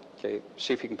following, okay,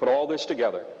 see if you can put all this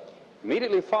together.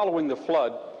 Immediately following the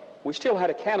flood, we still had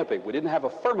a canopy. We didn't have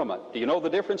a firmament. Do you know the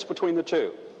difference between the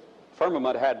two?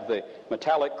 Firmament had the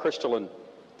metallic crystalline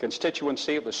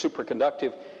constituency, it was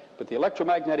superconductive, but the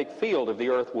electromagnetic field of the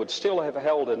earth would still have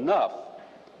held enough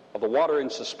of the water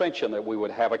in suspension that we would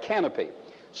have a canopy.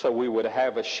 So we would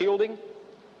have a shielding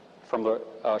from the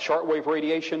shortwave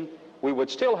radiation. We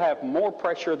would still have more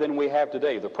pressure than we have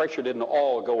today. The pressure didn't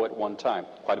all go at one time.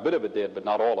 Quite a bit of it did, but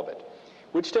not all of it.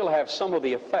 We'd still have some of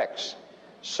the effects.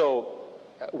 So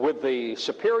with the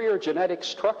superior genetic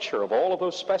structure of all of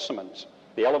those specimens,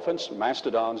 the elephants,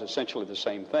 mastodons, essentially the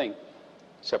same thing,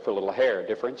 except for a little hair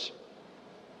difference.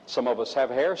 Some of us have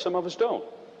hair, some of us don't.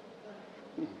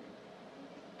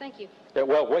 Thank you. Yeah,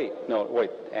 well, wait, the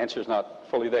answer's not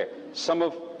fully there. Some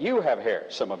of you have hair,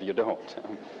 some of you don't.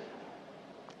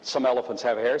 Some elephants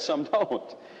have hair, some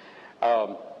don't.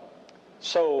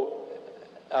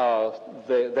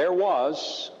 There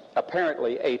was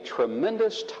apparently a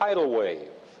tremendous tidal wave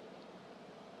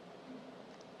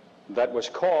that was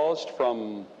caused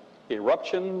from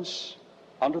eruptions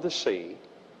under the sea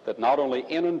that not only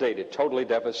inundated, totally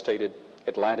devastated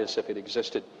Atlantis if it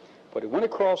existed, but it went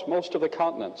across most of the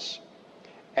continents.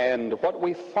 And what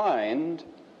we find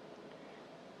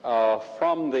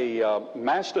from the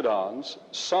mastodons,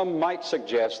 some might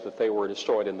suggest that they were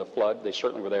destroyed in the flood. They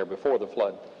certainly were there before the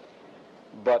flood.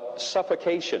 But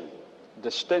suffocation,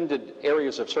 distended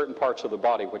areas of certain parts of the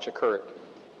body which occur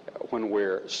when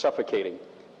we're suffocating,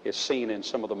 is seen in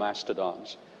some of the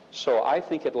mastodons. So I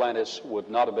think Atlantis would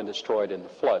not have been destroyed in the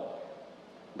flood,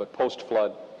 but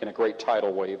post-flood in a great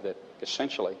tidal wave that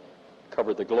essentially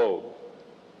covered the globe,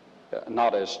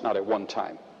 not at one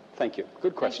time. Thank you.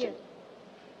 Good question. Thank you.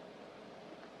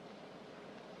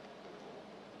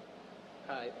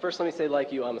 Hi. First, let me say,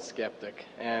 like you, I'm a skeptic,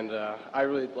 and I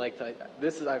really like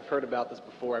this. I've heard about this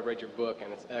before. I've read your book,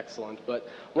 and it's excellent. But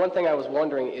one thing I was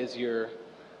wondering is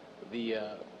the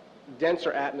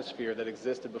denser atmosphere that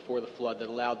existed before the flood that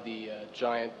allowed the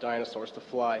giant dinosaurs to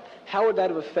fly, how would that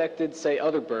have affected, say,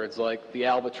 other birds like the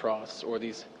albatross or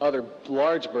these other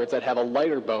large birds that have a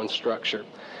lighter bone structure?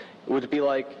 Would it be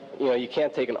like, you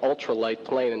can't take an ultralight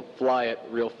plane and fly it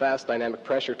real fast, dynamic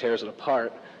pressure tears it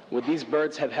apart. Would these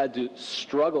birds have had to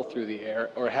struggle through the air,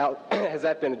 or how has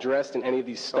that been addressed in any of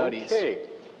these studies? Okay.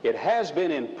 It has been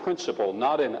in principle,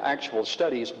 not in actual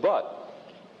studies, but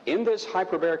in this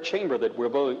hyperbaric chamber that we're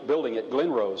building at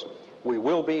Glenrose, we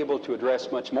will be able to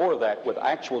address much more of that with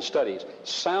actual studies,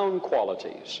 sound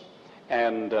qualities,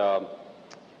 and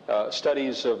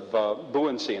studies of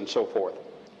buoyancy and so forth,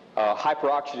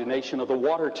 hyperoxygenation of the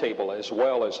water table as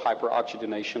well as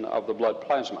hyperoxygenation of the blood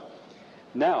plasma.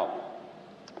 Now,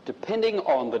 depending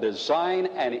on the design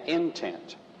and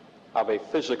intent of a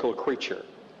physical creature,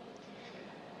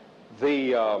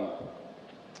 the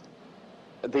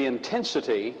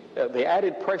intensity, the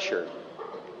added pressure,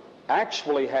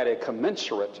 actually had a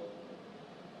commensurate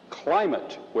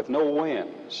climate with no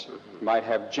winds. You might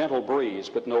have gentle breeze,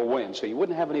 but no wind, so you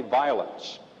wouldn't have any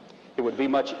violence. It would be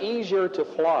much easier to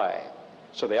fly.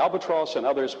 So the albatross and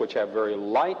others which have very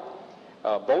light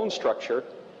bone structure,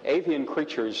 avian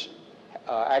creatures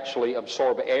actually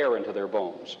absorb air into their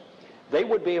bones. They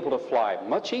would be able to fly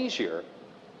much easier,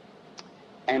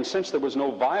 and since there was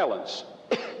no violence,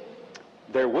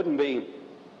 there wouldn't be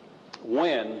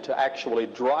wind to actually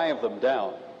drive them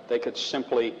down. They could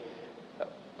simply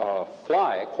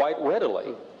fly quite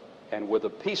readily, and with a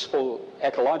peaceful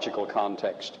ecological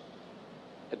context,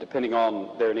 depending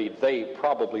on their need, they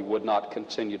probably would not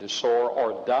continue to soar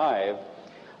or dive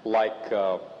like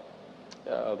the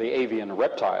avian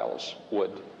reptiles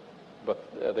would,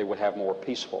 but they would have more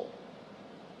peaceful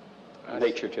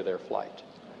nature to their flight.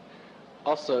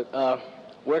 Also,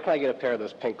 where can I get a pair of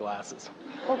those pink glasses?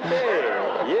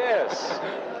 Okay, yes,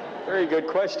 very good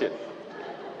question.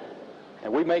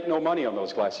 And we make no money on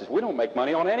those glasses. We don't make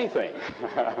money on anything,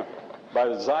 by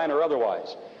design or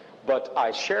otherwise. But I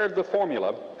shared the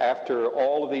formula after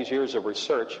all of these years of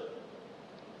research.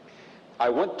 I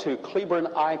went to Cleburne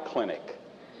Eye Clinic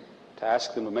to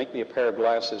ask them to make me a pair of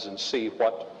glasses and see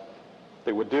what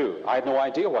they would do. I had no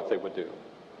idea what they would do.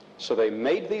 So they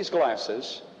made these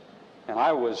glasses, and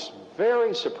I was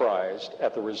very surprised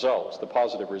at the results, the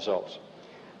positive results.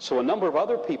 So a number of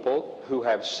other people who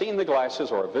have seen the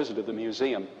glasses or have visited the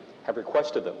museum have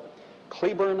requested them.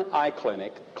 Cleburne Eye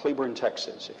Clinic, Cleburne,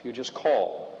 Texas. If you just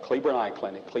call Cleburne Eye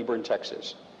Clinic, Cleburne,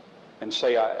 Texas, and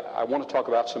say, I want to talk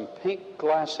about some pink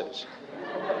glasses.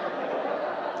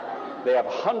 They have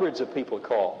hundreds of people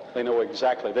call. They know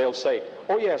exactly. They'll say,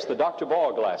 oh yes, the Dr.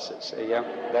 Baugh glasses. Yeah,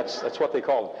 that's what they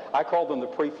call them. I call them the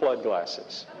pre-flood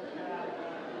glasses.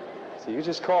 So you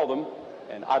just call them,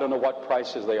 and I don't know what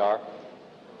prices they are.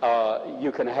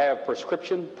 You can have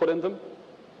prescription put in them.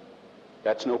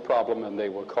 That's no problem, and they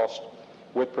will cost,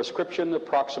 with prescription,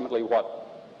 approximately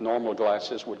what normal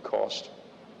glasses would cost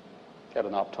at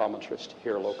an optometrist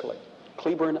here locally.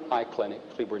 Cleburne Eye Clinic,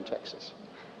 Cleburne, Texas.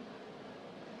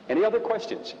 Any other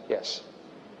questions? Yes.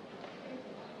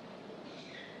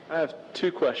 I have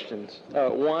two questions.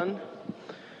 One,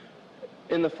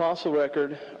 in the fossil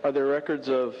record, are there records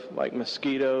of like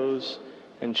mosquitoes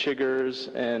and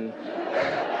chiggers and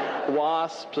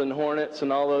wasps and hornets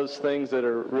and all those things that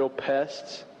are real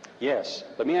pests? Yes.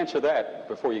 Let me answer that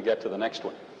before you get to the next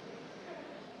one.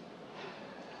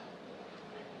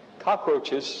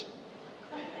 Cockroaches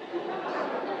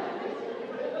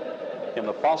in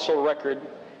the fossil record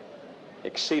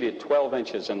exceeded 12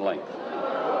 inches in length.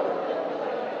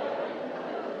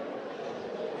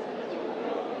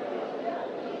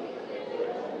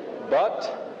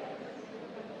 But,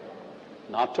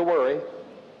 not to worry,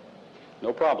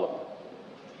 no problem.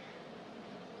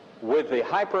 With the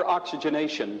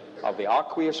hyperoxygenation of the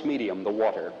aqueous medium, the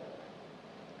water,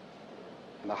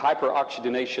 and the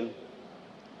hyperoxygenation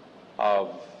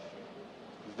of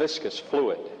viscous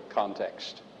fluid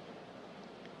context,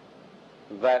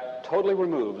 that totally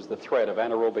removes the threat of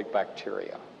anaerobic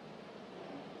bacteria.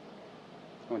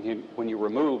 When you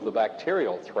remove the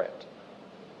bacterial threat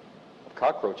of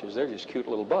cockroaches, they're just cute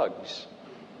little bugs.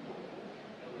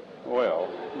 Well,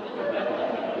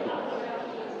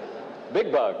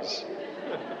 big bugs.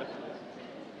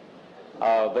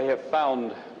 They have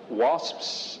found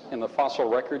wasps in the fossil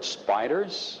record,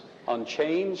 spiders,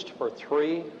 unchanged for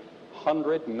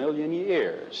 300 million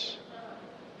years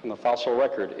in the fossil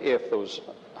record, if those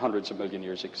hundreds of million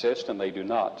years exist, and they do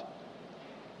not.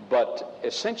 But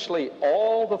essentially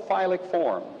all the phylic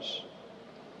forms,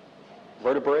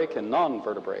 vertebrate and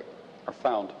non-vertebrate, are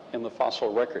found in the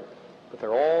fossil record, but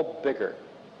they're all bigger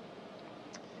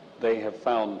They have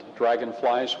found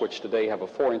dragonflies, which today have a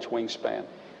 4-inch wingspan,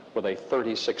 with a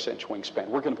 36-inch wingspan.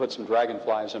 We're going to put some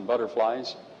dragonflies and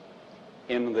butterflies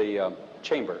in the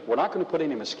chamber. We're not going to put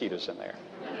any mosquitoes in there.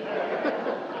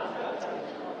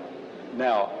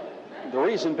 Now, the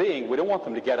reason being, we don't want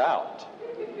them to get out.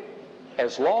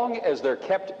 As long as they're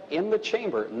kept in the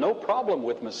chamber, no problem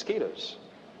with mosquitoes.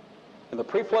 In the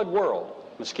pre-flood world,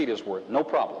 mosquitoes were no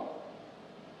problem.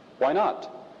 Why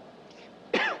not?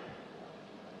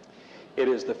 It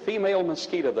is the female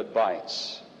mosquito that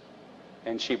bites,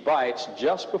 and she bites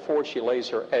just before she lays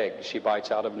her eggs. She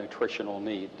bites out of nutritional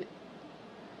need.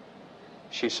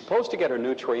 She's supposed to get her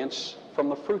nutrients from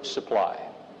the fruit supply,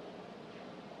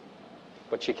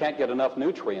 but she can't get enough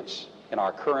nutrients in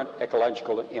our current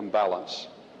ecological imbalance.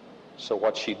 So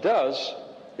what she does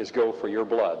is go for your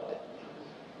blood.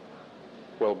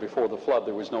 Well, before the flood,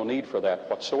 there was no need for that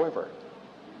whatsoever.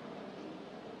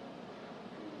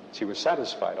 She was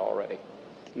satisfied already.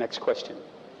 Next question.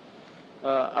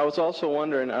 I was also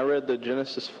wondering, I read the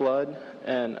Genesis flood,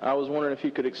 and I was wondering if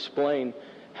you could explain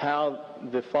how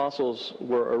the fossils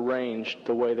were arranged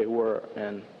the way they were.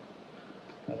 And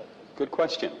Good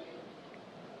question.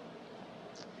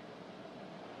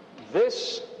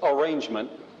 This arrangement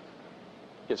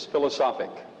is philosophic.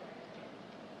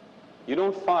 You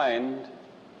don't find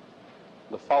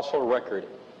the fossil record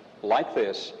like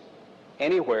this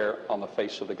anywhere on the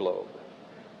face of the globe.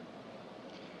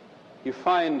 You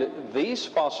find these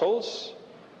fossils,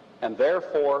 and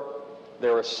therefore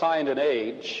they're assigned an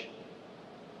age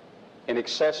in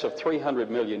excess of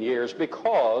 300 million years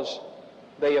because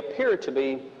they appear to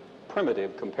be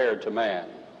primitive compared to man.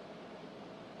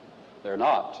 They're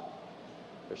not.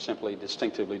 They're simply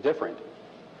distinctively different.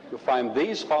 You'll find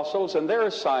these fossils, and they're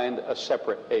assigned a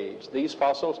separate age. These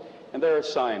fossils, and they're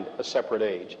assigned a separate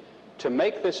age. To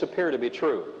make this appear to be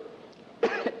true,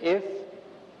 if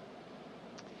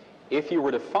you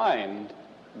were to find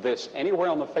this anywhere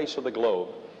on the face of the globe,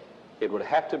 it would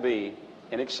have to be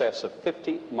in excess of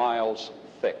 50 miles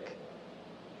thick.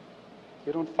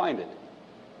 You don't find it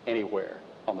anywhere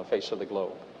on the face of the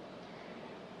globe.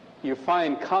 You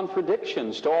find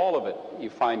contradictions to all of it. You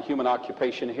find human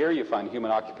occupation here, you find human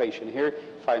occupation here,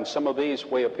 you find some of these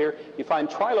way up here. You find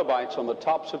trilobites on the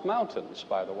tops of mountains,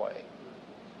 by the way.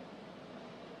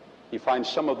 You find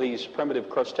some of these primitive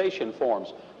crustacean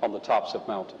forms on the tops of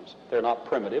mountains. They're not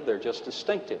primitive, they're just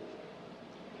distinctive.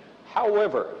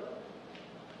 However,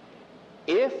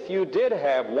 if you did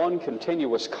have one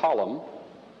continuous column,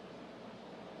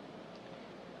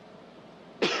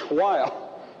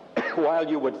 while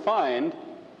you would find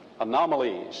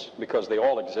anomalies, because they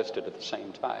all existed at the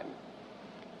same time,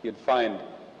 you'd find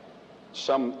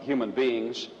some human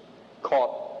beings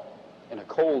caught in a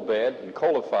coal bed and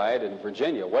coalified in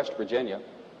Virginia, West Virginia,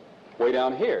 way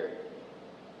down here.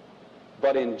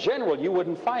 But in general, you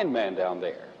wouldn't find man down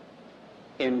there.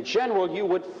 In general, you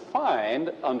would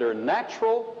find, under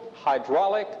natural,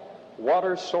 hydraulic,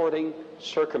 water sorting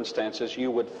circumstances, you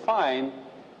would find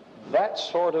that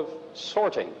sort of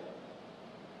sorting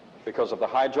because of the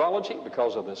hydrology,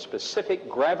 because of the specific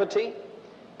gravity,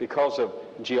 because of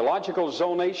geological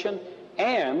zonation,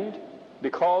 and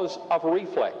because of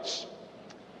reflex.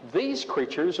 These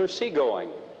creatures are seagoing.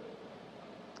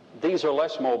 These are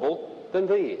less mobile than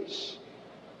these.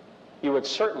 You would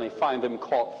certainly find them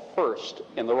caught first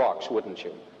in the rocks, wouldn't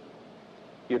you?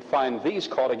 You'd find these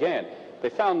caught again. They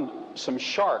found some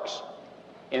sharks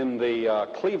in the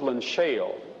Cleveland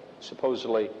Shale,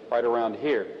 supposedly right around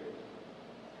here.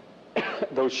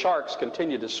 Those sharks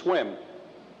continue to swim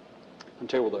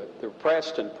until they're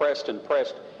pressed and pressed and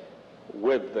pressed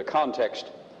with the context,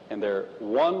 and they're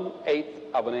 1/8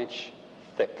 of an inch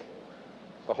thick.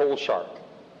 The whole shark,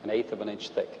 1/8 of an inch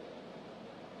thick.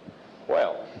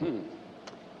 Well,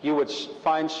 you would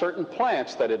find certain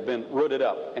plants that had been rooted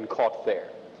up and caught there.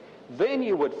 Then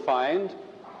you would find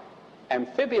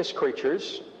amphibious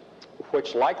creatures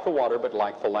which like the water but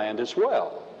like the land as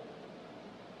well.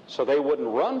 So they wouldn't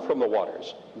run from the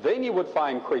waters. Then you would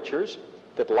find creatures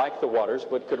that like the waters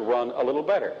but could run a little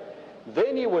better.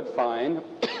 Then you would find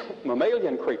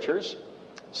mammalian creatures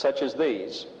such as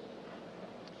these,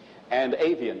 and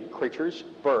avian creatures,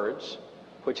 birds,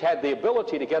 which had the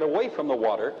ability to get away from the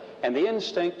water and the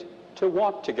instinct to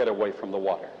want to get away from the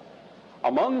water.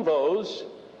 Among those,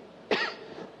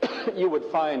 you would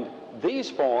find these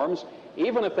forms,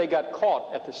 even if they got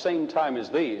caught at the same time as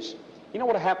these. You know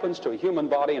what happens to a human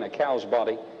body and a cow's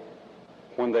body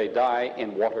when they die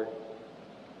in water?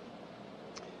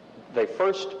 They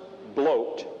first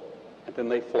bloat, and then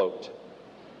they float.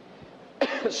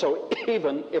 So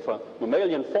even if a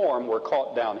mammalian form were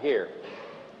caught down here,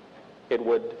 it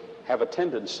would have a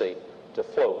tendency to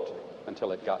float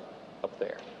until it got up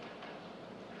there.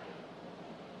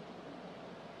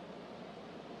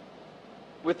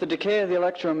 With the decay of the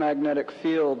electromagnetic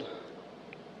field,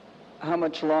 how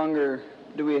much longer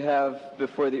do we have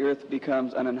before the Earth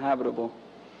becomes uninhabitable?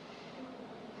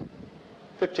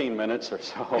 15 minutes or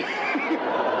so.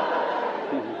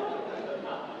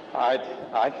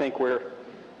 I think we're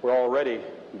already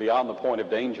beyond the point of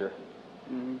danger.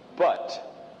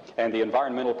 And the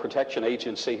Environmental Protection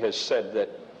Agency has said that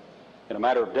in a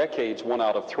matter of decades, 1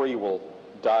 out of 3 will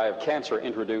die of cancer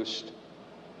introduced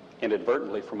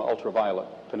inadvertently from ultraviolet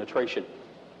penetration.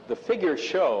 The figures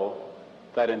show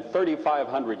that in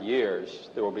 3,500 years,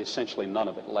 there will be essentially none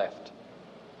of it left.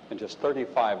 In just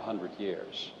 3,500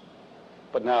 years.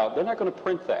 But now, they're not going to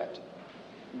print that.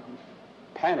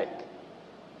 Panic.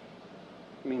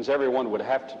 It means everyone would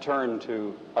have to turn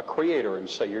to a creator and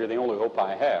say, you're the only hope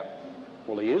I have.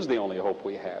 Well, he is the only hope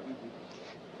we have.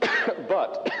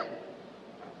 But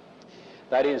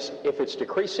that is, if it's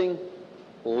decreasing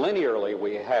linearly,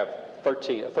 we have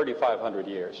 3,500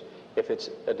 years. If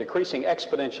it's decreasing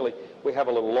exponentially, we have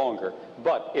a little longer.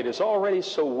 But it is already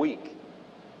so weak,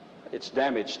 it's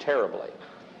damaged terribly.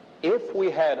 If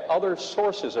we had other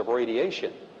sources of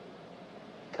radiation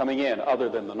coming in other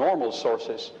than the normal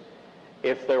sources,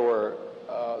 if there were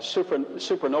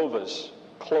supernovas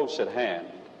close at hand,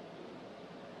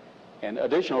 and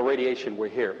additional radiation were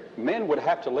here, men would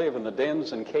have to live in the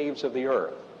dens and caves of the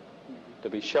earth to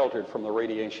be sheltered from the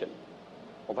radiation.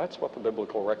 Well, that's what the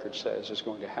biblical record says is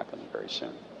going to happen very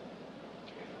soon.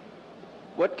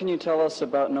 What can you tell us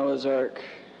about Noah's Ark?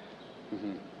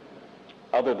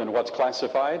 Other than what's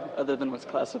classified? Other than what's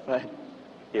classified.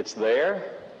 It's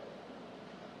there.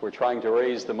 We're trying to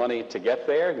raise the money to get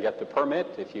there and get the permit.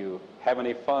 If you have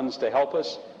any funds to help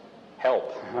us,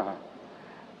 help.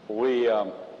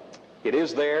 It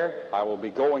is there. I will be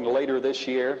going later this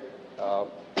year.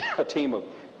 A team of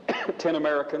 10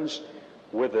 Americans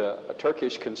with a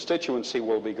Turkish constituency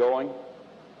will be going.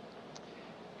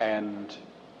 And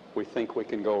we think we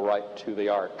can go right to the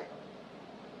Ark.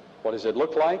 What does it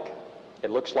look like?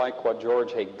 It looks like what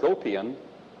George Hagopian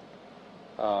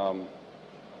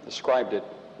described it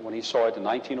when he saw it in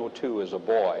 1902 as a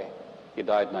boy. He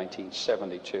died in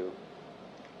 1972.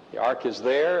 The Ark is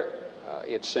there.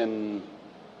 It's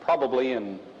probably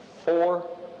in 4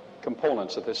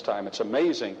 components at this time. It's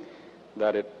amazing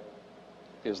that it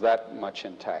is that much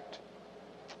intact.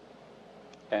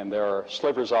 And there are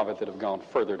slivers of it that have gone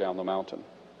further down the mountain.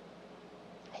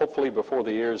 Hopefully before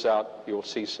the year's out, you'll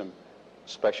see some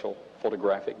special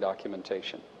photographic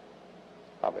documentation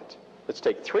of it. Let's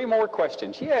take 3 more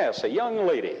questions. Yes, a young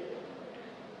lady.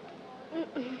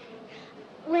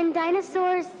 When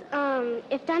dinosaurs,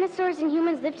 if dinosaurs and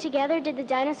humans lived together, did the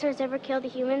dinosaurs ever kill the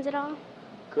humans at all?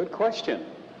 Good question.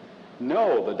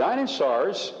 No, the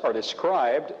dinosaurs are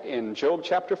described in Job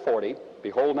chapter 40.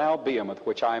 Behold now Behemoth,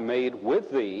 which I made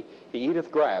with thee, he eateth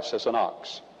grass as an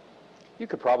ox. You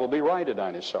could probably ride a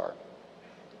dinosaur.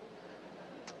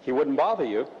 He wouldn't bother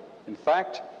you. In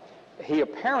fact, he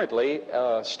apparently,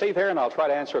 stay there and I'll try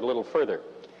to answer it a little further.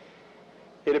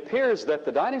 It appears that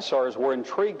the dinosaurs were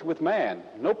intrigued with man.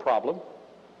 No problem.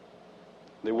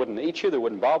 They wouldn't eat you, they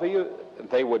wouldn't bother you.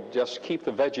 They would just keep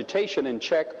the vegetation in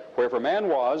check wherever man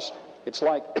was. It's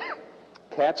like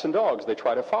cats and dogs. They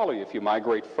try to follow you. If you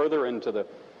migrate further into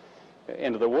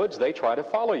the woods, they try to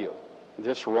follow you.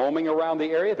 Just roaming around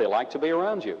the area, they like to be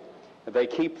around you. They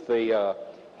keep the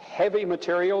heavy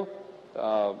material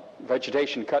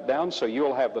vegetation cut down so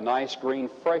you'll have the nice green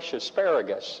fresh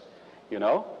asparagus, you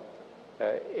know.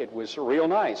 It was real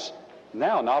nice.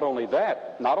 Now, not only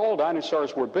that, not all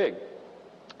dinosaurs were big.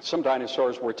 Some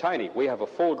dinosaurs were tiny. We have a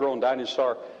full-grown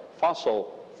dinosaur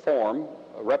fossil form,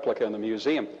 a replica in the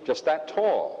museum, just that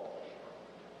tall.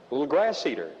 A little grass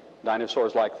eater.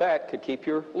 Dinosaurs like that could keep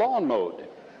your lawn mowed.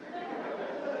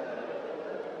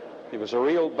 It was a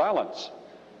real balance.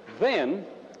 Then,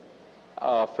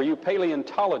 for you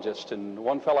paleontologists, and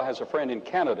one fellow has a friend in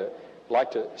Canada, I'd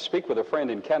like to speak with a friend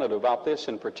in Canada about this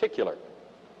in particular.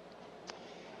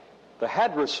 The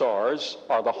hadrosaurs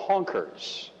are the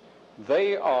honkers.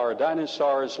 They are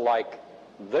dinosaurs like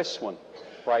this one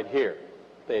right here.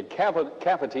 They had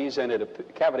cavities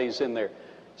in their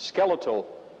skeletal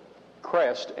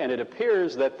crest, and it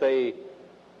appears that they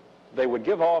would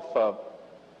give off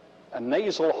a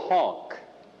nasal honk.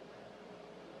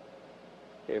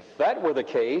 If that were the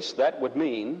case, that would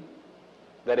mean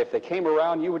that if they came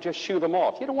around, you would just shoo them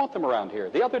off. You don't want them around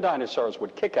here. The other dinosaurs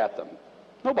would kick at them.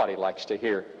 Nobody likes to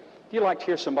hear. Do you like to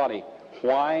hear somebody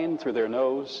whine through their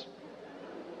nose?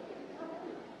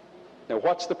 Now,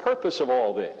 what's the purpose of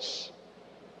all this?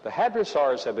 The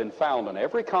hadrosaurs have been found on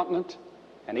every continent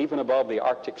and even above the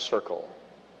Arctic Circle.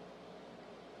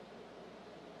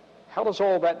 How does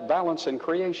all that balance in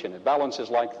creation? It balances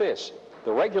like this.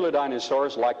 The regular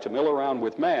dinosaurs like to mill around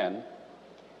with man,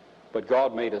 but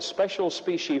God made a special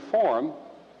species form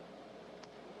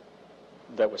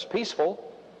that was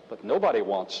peaceful, but nobody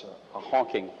wants a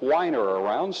honking whiner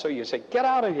around, so you say, get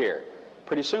out of here.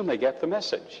 Pretty soon they get the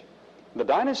message. The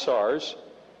dinosaurs,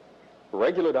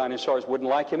 regular dinosaurs, wouldn't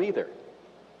like him either.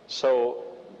 So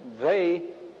they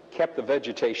kept the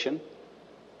vegetation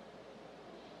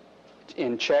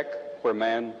in check where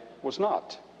man was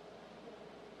not.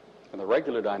 And the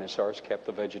regular dinosaurs kept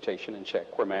the vegetation in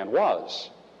check where man was.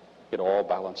 It all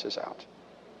balances out.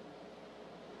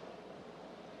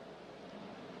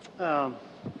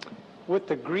 With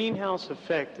the greenhouse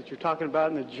effect that you're talking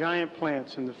about in the giant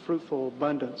plants and the fruitful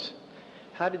abundance,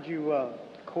 how did you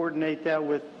coordinate that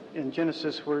with in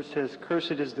Genesis where it says,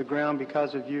 cursed is the ground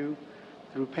because of you.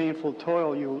 Through painful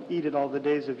toil you will eat it all the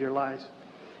days of your lives.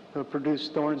 It will produce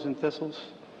thorns and thistles.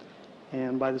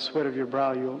 And by the sweat of your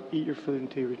brow you'll eat your food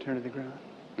until you return to the ground.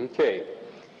 Okay.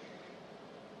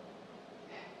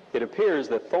 It appears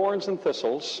that thorns and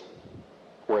thistles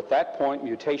were at that point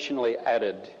mutationally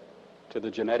added to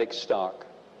the genetic stock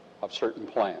of certain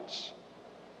plants.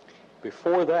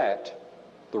 Before that,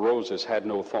 the roses had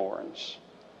no thorns.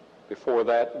 Before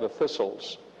that, the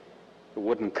thistles, it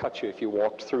wouldn't cut you if you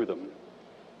walked through them.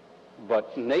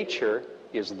 But nature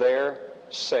is there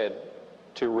said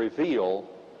to reveal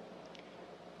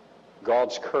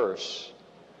God's curse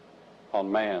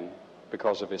on man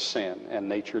because of his sin. And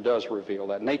nature does reveal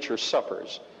that. Nature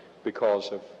suffers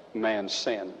because of man's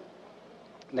sin.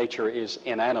 Nature is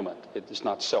inanimate. It is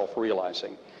not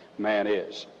self-realizing. Man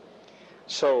is.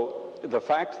 So the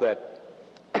fact that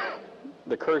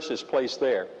the curse is placed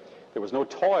there, there was no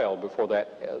toil before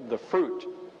that. The fruit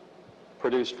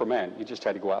produced for man, you just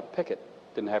had to go out and pick it.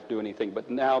 Didn't have to do anything. But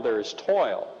now there is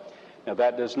toil. Now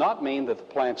that does not mean that the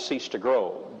plants ceased to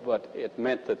grow, but it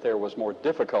meant that there was more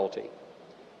difficulty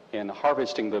in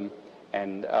harvesting them.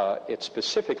 And it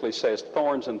specifically says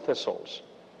thorns and thistles,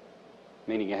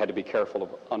 meaning you had to be careful of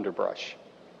underbrush.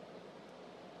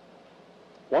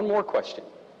 One more question.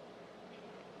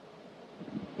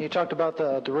 You talked about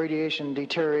the radiation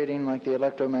deteriorating like the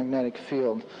electromagnetic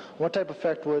field. What type of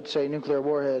effect would, say, nuclear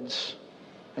warheads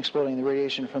exploding, the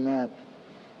radiation from that,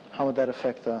 how would that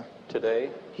affect the...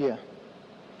 Today? Yeah.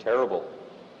 Terrible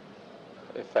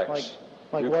effects.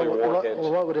 Like nuclear warheads.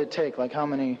 What would it take? Like how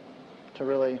many to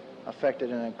really affect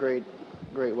it in a great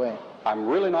way? I'm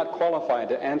really not qualified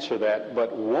to answer that,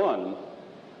 but one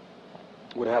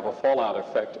would have a fallout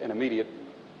effect, an immediate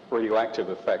radioactive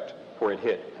effect where it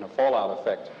hit, and a fallout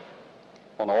effect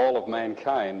on all of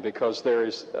mankind, because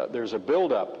there's a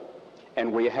buildup,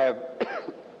 and we have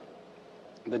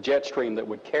the jet stream that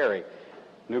would carry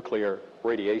nuclear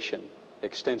radiation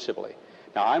extensively.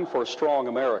 Now, I'm for strong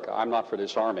America. I'm not for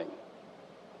disarming.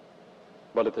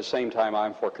 But at the same time,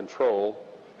 I'm for control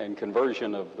and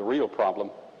conversion of the real problem,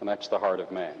 and that's the heart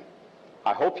of man.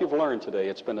 I hope you've learned today.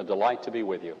 It's been a delight to be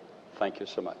with you. Thank you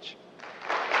so much.